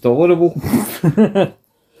seems tolerable.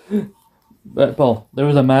 But Paul, there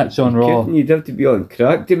was a match on Raw. You'd have to be on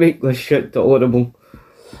crack to make this shit tolerable.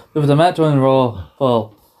 There was a match on Raw,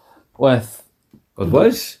 Paul, with... It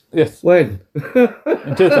was? Yes, When?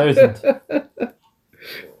 in 2000.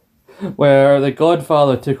 Where the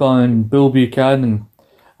Godfather took on Bill Buchanan,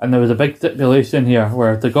 and there was a big stipulation here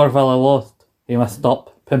where if the Godfather lost, he must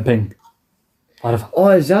stop pimping. Oh,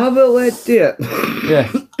 is that what led to it?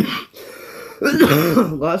 Yeah,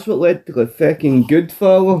 That's what led to the fucking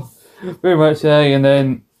Goodfellow. very much, yeah, and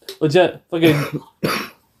then legit fucking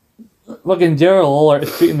Gerald Lawler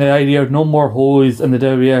is treating the idea of no more hoes in the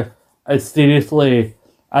WWF as seriously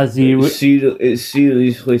as he would. It's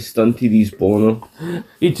seriously stunted his boner.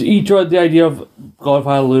 He tried the idea of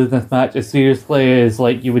Godfather losing this match as seriously as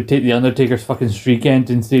like you would take the Undertaker's fucking streak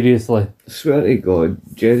ending seriously. Swear to God,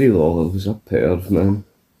 Jerry Lawler was a perv, man.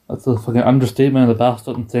 That's a fucking understatement of the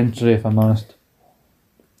bastard century, if I'm honest.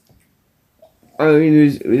 I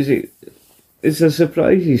mean, it's a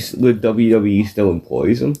surprise the WWE still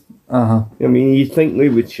employs him. Uh-huh. I mean, you'd think they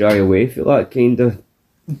would shy away from that kind of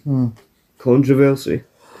controversy.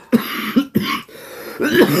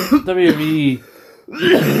 WWE...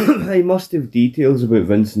 They must have details about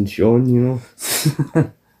Vince and Sean, you know.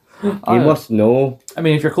 You must know. I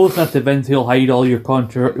mean, if you're close enough to Vince, he'll hide all your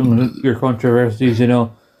controversies, you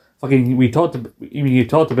know. Fucking, you talked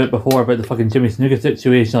a bit before about the fucking Jimmy Snuka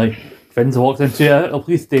situation, like, Vince walks into a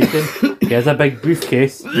police station, he has a big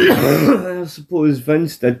briefcase. I suppose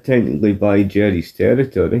Vince did technically buy Jerry's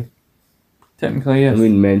territory. Technically, yes. I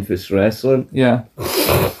mean, Memphis Wrestling. Yeah.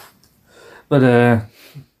 But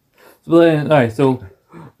then, alright, so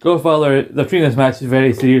Godfather, they're treating this match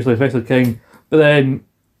very seriously, especially King. But then,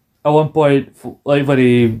 at one point, like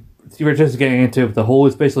when Steve Richards is getting into it with the hole,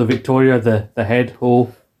 especially Victoria, the head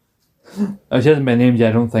hole. She hasn't been named yet,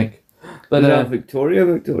 I don't think. But Is that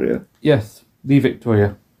Victoria? yes, the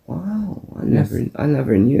Victoria. Wow, I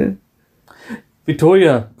never knew.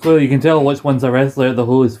 Victoria, clearly you can tell which one's a wrestler at the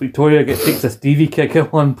hose. Victoria takes a Stevie kick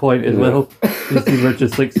at one point as well. Steve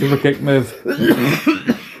Richards' like super kick move.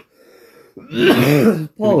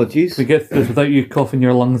 Apologies. We get this without you coughing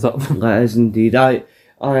your lungs up. That is indeed. I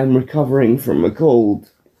am recovering from a cold.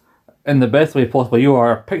 In the best way possible. You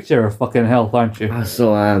are a picture of fucking health, aren't you? I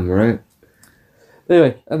still am, right?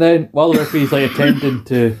 Anyway, and then while the referee's like attending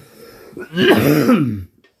to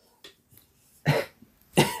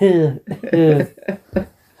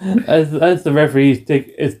as the referee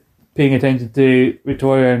is paying attention to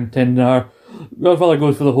Victoria and tending her, Godfather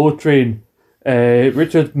goes for the whole train.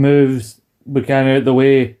 Richard moves Buchanan out the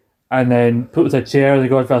way and then puts a chair in the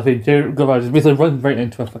Godfather's chair. Godfather just basically runs right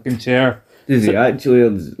into a fucking chair. Does he actually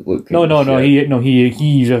look? No.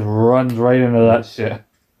 He just runs right into that shit.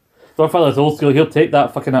 Godfather's old school. He'll take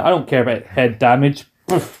that fucking. I don't care about head damage.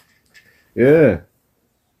 Yeah.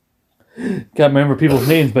 Can't remember people's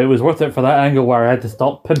names, but it was worth it for that angle where I had to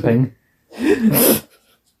stop pimping.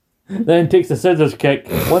 Then takes the scissors kick,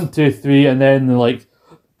 1, 2, 3, and then like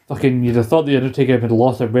fucking. You'd have thought the Undertaker had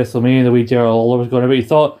lost at WrestleMania the way Gerald Lawler was going, but you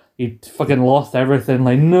thought he'd fucking lost everything.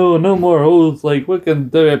 Like no more holes. Like what can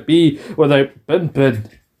it be without pimping?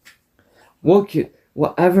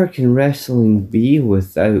 Whatever can wrestling be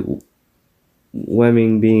without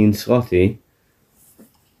women being slutty?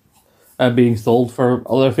 And being sold for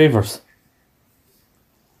other favours.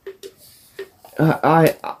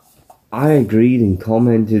 I agreed and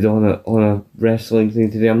commented on a wrestling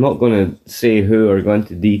thing today. I'm not going to say who or go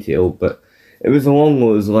into detail, but it was along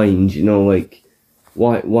those lines. You know, like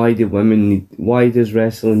why does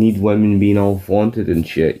wrestling need women being all flaunted and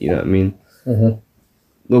shit? You know what I mean? Mm-hmm.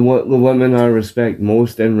 The women I respect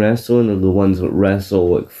most in wrestling are the ones that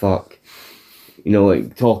wrestle like fuck. You know,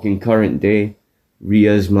 like talking current day.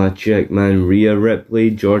 Rhea's my chick, man. Rhea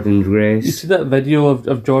Ripley, Jordan Grace. You see that video of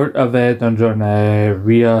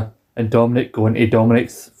Rhea and Dominic going to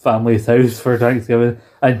Dominic's family's house for Thanksgiving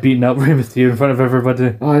and beating up Rey Mysterio in front of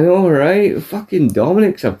everybody? I know, right? Fucking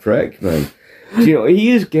Dominic's a prick, man. Do you know,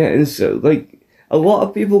 he is getting so, like, a lot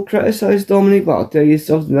of people criticise Dominic, but I'll tell you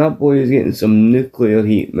something, that boy is getting some nuclear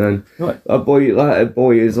heat, man. What? That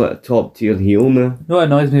boy is like a top tier heel now. You know what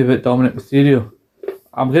annoys me about Dominic Mysterio?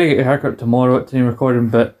 I'm gonna get a haircut tomorrow at team recording,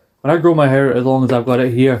 but when I grow my hair as long as I've got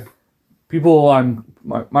it here, people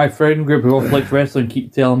my friend group who also likes wrestling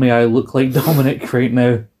keep telling me I look like Dominic right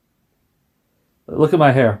now. Look at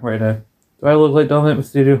my hair right now. Do I look like Dominic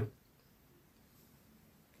Mysterio?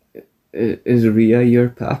 Is Rhea your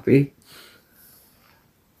pappy?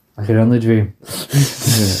 I can only dream.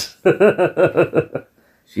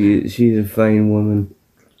 She's a fine woman.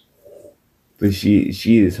 But she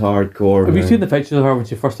is hardcore. Have you man. seen the pictures of her when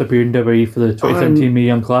she first appeared in WWE for the 2017 Mae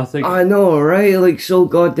Young Classic? I know, right? Like, so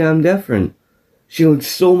goddamn different. She looks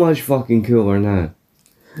so much fucking cooler now.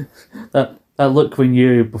 That look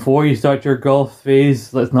before you start your golf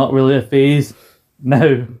phase, that's not really a phase.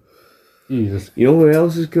 Now. Jesus. You know who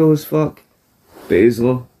else is cool as fuck?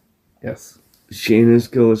 Baszler. Yes. Shayna's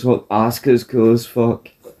cool as fuck. Asuka's cool as fuck.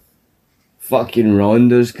 Fucking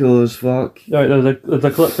Ronda's cool as fuck. Right, there's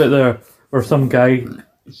a clip out there where some guy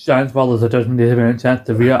chants while there's a Judgment Day event chants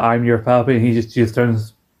to Rhea, I'm your pappy, and he just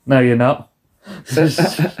turns, no you're not.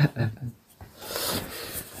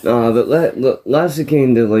 Nah, but that's the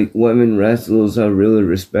kind of like women wrestlers I really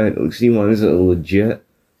respect. Like, see ones that are legit,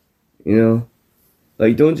 you know?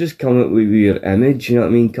 Like, don't just come up with your image, you know what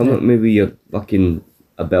I mean? Come up maybe your fucking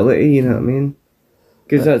ability, you know what I mean?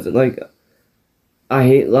 Because that's like, I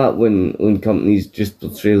hate that when companies just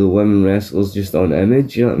portray the women wrestlers just on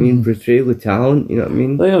image, you know what I mean? Portray the talent, you know what I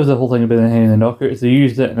mean? I think that was the whole thing about the Henry the Knockout. They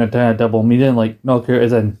used it in a kind of double meaning, like knockout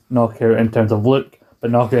is in knockout in terms of look, but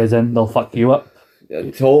knockout is in they'll fuck you up.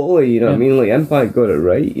 Totally, you know what I mean? Like, Impact got it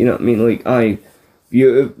right, you know what I mean? Like,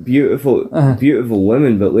 beautiful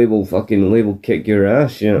women, but label kick your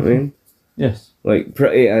ass, you know what I mean? Yes. Like,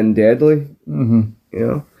 pretty and deadly, Mm-hmm. you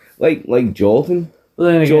know? Like Jordan. But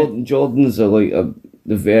then again, Jordan's the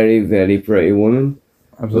very, very pretty woman.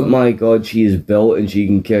 absolutely. But my god, she is built and she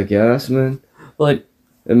can kick ass, man. Like,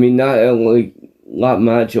 I mean, that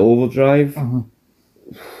match at Overdrive. Mhm.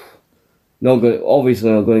 Obviously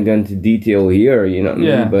not going to get into detail here, you know what I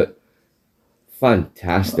Yeah. mean? But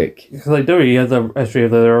fantastic. because like WWE has a history of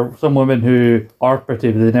there are some women who are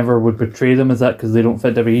pretty, but they never would portray them as that because they don't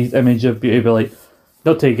fit WWE's image of beauty. But like,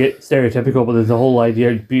 not take it stereotypical, but there's the whole idea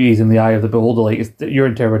of beauty is in the eye of the beholder. Like, it's your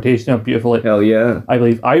interpretation of beautiful. Like, Hell yeah. I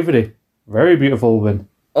believe Ivory, very beautiful woman,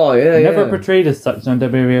 Oh yeah, never yeah. portrayed as such on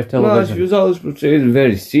WWF No, television. she was always portrayed as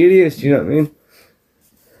very serious, you know what I mean?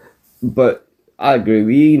 But I agree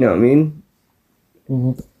with you, you know what I mean?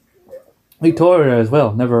 Victoria as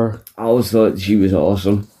well, never. I always thought she was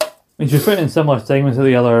awesome. I mean, she was put in similar segments that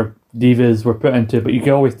the other divas were put into, but you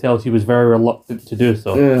can always tell she was very reluctant to do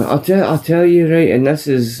so. Yeah, I'll tell you, right, and this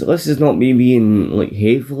is not me being like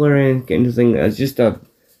hateful or any kind of thing. It's just a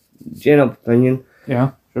general opinion.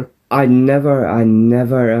 Yeah, sure. I never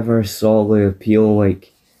ever saw the appeal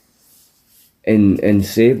like in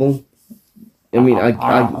Sable. I mean, I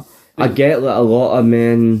get that a lot of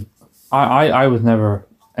men. I was never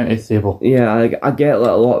into Sable. Yeah, I get that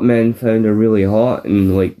a lot of men found her really hot,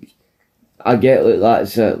 and like, I get like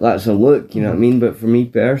that's a look, you know what I mean. But for me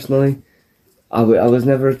personally, I was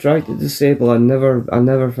never attracted to Sable. I never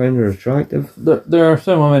found her attractive. There are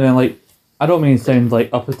some women, and like, I don't mean to sound like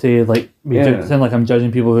uppity, like sound like I'm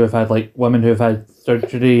judging people who have had like women who have had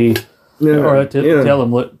surgery, or to tell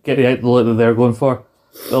them get the look that they're going for.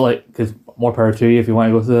 But like, because more power to you if you want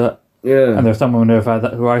to go through that. Yeah. And there's some women who have had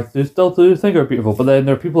that who I still do think are beautiful. But then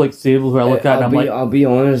there are people like Sable who I look at and I'm like, I'll be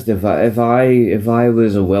honest. If I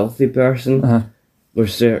was a wealthy person,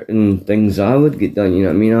 there's certain things I would get done. You know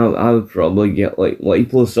what I mean? I would probably get like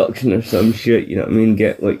liposuction or some shit. You know what I mean?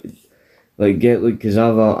 Get because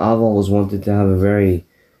I've always wanted to have a very,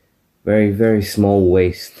 very, very small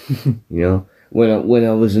waist. You know, when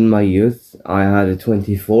I was in my youth, I had a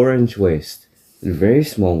 24-inch waist, a very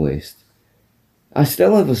small waist. I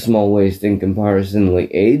still have a small waist in comparison,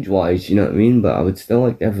 like age-wise, you know what I mean? But I would still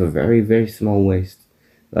like to have a very, very small waist.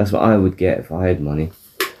 That's what I would get if I had money.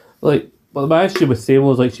 like, but my issue with Sable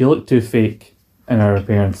was like she looked too fake in her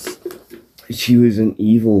appearance. She was an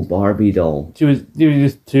evil Barbie doll. She was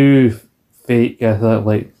just too fake. I thought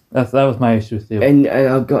like that was my issue with Sable.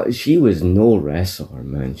 And she was no wrestler,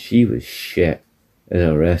 man. She was shit as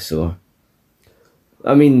a wrestler.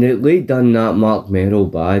 I mean, they done that Mark Merrill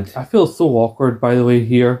bad. I feel so awkward, by the way,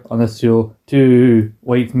 here on this show. Two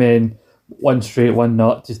white men, one straight, one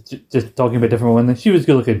not, just talking about different women. She was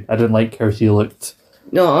good looking. I didn't like how she looked.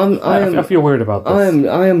 No, I feel weird about this.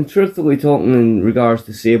 I am truthfully talking in regards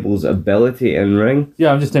to Sable's ability in ring.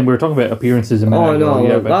 Yeah, I'm just saying we were talking about appearances a minute Oh ago. no,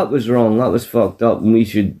 Yeah, that was wrong. That was fucked up, and we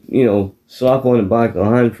should, slap on the back of the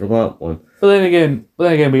hand for that one. But then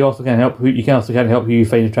again, we also can't help who you can also can't help who you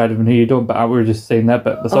find attractive and who you don't. But we were just saying that.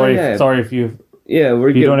 But sorry, yeah. sorry if you. Yeah,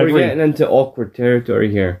 we're don't agree. getting into awkward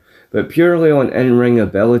territory here. But purely on in-ring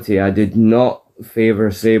ability, I did not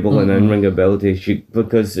favour Sable in in-ring ability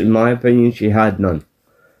because, in my opinion, she had none.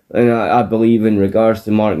 And I believe in regards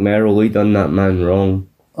to Mark Merrill, he done that man wrong.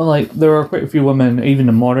 Well, like, there are quite a few women, even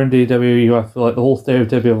in modern day WWE, I feel like the whole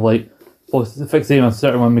stereotype of, like, fixating on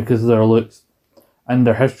certain women because of their looks and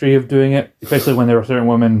their history of doing it, especially when there were certain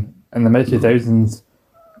women in the mid-2000s,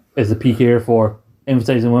 is the peak era for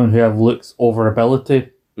emphasising women who have looks over ability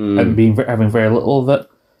and having very little of it.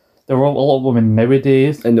 There were a lot of women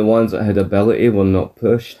nowadays. And the ones that had ability were not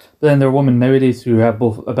pushed. But then there are women nowadays who have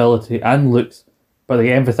both ability and looks, but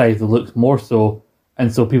they emphasise the looks more so,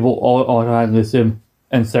 and so people automatically assume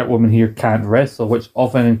insert women here can't wrestle, which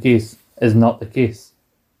often in case is not the case.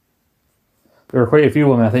 There are quite a few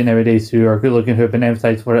women I think nowadays who are good looking who have been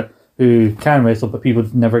emphasised for it, who can wrestle, but people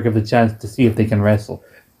never give the chance to see if they can wrestle.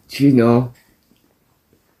 Do you know?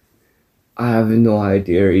 I have no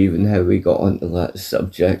idea even how we got onto that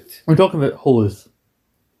subject. We're talking about hoes,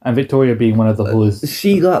 and Victoria being one of the hoes.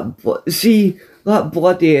 See that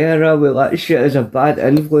bloody era where that shit is a bad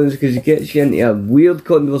influence because it gets you into a weird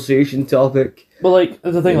conversation topic. But like,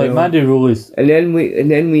 that's the thing, like Mandy Rose. And then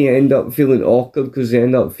we end up feeling awkward because they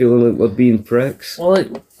end up feeling like we're being pricks. Well, like,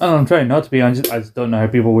 I'm trying not to be. I just don't know how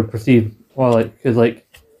people would perceive. Well, like, because like,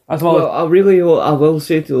 that's well, I really hope, I will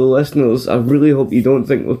say to the listeners, I really hope you don't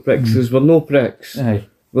think we're pricks because we're no pricks. Aye.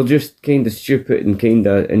 We're just kind of stupid and kind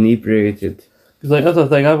of inebriated. Because like, that's the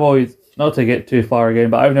thing. I've always, not to get too far again,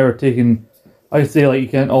 but I've never taken. I say like you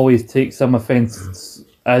can't always take some offence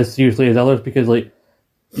as seriously as others because like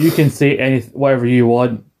you can say whatever you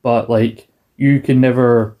want, but like you can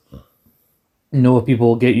never know if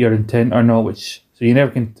people get your intent or not. So you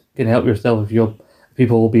never can help yourself if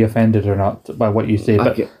people will be offended or not by what you say.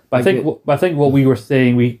 But I think what we were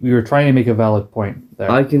saying, we were trying to make a valid point there.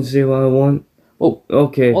 I can say what I want. Well,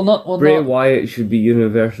 okay. Well, Bray Wyatt should be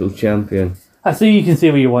Universal Champion. I see you can say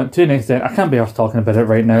what you want to an extent. I can't be off talking about it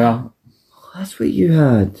right now. That's what you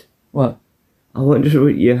had. What? I wonder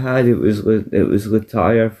what you had. It was the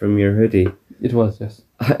tire from your hoodie. It was, yes.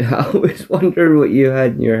 I always wondered what you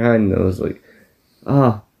had in your hand. I was like,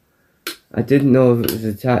 I didn't know if it was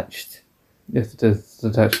attached. Yes, it is. It's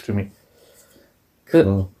attached to me.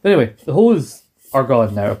 Cool. But anyway, the hoes are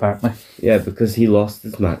gone now, apparently. Yeah, because he lost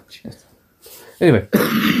his match. Yes. Anyway.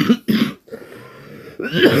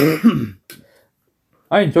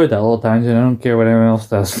 I enjoyed that little tangent. I don't care what anyone else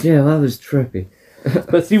does. Yeah, that was trippy.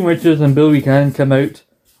 But Steven Richards and Bill Buchanan come out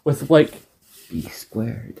with, like... B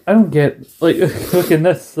squared. I don't get... Like, look in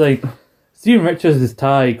this, like... Steven Richards'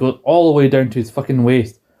 tie goes all the way down to his fucking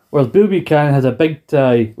waist. Whereas Bill Buchanan has a big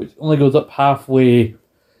tie, which only goes up halfway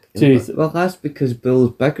to his... Well, that's because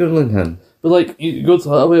Bill's bigger than him. But, like, it goes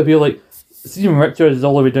all the way up here, like... Steven Richards is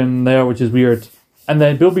all the way down there, which is weird. And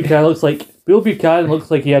then Bill Buchanan looks like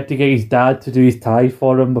he had to get his dad to do his tie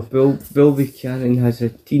for him. Bill Buchanan has a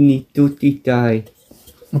teeny tooty tie.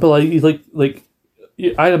 But like he's like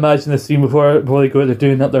I'd imagine the scene before they go to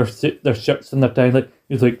doing that their shirts and their tie. Like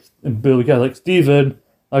he's like Bill Buchanan like Steven,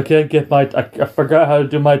 I can't get I forgot how to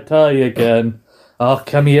do my tie again. Oh,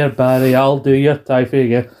 come here, Barry, I'll do your tie for you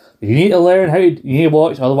again. You need to learn you need to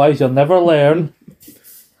watch, otherwise you'll never learn.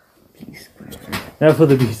 B squared. Now for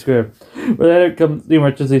the B square. But then it comes the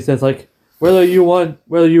emergency says like whether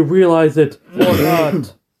you realise it or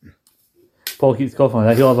not. Paul keeps coughing like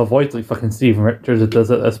that. He'll have a voice like fucking Steven Richards it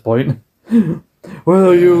does at this point.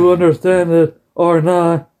 Whether you understand it or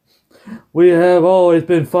not, we have always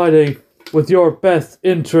been fighting with your best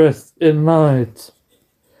interests in mind.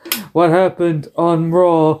 What happened on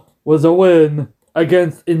Raw was a win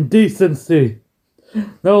against indecency.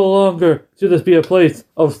 No longer should this be a place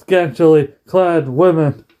of scantily clad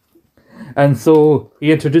women. And so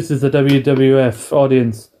he introduces the WWF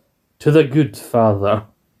audience to the Good Father.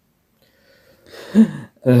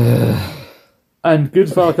 And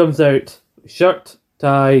Good Father comes out, shirt,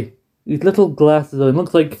 tie, these little glasses on. He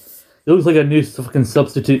looks like a new fucking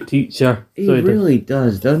substitute teacher. He really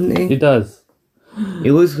does, doesn't he? He does.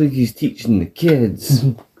 He looks like he's teaching the kids.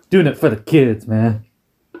 Doing it for the kids, man.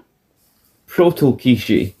 Proto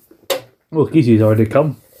Kishi. Well, Kishi's already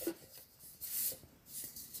come.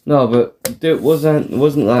 No, but it wasn't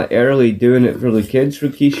that early doing it for the kids for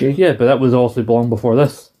Kishi? Yeah, but that was also long before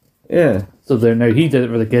this. Yeah. So there now he did it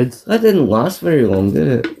for the kids. That didn't last very long, did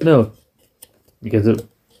it? No. Because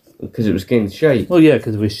it was kind of shite. Well, yeah,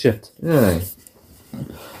 because it was shit. Aye.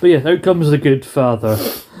 But yeah, out comes the Good Father,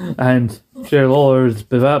 and Jerry Lawler is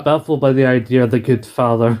baffled by the idea of the Good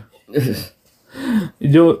Father.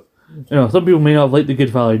 You know, some people may not have liked the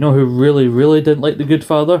Good Father. You know who really, really didn't like the Good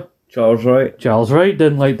Father? Charles Wright. Charles Wright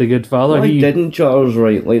didn't like the Good Father. Why didn't Charles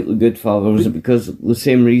Wright like the Good Father? Was it because of the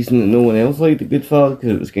same reason that no one else liked the Good Father?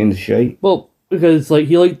 Because it was kind of shite? Well, because like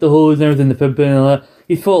he liked the hoes and everything, the pimping and all that.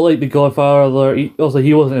 He felt like the Godfather. He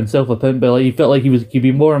wasn't himself a pimp, but like, he felt like he'd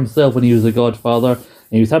be more himself when he was the Godfather.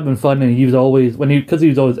 And he was having fun, and he was always because he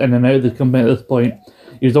was always in and out of the company at this point.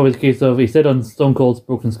 He was always a case of, he said on Stone Cold's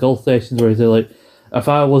Broken Skull sessions where he said like, if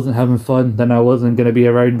I wasn't having fun, then I wasn't going to be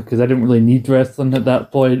around because I didn't really need wrestling at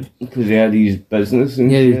that point. Because he had his business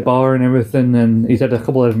and shit. his bar and everything, and he's had a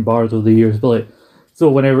couple of different bars over the years. But like, so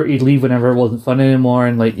whenever he'd leave, whenever it wasn't fun anymore,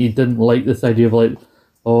 and like he didn't like this idea of like,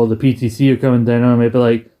 oh, the PTC are coming down on me, but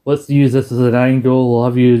like, let's use this as an angle. We'll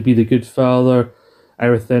have you be the Good Father,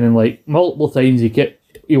 everything, and like multiple times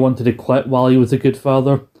he wanted to quit while he was a Good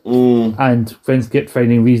Father. And Vince kept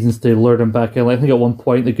finding reasons to lure him back in. Like, I think at one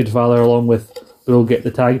point the Good Father, along with Bull, get the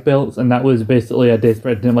tag belts, and that was basically a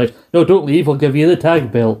desperate attempt. Like, no, don't leave. We'll give you the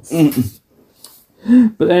tag belts.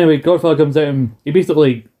 But anyway, Godfather comes out and he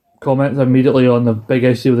basically comments immediately on the big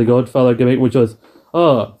issue with the Godfather gimmick, which was,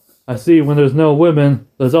 "Oh, I see. When there's no women,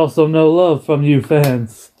 there's also no love from you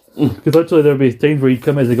fans." Because actually there'd be times where he'd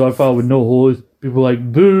come as the Godfather with no hose. People were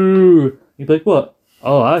like, "Boo!" He'd be like, "What?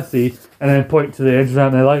 Oh, I see." And then point to the entrance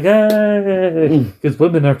and they're like, "Hey!" Because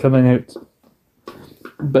women are coming out.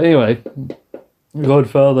 But anyway,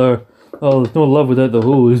 Godfather, oh, there's no love without the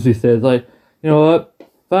hose, he says. Like, you know what?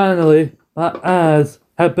 Finally, my eyes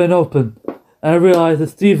have been opened. And I realized that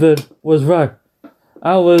Steven was right.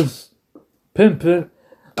 I was pimping.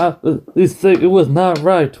 It was not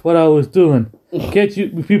right what I was doing. Can't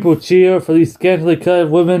you people cheer for these scantily clad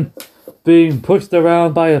women being pushed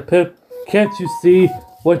around by a pimp? Can't you see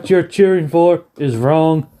what you're cheering for is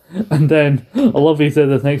wrong? And then I love he said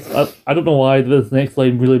this next. I don't know why this next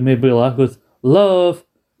line really made me laugh. Was love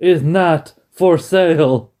is not for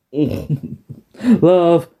sale.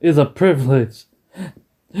 Love is a privilege.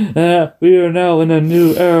 We are now in a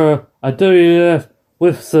new era. A WWF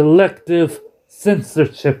with selective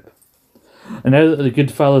censorship. And now that the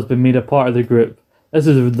Good Father's been made a part of the group, this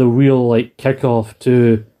is the real like kickoff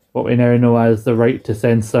to what we now know as the right to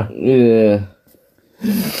censor. Yeah.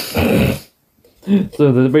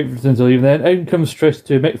 So the right to censor leave. Then out comes Trish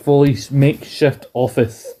to Mick Foley's makeshift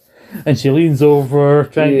office, and she leans over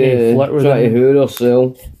trying to flirt with him. Trying to hoot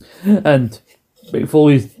herself. And Mick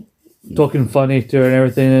Foley's talking funny to her and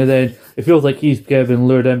everything, and then it feels like he's getting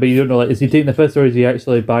lured in, but you don't know, like, is he taking the piss or is he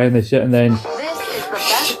actually buying the shit? And then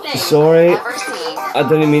sorry, I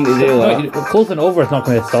didn't mean to do that. No, closing over is not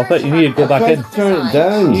going to stop it. You need to go back in. Turn it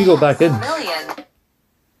down. You go back in.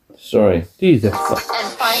 Sorry. Jesus.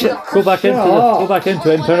 Shit. Go back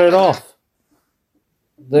into it and turn it off.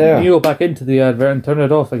 There. You go back into the advert and turn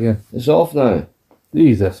it off again. It's off now.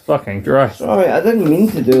 Jesus fucking Christ. Sorry, I didn't mean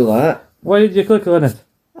to do that. Why did you click on it?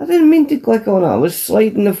 I didn't mean to click on it. I was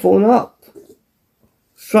sliding the phone up. I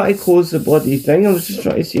was trying to close the bloody thing. I was just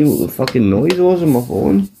trying to see what the fucking noise was on my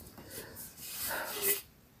phone.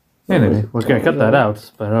 Anyway, we're going to cut that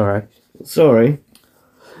out, but alright. Sorry.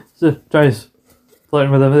 So, tries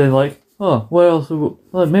flirting with him, and then like, oh, what else?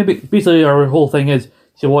 Well, maybe, basically our whole thing is,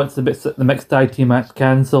 she wants the mixed tag team match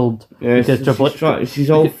cancelled. Yeah, she's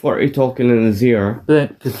all flirty talking in his ear. But then,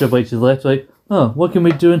 because Triple H is left, like, oh, what can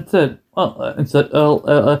we do instead?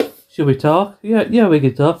 Should we talk? Yeah, we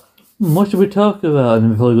can talk. What should we talk about?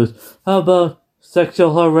 And Foley goes, how about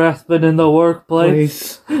sexual harassment in the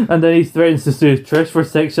workplace? Please. And then he threatens to sue Trish for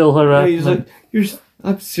sexual harassment. He's like,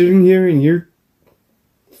 I'm sitting here and you're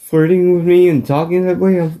flirting with me and talking that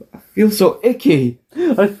way. I feel so icky.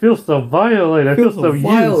 I feel so violated. I feel so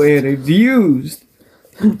violated, used.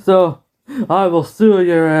 So, I will sue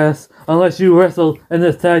your ass unless you wrestle in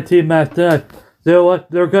this tag team match tonight. You know what?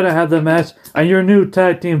 They're gonna have the match, and your new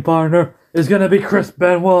tag team partner is gonna be Chris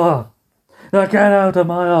Benoit. Now get out of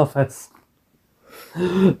my office.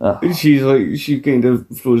 She's like, she kind of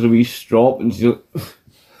throws a wee strop and she's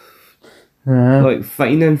like,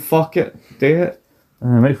 fine and fuck it, do it.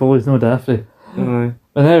 Mick Foley's no daffy. Aye.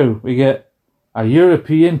 But now we get a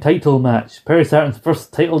European title match. Perry Saturn's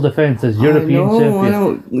first title defense as European champion. I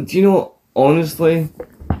know. Do you know, honestly,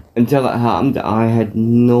 until it happened, I had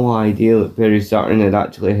no idea that Perry Saturn had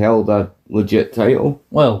actually held a legit title.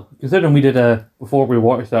 Well, considering we did before we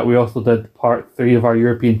watched that, we also did part 3 of our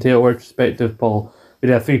European title retrospective, Paul. we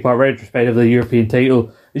did a 3-part retrospective of the European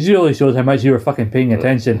title. It really shows how much you were fucking paying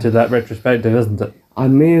attention to that retrospective, isn't it? I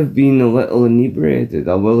may have been a little inebriated,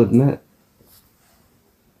 I will admit.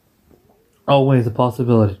 Always a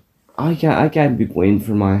possibility. I can't be blamed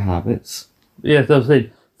for my habits. Yes, I was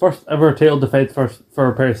saying, first ever title defense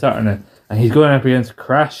for Perry Saturn, and he's going up against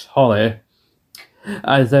Crash Holly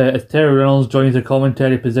as Terry Reynolds joins the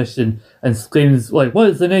commentary position and screams, like, what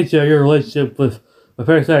is the nature of your relationship with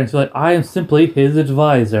Perry Saturn? She's like, I am simply his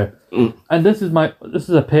advisor. And this is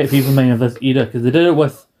a pet peeve of mine of this era, because they did it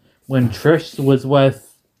with when Trish was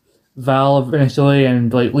with Val initially,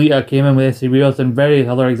 and like Lita came in with SC and various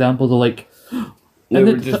other examples of like They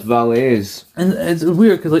were just valets. And it's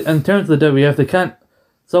weird because like in terms of the WWF, they can't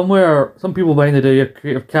some people behind the WWF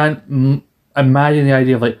creative can't imagine the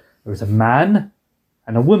idea of like there's a man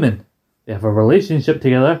and a woman. They have a relationship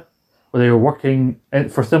together where they're working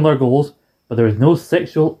for similar goals, but there is no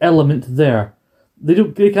sexual element there.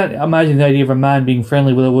 They can't imagine the idea of a man being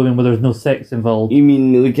friendly with a woman where there's no sex involved. You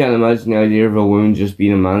mean they can't imagine the idea of a woman just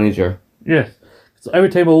being a manager? Yes. So every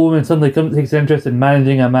time a woman suddenly takes interest in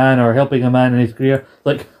managing a man or helping a man in his career,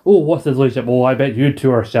 like, oh, what's this relationship? Oh, I bet you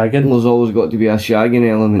two are shagging. There's always got to be a shagging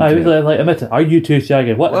element. I was like, admit it. Are you two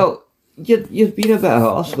shagging? What? Well, you've been a bit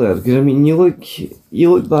harsh there because I mean, you look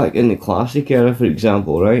back in the classic era, for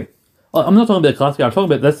example, right? Well, I'm not talking about the classic era. I'm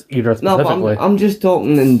talking about this era specifically. No, but I'm just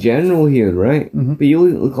talking in general here, right? Mm-hmm. But you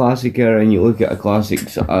look at the classic era and you look at a classic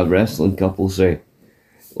wrestling couple, say,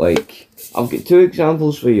 like, I've got 2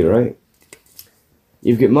 examples for you, right?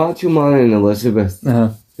 You've got Macho Man and Elizabeth,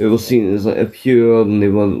 who were seen as like a pure, and they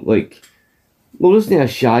were like, well, wasn't a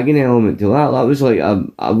shagging element to that? That was like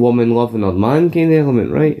a woman loving her man kind of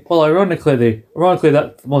element, right? Well, ironically,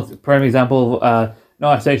 that's the most prime example of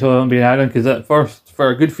not a sexual element being added, because at first, for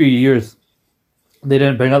a good few years, they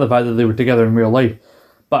didn't bring up the fact that they were together in real life.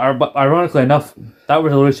 But ironically enough, that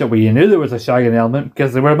was a relationship where you knew there was a shagging element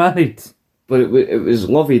because they were married. But it was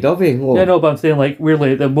lovey-dovey. Yeah, no, but I'm saying, like,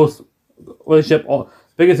 weirdly, the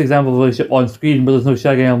biggest example of a relationship on screen where there's no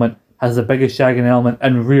shagging element has the biggest shagging element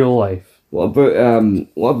in real life. What about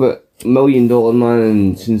 $1 Million Man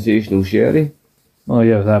and Sensational Sherry? Oh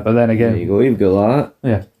yeah, that. But then again, there you go. You've got that.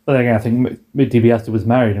 Yeah, but then again, I think DiBiase was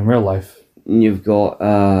married in real life. And you've got.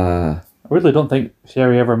 I really don't think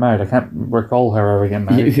Sherry ever married. I can't recall her ever getting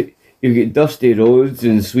married. You've got Dusty Rhodes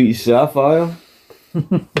and Sweet Sapphire.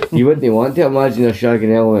 You wouldn't want to imagine a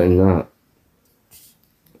shagging element in that.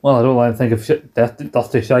 Well, I don't want to think of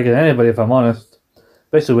Dusty shagging anybody, if I'm honest.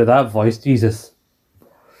 Especially with that voice, Jesus.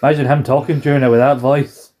 Imagine him talking during it with that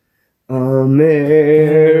voice. America.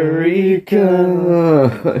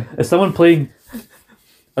 Is someone playing...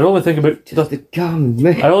 I don't want to think about...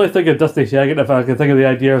 I only think of Dusty shagging if I can think of the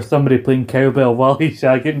idea of somebody playing cowbell while he's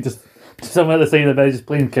shagging. Just someone at the side of the bed just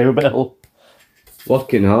playing cowbell.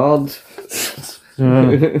 Working hard.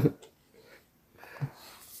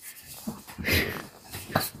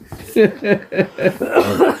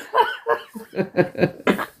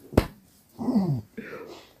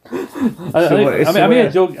 I made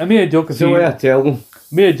a joke. I made a joke a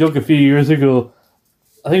few years ago.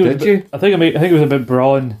 I think it was about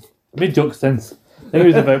Braun. I made jokes since. I think it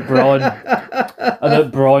was about Braun.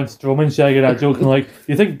 About Braun Strowman shagging that joke, and like,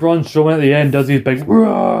 you think Braun Strowman at the end does his big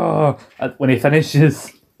when he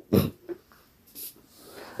finishes,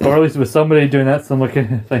 or at least with somebody doing that similar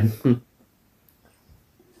kind of thing.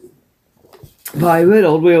 Why, where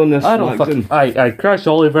are we on this? I don't fucking. I Crash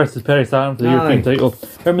Holly versus Perry Saturn for the European title.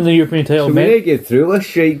 Remember the European title meant? We need to get through this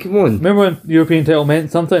shit, come on. Remember when the European title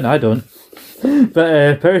meant something? I don't.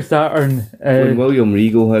 But Perry Saturn. When William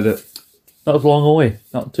Regal had it. Not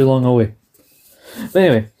too long away. But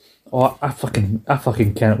anyway, I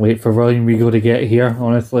fucking can't wait for William Regal to get here,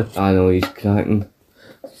 honestly. I know, he's cracking.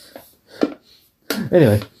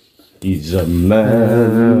 Anyway. He's a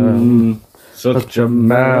man. Such a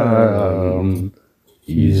man.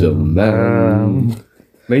 He's a man.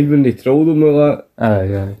 Mind when they trolled him with that?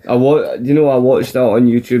 Yeah. I watched that on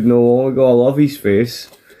YouTube no long ago. I love his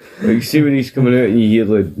face. Like, see when he's coming out and you hear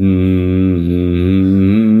like, and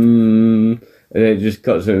then it just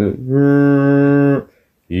cuts out.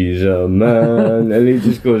 He's a man, and he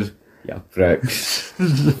just goes, "Yeah, pricks." You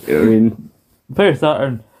know what I mean? Perry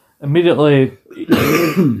Saturn immediately.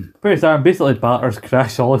 Perry Saturn basically batters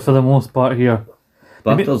Crash Holly for the most part here.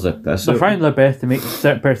 Batters it. They're trying their best to make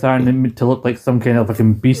Perry Saturn to look like some kind of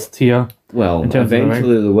fucking beast here. Well,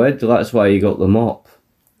 eventually they would. That's why he got the mop.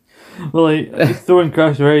 Well, he's throwing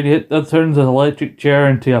Crash around. That turns his electric chair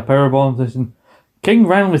into a powerbomb position. King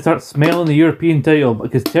randomly starts smelling the European title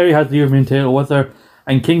because Terry has the European title with her,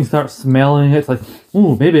 and King starts smelling it. It's like,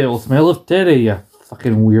 ooh, maybe it will smell of Terry, you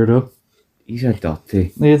fucking weirdo. He's a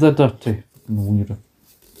dirty. He's a dirty fucking weirdo.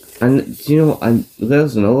 And do you know? And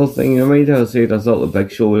there's another thing. You remember how I said I thought the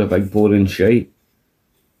Big Show was a big boring shite.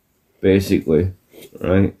 Basically,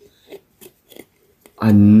 right?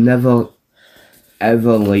 I never,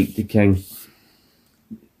 ever liked the King.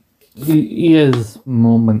 He has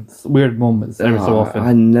moments, weird moments every so often.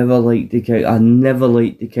 I never liked the King. I never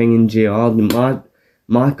liked the King and JR.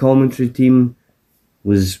 My commentary team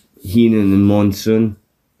was Heenan and Monsoon.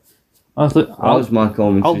 Honestly, That was my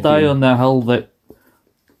commentary I'll die team. on that hill that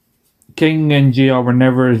King and JR were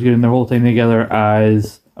never as good in their whole time together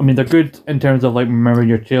as... I mean, they're good in terms of, like, remembering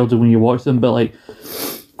your childhood when you watch them, but, like,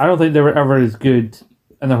 I don't think they were ever as good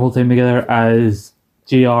in their whole time together as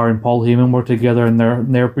JR and Paul Heyman were together in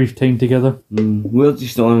their brief time together. We're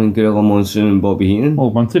just on Gorilla Monsoon and Bobby Heenan. Oh,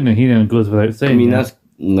 Monsoon and Heenan goes without saying. I mean, yeah. that's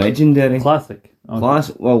legendary. Classic. Oh,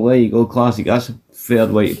 Classic. Well, there you go, classic. That's a fair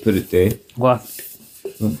way to put it there. classic.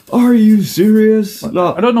 Are you serious?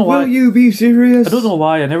 No, I don't know why- Will you be serious? I don't know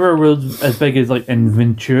why. I never was as big as, like, in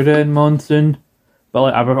Ventura and Monsoon. But,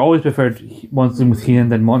 like, I've always preferred Monsoon with Heenan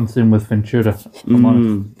than Monsoon with Ventura. if I'm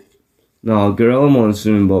honest. No, Gorilla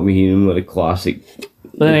Monsoon and Bobby Heenan were a classic.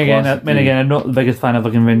 But then again, classic I'm not the biggest fan of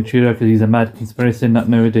fucking Ventura because he's a mad conspiracy nut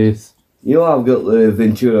nowadays. You know, I've got the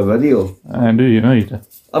Ventura video. I do, you know you do.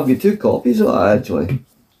 I've got 2 copies of it, actually.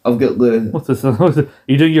 I've got the... What's this?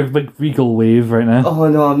 You're doing your big regal wave right now. Oh,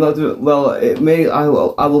 no, I'm not doing... Well, it may... I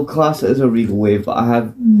will class it as a regal wave, but I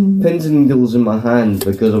have pins and needles in my hand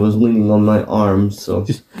because I was leaning on my arms, so...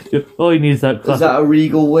 All he needs is that Is classic. that a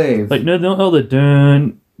regal wave? Like, no, the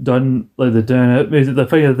dun, like the dun, music, the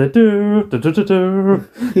thing of the do,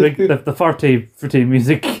 like the farty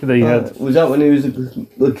music that he had. Was that when he was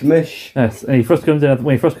the commish? Yes, and when he first comes in,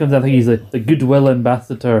 I think he's the goodwill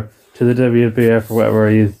ambassador to the WWF or whatever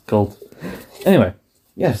he is called. Anyway,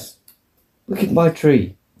 Yes. Look at my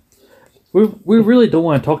tree. we really don't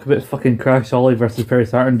want to talk about fucking Crash Holly versus Perry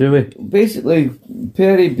Saturn, do we? Basically,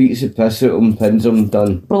 Perry beats the piss out of him, pins him,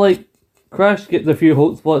 done. But like, Crash gets a few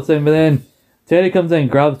hold spots in, but then Terry comes in,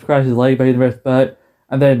 grabs Crash's leg behind the wrist back,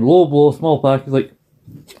 and then low blow, small pack. He's like,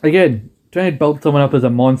 again, trying to build someone up as a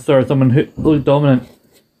monster, someone who's dominant.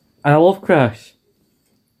 And I love Crash.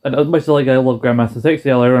 And as much as like I love Grandmaster Sexy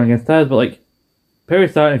earlier on against Taz, but like, Perry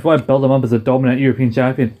Saturn, if you want to build him up as a dominant European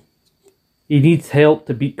champion, he needs help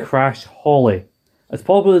to beat Crash Holly. As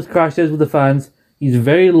popular as Crash is with the fans, he's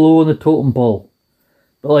very low on the totem pole.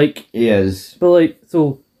 But like, He is.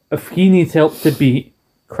 so if he needs help to beat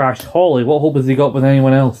Crash Holly, what hope has he got with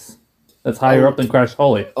anyone else that's higher up than Crash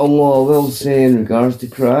Holly? What I will say in regards to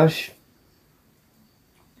Crash,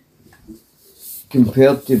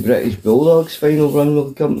 compared to British Bulldog's final run with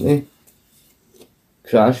the company,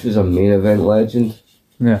 Crash was a main event legend.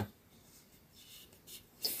 Yeah.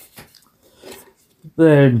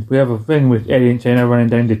 Then we have a thing with Eddie and China running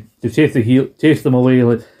down to chase them away.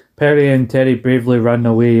 Like Perry and Terry bravely run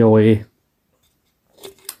away.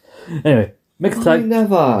 Anyway, mixed tag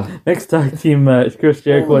team match: Chris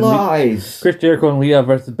Jericho Lies. and Lita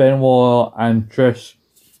versus Benoit and Trish.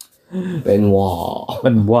 Benoit.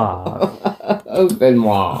 Benoit.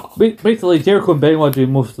 Benoit. Basically, Jericho and Benoit do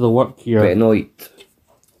most of the work here. Benoit.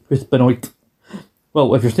 It's Benoit.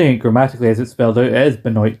 Well, if you're saying it grammatically as it's spelled out, it is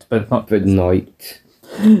Benoit, but it's not. Benoit.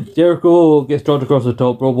 Jericho gets dragged across the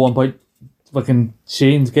top rope. 1 point. Fucking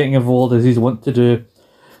Shane's getting involved as he's wont to do.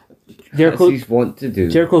 As he's want to do.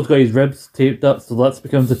 Jericho's got his ribs taped up, so that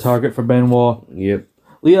becomes the target for Benoit. Yep.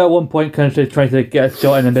 Lita at 1 point kind of trying to get a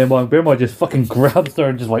shot in, and Benoit just fucking grabs her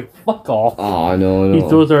and just like, fuck off. Oh, no. He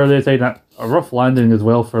throws her on the other side, and a rough landing as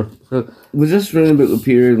well for... Was this round about the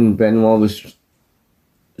period when Benoit was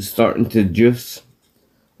starting to juice?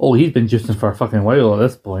 Oh, he's been juicing for a fucking while at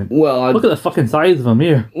this point. Well, Look at the fucking size of him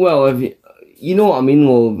here. Well, if you know what I mean,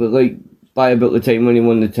 though, but like by about the time when he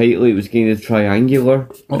won the title, it was kind of triangular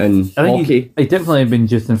and I think hockey. he's definitely been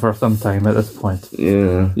juicing for some time at this point.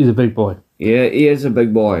 Yeah, He's a big boy. yeah, he is a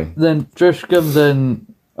big boy. Then Trish comes in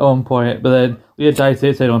at 1 point, but then Lita dives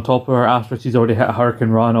outside on top of her after she's already hit a Hurricane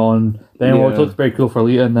Run on Benoit. Yeah. Looks very cool for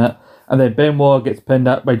Lita in that. And then Benoit gets pinned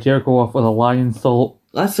up by Jericho off with a lion salt.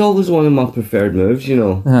 That's always one of my preferred moves, you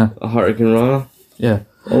know, Yeah. a Hurricane Runner. Yeah.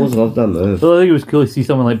 Always loved that move. So I think it was cool to see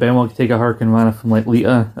someone like Benoit take a Hurricane Rana from like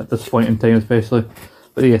Lita at this point in time, especially.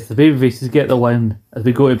 But yes, the babyfaces get the win as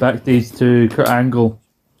we go to backstage to Kurt Angle,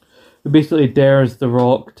 who basically dares The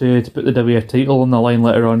Rock to put the WF title on the line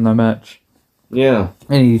later on in the match. Yeah,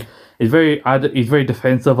 And he's very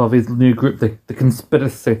defensive of his new group, the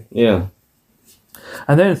Conspiracy. yeah.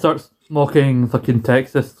 And then starts mocking fucking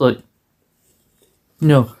Texas, like,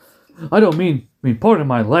 no, I don't mean, pardon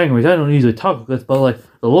my language, I don't usually talk like this, but like,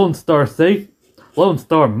 the Lone Star State, Lone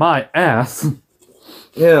Star, my ass.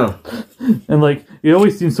 Yeah. And like, he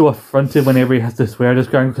always seems so affronted whenever he has to swear this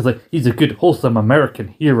guy because like he's a good, wholesome American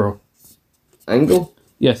hero. Angle?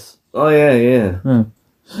 Yes. Oh yeah. Yeah.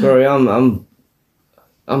 Sorry, I'm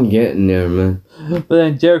getting there, man. But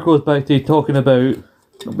then Jericho's back to talking about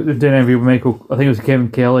doing an interview with Michael. I think it was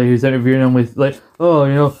Kevin Kelly who's interviewing him with like, oh,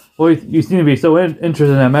 you know, well, you seem to be so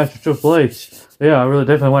interested in a match with Triple H. Yeah, I really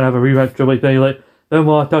definitely want to have a rematch with Triple H. Then like,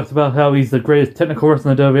 Benoit talks about how he's the greatest technical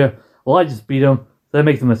wrestler in the WWE. Well, I just beat him, so that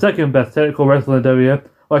makes him the second best technical wrestler in the WWE.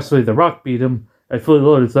 Well, actually, The Rock beat him at Fully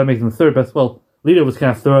Loaded, so that makes him the third best. Well, Lita was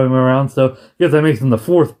kind of throwing him around, so I guess that makes him the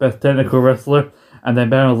fourth best technical wrestler. And then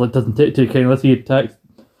Benoit like, doesn't take too care unless he attacks.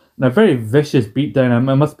 And a very vicious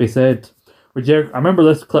beatdown, it must be said. Where Jericho, I remember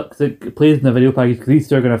this clip because it plays in the video package because he's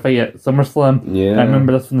still going to fight at SummerSlam. Yeah. I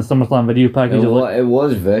remember this from the SummerSlam video package. It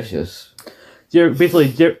was vicious.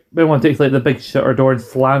 Benoit takes like the big shutter door and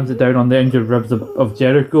slams it down on the injured ribs of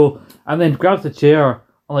Jericho, and then grabs the chair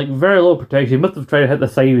on like very low protection. He must have tried to hit the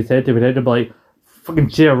side of his head to hit him, like fucking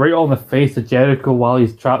chair right on the face of Jericho while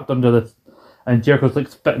he's trapped under this, and Jericho's like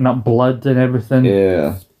spitting up blood and everything.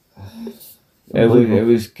 Yeah. It looked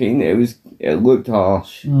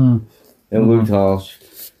harsh. It looked harsh.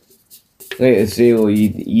 Like I say, well,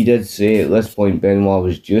 you did say at this point Benoit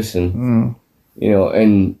was juicing. You know,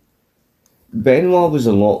 and Benoit was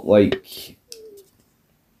a lot like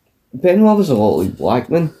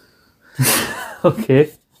Blackman. Okay.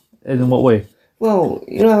 In what way? Well,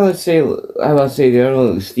 you know, I said earlier,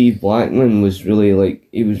 like Steve Blackman was really like,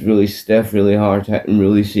 he was really stiff, really hard hitting,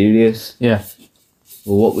 really serious. Yeah.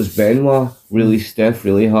 Well, what was Benoit? Really stiff,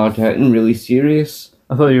 really hard hitting, really serious.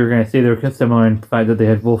 I thought you were going to say they were similar in the fact that they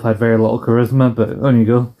had both had very little charisma, but on you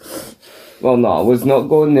go. Well, no, I was not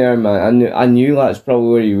going there, man. I knew that's probably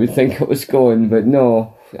where you would think I was going, but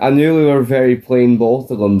no. I knew they were very plain, both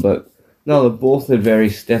of them, but no, they both had very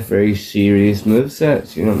stiff, very serious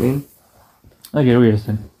movesets, you know what I mean? I get what you're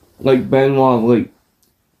saying. Like Benoit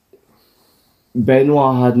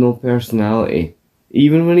had no personality.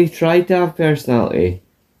 Even when he tried to have personality,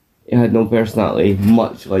 he had no personality,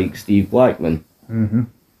 much like Steve Blackman. Mm-hmm.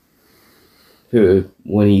 Who,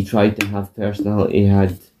 when he tried to have personality,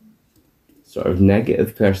 had sort of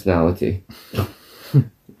negative personality. You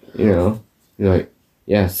know? You're like,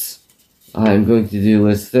 yes, I'm going to do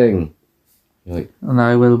this thing. You're like, and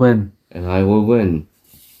I will win. And I will win.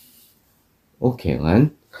 Okay,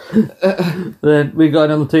 Len. Then we got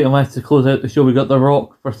another title match to close out the show. We got The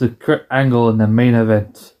Rock versus Kurt Angle in the main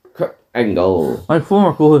event. Kurt Angle. My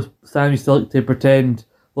former co-host Sam used to like to pretend,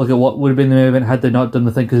 look at what would have been the main event had they not done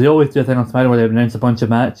the thing, because they always do a thing on SmackDown where they announce a bunch of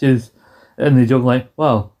matches, and they joke like,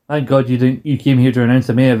 "Well, thank God you came here to announce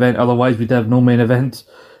a main event, otherwise we'd have no main event."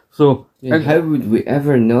 So yeah, how would we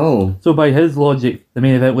ever know? So by his logic, the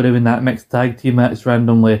main event would have been that mixed tag team match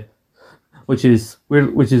randomly, which is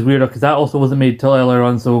weird because that also wasn't made till earlier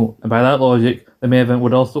on. So by that logic, the main event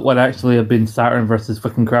would actually have been Saturn versus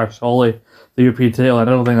fucking Crash Holly, the European title, and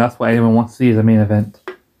I don't think that's what anyone wants to see as a main event.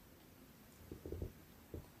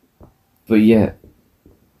 But yeah,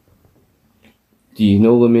 do you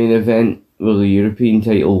know the main event where the European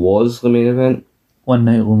title was the main event? One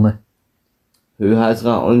night only. Who has that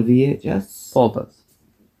on VHS? Paul does.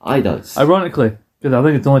 I does. Ironically, because I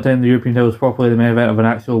think it's the only time the European title was properly the main event of an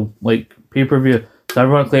actual like pay-per-view. So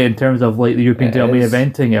ironically, in terms of like the European title main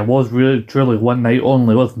eventing, it was really truly one night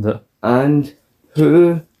only, wasn't it? And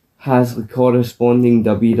who has the corresponding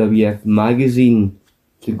WWF magazine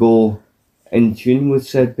to go in tune with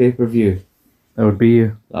said pay-per-view? That would be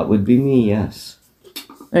you. That would be me, yes.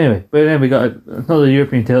 Anyway, but then we got it's not the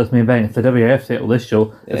European title's main event, it's the WWF title this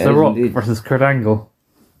show. It's The Rock versus Kurt Angle.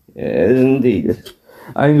 It is indeed.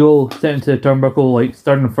 Angle sent into the turnbuckle, like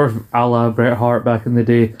starting first a la Bret Hart back in the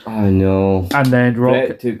day. I know. And then Rock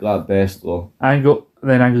Bret took that best though. Angle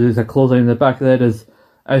does a clothesline in the back of the head as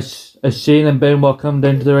Shane and Benoit come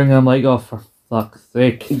down to the ring. I'm like, oh, for fuck's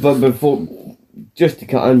sake. But just to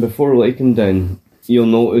cut in, before we come down, you'll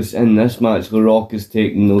notice in this match, The Rock is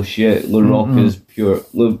taking no shit. The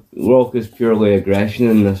Rock is purely aggression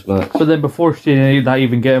in this match. But then before Shane and that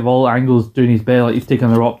even get involved, Angle's doing his best, like he's taking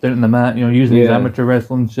The Rock down in the mat, you know, using his amateur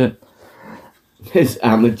wrestling shit. His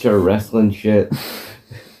amateur wrestling shit.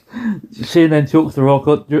 Shane then chokes The Rock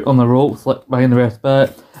on the ropes, like behind the ref's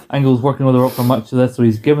back. Angle's working with The Rock for much of this, so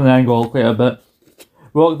he's giving the Angle quite a bit.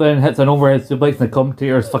 Rock then hits an overhead suplex and the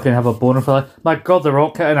commentators fucking have a boner for that. My God, The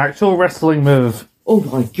Rock hit an actual wrestling move. Oh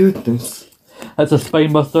my goodness. That's a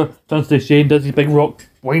spine buster, turns to Shane, does his big Rock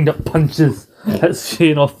wind up punches, hits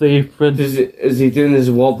Shane off the apron. Is he doing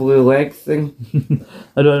his wobbly leg thing?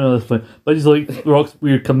 I don't know this point, but he's like, The Rock's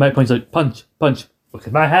weird comeback punch, like punch, punch, look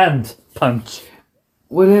at my hand, punch.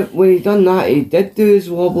 when he done that, he did do his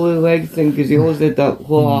wobbly leg thing because he always did that.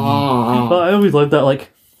 But I always loved that,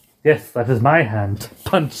 like, yes, that is my hand.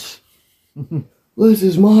 Punch. This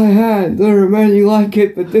is my hand. There are many like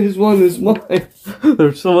it, but this one is mine.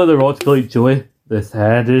 There's some other rocks like Joey. This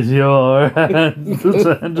hand is your hand. This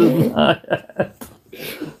hand is my hand.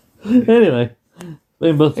 Anyway,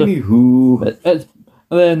 Anywho, and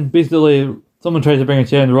then basically someone tries to bring a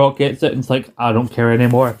chair and the Rock gets it and it's like, I don't care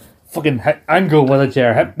anymore. Fucking hit Angle with a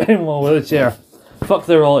chair, hit Benoit with a chair. Fuck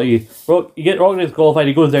the reality. You get Rock disqualified,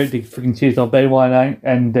 he goes out to freaking chase off Benoit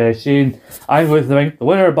and Shane. Angle is the ring. The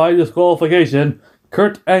winner by disqualification,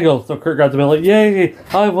 Kurt Angle. So Kurt grabs the belt like, yay,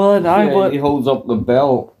 I won. He holds up the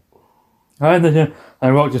belt. And then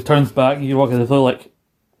Rock just turns back and you walk in the floor like,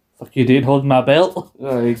 fuck you dude, holding my belt. He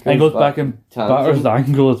Goes back and batters the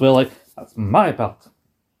Angle as well, like, that's my belt.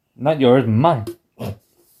 Not yours, mine.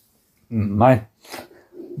 Mine.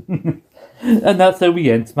 And that's how we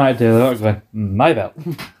end SmackDown. Rock's going, my belt.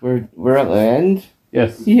 We're at the end?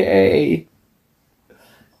 Yes. Yay.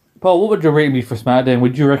 Paul, what would you rate me for SmackDown?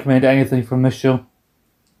 Would you recommend anything from this show?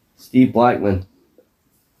 Steve Blackman.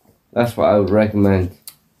 That's what I would recommend.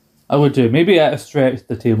 I would do. Maybe at a stretch,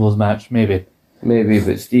 the tables match, maybe. Maybe,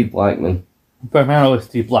 but Steve Blackman. Primarily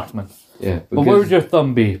Steve Blackman. Yeah. But where would your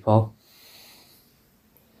thumb be, Paul?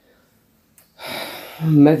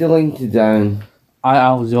 Middling to down.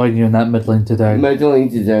 I'll join you in that middling to down. Middling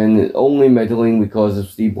to down. Only middling because of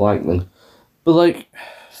Steve Blackman. But like...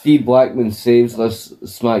 Steve Blackman saves us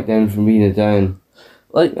SmackDown from being a down.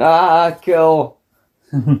 Like... Kill.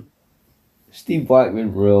 Steve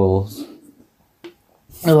Blackman rules.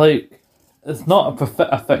 Like... It's not a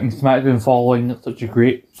fitting SmackDown following such a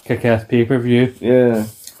great kick-ass pay-per-view. Yeah.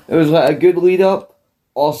 It was like a good lead-up.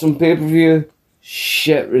 Awesome pay-per-view.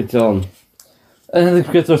 Shit return. And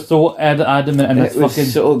because they're so adamant in this fucking...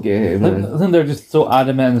 so gay, man. I think they're just so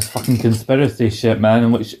adamant in this fucking conspiracy shit, man,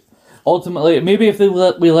 in which ultimately, maybe if we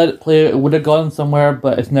let it play, it would have gone somewhere,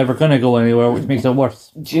 but it's never going to go anywhere, which makes it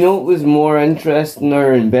worse. Do you know what was more interesting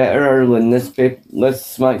and better than this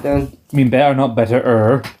SmackDown? I mean, better, not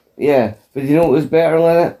better. Yeah, but you know what was better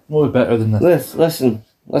than it? What was better than this? Listen.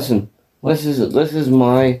 This is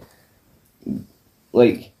my,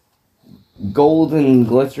 like, golden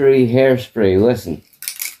glittery hairspray. Listen,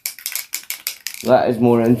 that is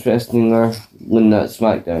more interesting than that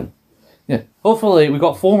SmackDown. Yeah, hopefully we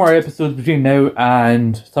got 4 more episodes between now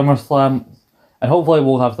and SummerSlam, and hopefully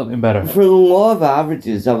we'll have something better. For the law of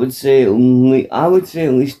averages, I would say at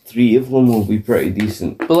least 3 of them will be pretty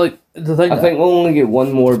decent. But like the thing, I think we'll only get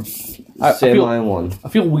one more one. I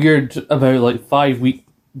feel weird about like 5-week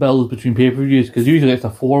builds between pay-per-views because usually it's a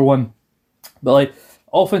 4-1, but like.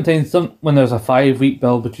 Oftentimes, when there's a 5-week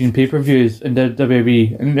build between pay-per-views in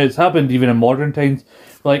WWE, and it's happened even in modern times,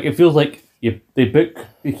 like it feels like they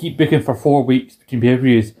keep booking for 4 weeks between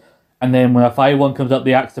pay-per-views, and then when a 5-1 comes up,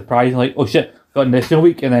 they act surprised, like, oh shit, got an additional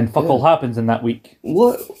week, and then fuck all happens in that week.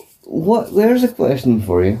 What? There's a question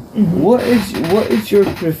for you. Mm-hmm. What is your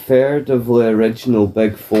preferred of the original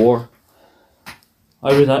Big Four? How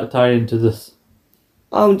would that tie into this?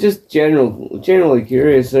 I'm just generally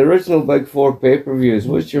curious. The original Big Four pay-per-views.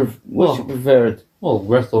 What's your preferred? Well,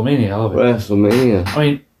 WrestleMania, obviously. WrestleMania. I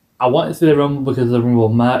mean, I want to see the Rumble because of the Rumble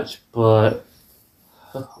match, but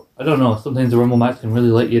I don't know. Sometimes the Rumble match can really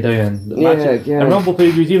let you down. The Rumble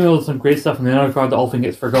pay-per-views, even though there's some great stuff in the undercard that often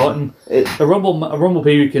gets forgotten, a Rumble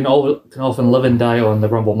pay-per-view can often live and die on the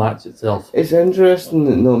Rumble match itself. It's interesting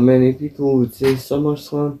that not many people would say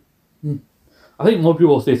SummerSlam. I think more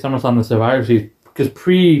people will say SummerSlam than Survivor Series. Because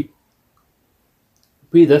pre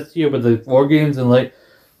this year with the War Games and like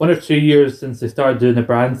 1 or 2 years since they started doing the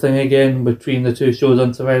brand thing again between the 2 shows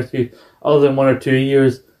on Survivor Series, other than 1 or 2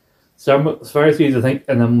 years, Survivor Series I think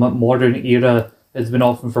in the modern era has been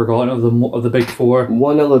often forgotten of the Big Four.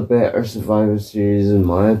 One of the better Survivor Series in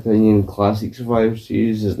my opinion, classic Survivor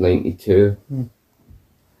Series is 92.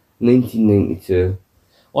 1992.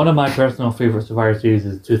 One of my personal favourite Survivor Series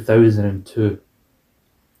is 2002.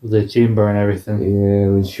 The chamber and everything. Yeah,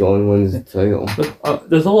 when Shawn wins the title. But,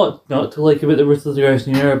 there's a lot not to like about the Ruthless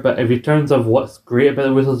Aggression era, but if you turns of what's great about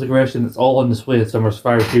the Ruthless Aggression, it's all on display in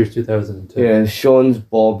Survivor Series 2002. Yeah, Shawn's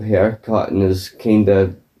bob haircut and his kind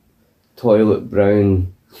of toilet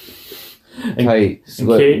brown tights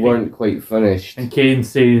that weren't quite finished. And Kane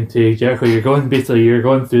saying to Jericho, you're going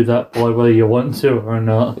through that boy whether you want to or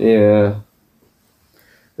not. Yeah.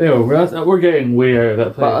 Anyway, we're getting way out of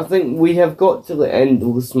that place. But I think we have got to the end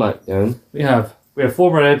of the SmackDown. We have 4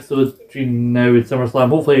 more episodes between now and SummerSlam.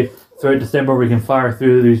 Hopefully throughout December we can fire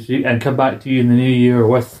through these and come back to you in the new year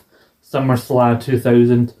with SummerSlam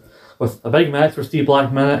 2000. with a big match for Steve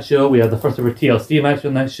Blackman on that show. We had the first ever TLC match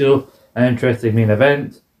on that show, an interesting main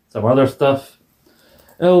event, some other stuff.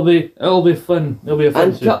 It'll be fun. It'll be a fun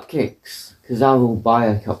And show. cupcakes, because I will buy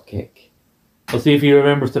a cupcake. We'll see if he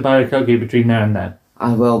remembers to buy a cupcake between now and then.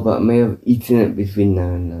 I will, but I may have eaten it between now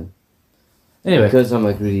and then. Anyway. Because I'm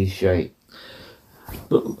a greedy shite.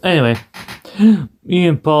 But anyway, me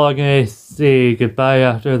and Paul are going to say goodbye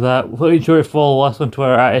after that. Make sure to follow us on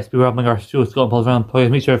Twitter at SB Rambling, our show, Scott and Paul's Round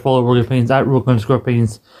Podcast. Make sure to follow Rogan Pains at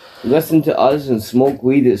Rogan_Pains. Listen to us and smoke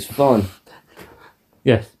weed, it's fun.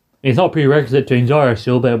 Yes. It's not a prerequisite to enjoy our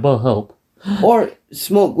show, but it will help. Or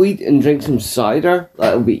smoke weed and drink some cider,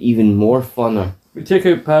 that'll be even more funner. We check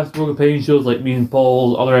out past Rogan Pain shows like me and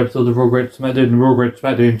Paul's, other episodes of Rogue Red SmackDown and Rogue Red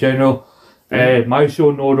SmackDown in general. My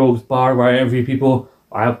show, No Rogues Bar, where I interview people.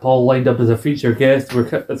 I have Paul lined up as a feature guest.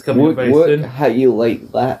 That's coming up very soon. How you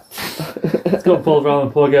like that? It's got Paul's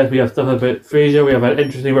Round Podcast. We have stuff about Frasier. We have an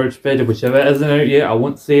interesting word spread, which if it isn't out yet, I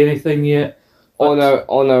won't say anything yet. On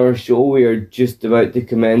our show, we are just about to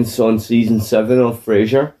commence on season 7 of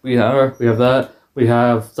Frasier. We have that. We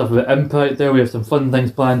have stuff about Impact there. We have some fun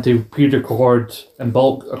things planned to pre-record in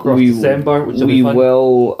bulk across December, which will be fun.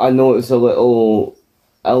 I know it's a little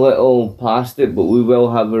past it, but we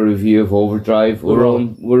will have a review of Overdrive. Our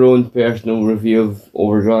own personal review of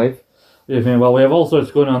Overdrive. Well, we have all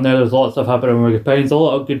sorts going on there. There's a lot of stuff happening on Rogan Pains. A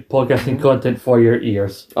lot of good podcasting content for your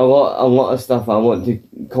ears. A lot of stuff I want to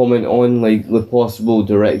comment on, like the possible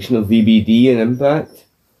direction of VBD and Impact.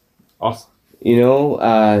 Awesome. You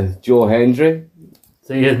know, Joe Hendry.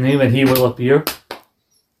 Say his name and he will appear.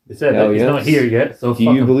 He said that he's not here yet, so do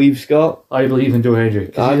you believe, Scott? I believe in Joe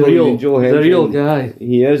Hendry. I believe in Joe Hendry. He's a real guy.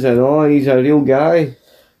 He is, I know, he's a real guy.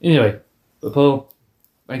 Anyway, but Paul,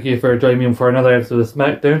 thank you for joining me for another episode of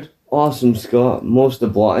SmackDown. Awesome, Scott. Most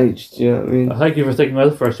obliged, you know what I mean? Thank you for sticking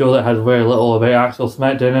with us for a show that has very little about actual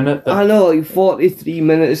SmackDown in it. But I know, like 43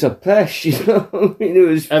 minutes of piss, you know what I mean? It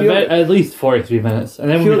was pure, at least 43 minutes. And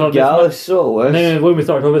then pure when we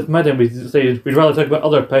start talking about SmackDown, we say we'd rather talk about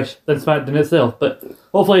other pish than SmackDown itself. But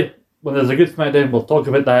hopefully, when there's a good SmackDown, we'll talk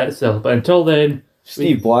about that itself. But until then...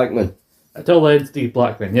 Steve Blackman,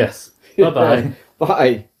 yes. Bye-bye.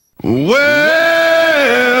 Bye. Well...